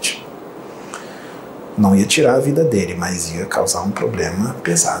 fisicamente. Não ia tirar a vida dele, mas ia causar um problema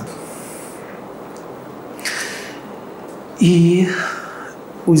pesado. E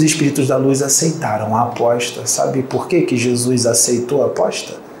os espíritos da luz aceitaram a aposta. Sabe por que Jesus aceitou a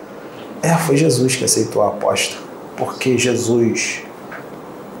aposta? Foi Jesus que aceitou a aposta. Porque Jesus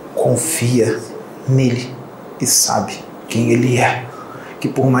confia nele e sabe quem ele é. Que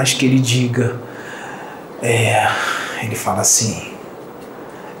por mais que ele diga, ele fala assim: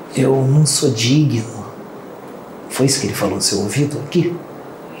 eu não sou digno. Foi isso que ele falou no seu ouvido aqui?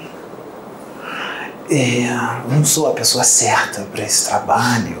 Não sou a pessoa certa para esse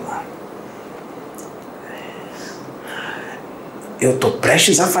trabalho. Eu estou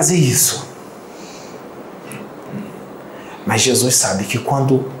prestes a fazer isso. Mas Jesus sabe que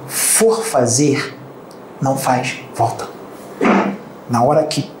quando for fazer, não faz, volta. Na hora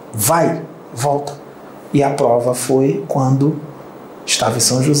que vai, volta. E a prova foi quando estava em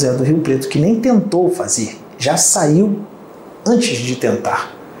São José do Rio Preto, que nem tentou fazer, já saiu antes de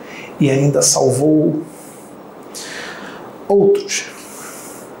tentar. E ainda salvou outros.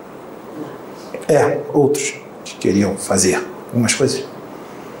 Outros que queriam fazer algumas coisas.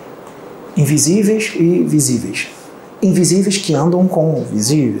 Invisíveis e visíveis. Invisíveis que andam com o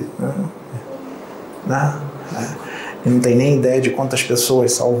visível. Não tem nem ideia de quantas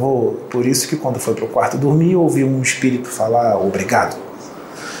pessoas salvou. Por isso que quando foi para o quarto dormir, ouviu um espírito falar obrigado.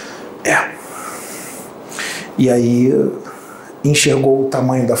 E aí enxergou o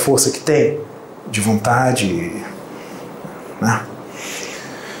tamanho da força que tem, de vontade, né?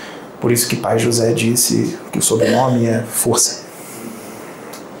 Por isso que Pai José disse que o sobrenome é força.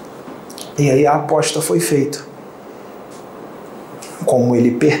 E aí a aposta foi feita. Como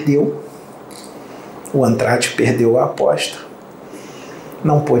ele perdeu, o Andrade perdeu a aposta,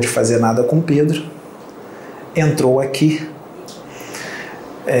 não pôde fazer nada com Pedro, entrou aqui,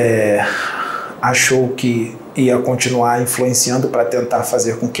 achou que ia continuar influenciando para tentar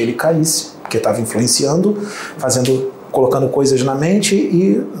fazer com que ele caísse, porque estava influenciando, colocando coisas na mente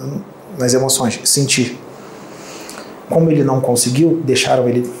e nas emoções, sentir. Como ele não conseguiu, deixaram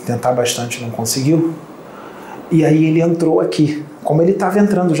ele tentar bastante, não conseguiu, e aí ele entrou aqui. Como ele estava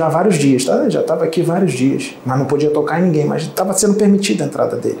entrando já há vários dias, tá? Já estava aqui vários dias, mas não podia tocar em ninguém, mas estava sendo permitida a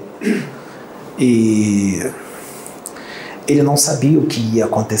entrada dele. E ele não sabia o que ia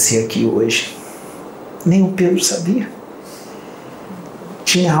acontecer aqui hoje. Nem o Pedro sabia.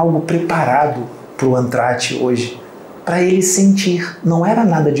 Tinha algo preparado para o Andrade hoje, para ele sentir. Não era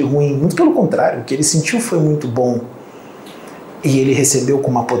nada de ruim, muito pelo contrário, o que ele sentiu foi muito bom. E ele recebeu com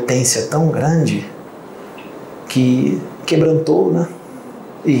uma potência tão grande que quebrantou, né?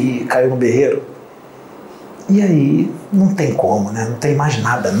 E caiu no berreiro. E aí não tem como, né? Não tem mais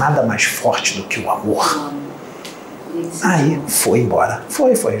nada mais forte do que o amor. Aí foi embora,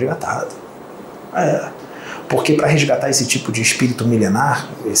 foi resgatado. Porque para resgatar esse tipo de espírito milenar,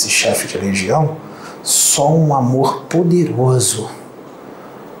 esse chefe de legião, só um amor poderoso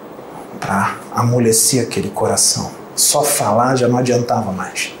para amolecer aquele coração. Só falar já não adiantava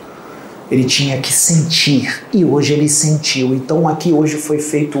mais. Ele tinha que sentir, e hoje ele sentiu. Então aqui hoje foi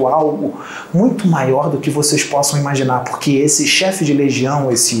feito algo muito maior do que vocês possam imaginar, porque esse chefe de legião,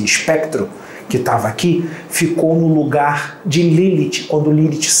 esse espectro que estava aqui, ficou no lugar de Lilith, quando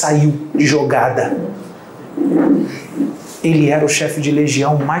Lilith saiu de jogada. Ele era o chefe de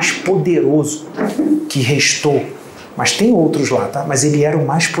legião mais poderoso que restou. Mas tem outros lá, tá? Mas ele era o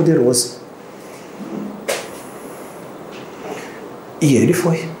mais poderoso. E ele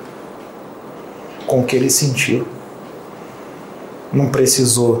foi. Com o que ele sentiu. Não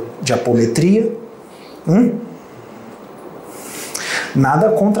precisou de apometria. Nada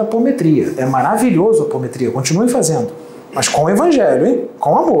contra a apometria. É maravilhoso a apometria. Continue fazendo. Mas com o evangelho, hein?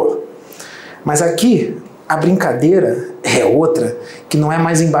 Com amor. Mas aqui, a brincadeira é outra, que não é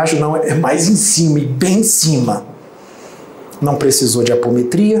mais embaixo, não. É mais em cima e bem em cima. Não precisou de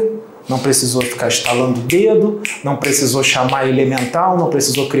apometria. Não precisou ficar estalando o dedo, não precisou chamar elemental, não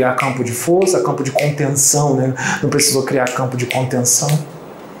precisou criar campo de força, campo de contenção, né? Não precisou criar campo de contenção,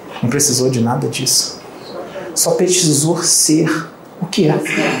 não precisou de nada disso. Só precisou ser o que é.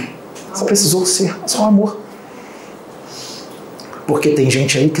 Só precisou ser, só amor. Porque tem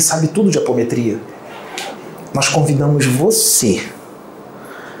gente aí que sabe tudo de apometria. Nós convidamos você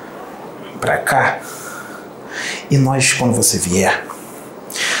para cá e nós, quando você vier,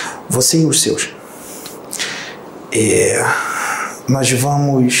 você e os seus, Nós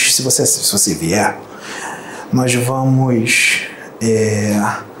vamos, se você vier, nós vamos,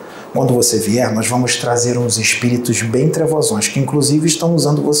 quando você vier, nós vamos trazer uns espíritos bem trevosões, que inclusive estão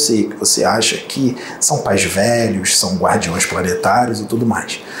usando você, que você acha que são pais velhos, são guardiões planetários e tudo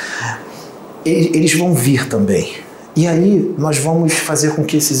mais. Eles vão vir também. E aí nós vamos fazer com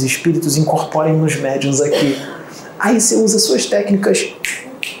que esses espíritos incorporem nos médiuns aqui. Aí você usa suas técnicas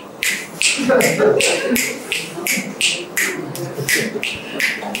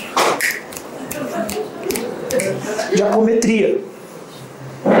de apometria.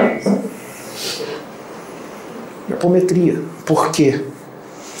 Por quê?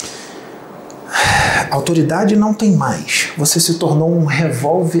 A autoridade não tem mais. Você se tornou um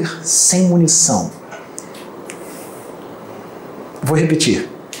revólver sem munição. Vou repetir.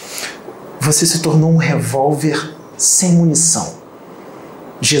 Você se tornou um revólver sem munição.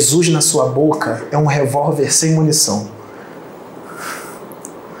 Jesus na sua boca é um revólver sem munição.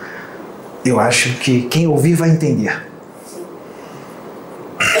 Eu acho que quem ouvir vai entender.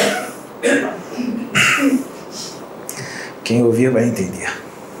 Quem ouvir vai entender.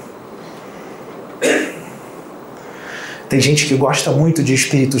 Tem gente que gosta muito de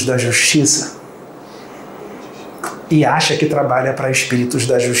espíritos da justiça e acha que trabalha para espíritos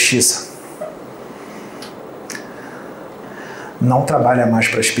da justiça. Não trabalha mais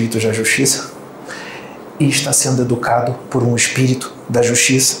para espíritos da justiça e está sendo educado por um espírito da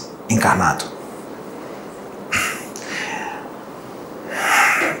justiça encarnado.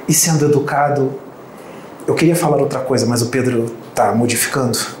 E sendo educado, eu queria falar outra coisa, mas o Pedro está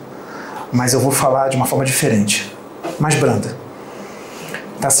modificando, mas eu vou falar de uma forma diferente, mais branda.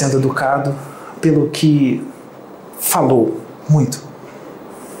 Está sendo educado pelo que falou muito.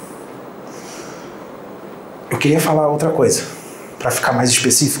 Eu queria falar outra coisa, para ficar mais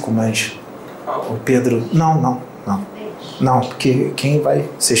específico, mas o Pedro... Não, porque quem vai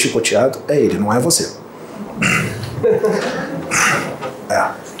ser chicoteado é ele, não é você.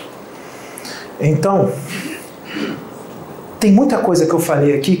 Então, tem muita coisa que eu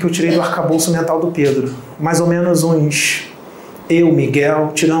falei aqui que eu tirei do arcabouço mental do Pedro. Mais ou menos eu,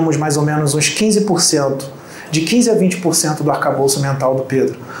 Miguel, tiramos mais ou menos uns 15%. De 15% a 20% do arcabouço mental do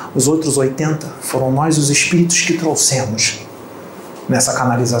Pedro. Os outros 80% foram nós, os espíritos, que trouxemos nessa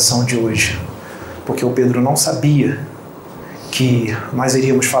canalização de hoje. Porque o Pedro não sabia que nós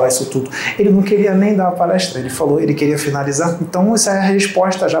iríamos falar isso tudo. Ele não queria nem dar a palestra, ele queria finalizar. Então essa é a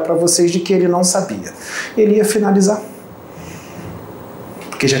resposta já para vocês de que ele não sabia. Ele ia finalizar.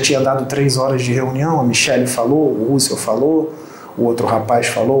 Porque já tinha dado 3 horas de reunião, a Michele falou, o Rússio falou, o outro rapaz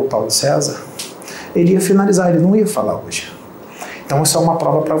falou, o Paulo César. Ele ia finalizar, ele não ia falar hoje. Então isso é uma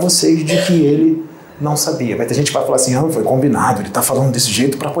prova para vocês de que ele não sabia. Vai ter gente que vai falar assim, foi combinado, ele está falando desse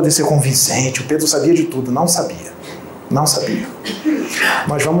jeito para poder ser convincente, o Pedro sabia de tudo. Não sabia. Não sabia.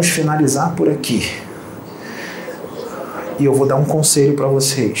 Nós vamos finalizar por aqui. E eu vou dar um conselho para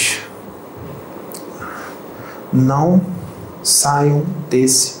vocês. Não saiam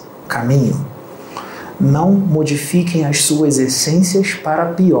desse caminho. Não modifiquem as suas essências para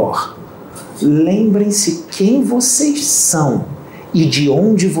pior. Lembrem-se quem vocês são e de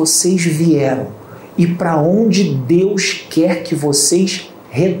onde vocês vieram e para onde Deus quer que vocês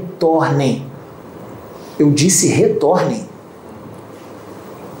retornem. Eu disse retornem.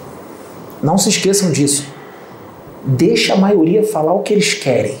 Não se esqueçam disso. Deixa a maioria falar o que eles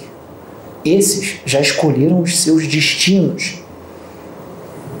querem. Esses já escolheram os seus destinos.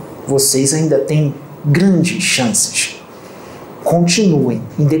 Vocês ainda têm grandes chances. Continuem,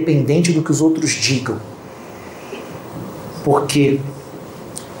 independente do que os outros digam. Porque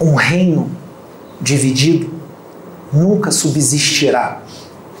um reino dividido nunca subsistirá.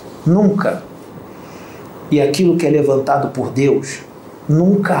 Nunca. E aquilo que é levantado por Deus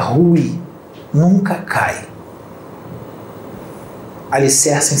nunca rui, nunca cai.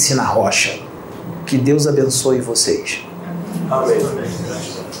 Alicercem-se na rocha. Que Deus abençoe vocês. Amém.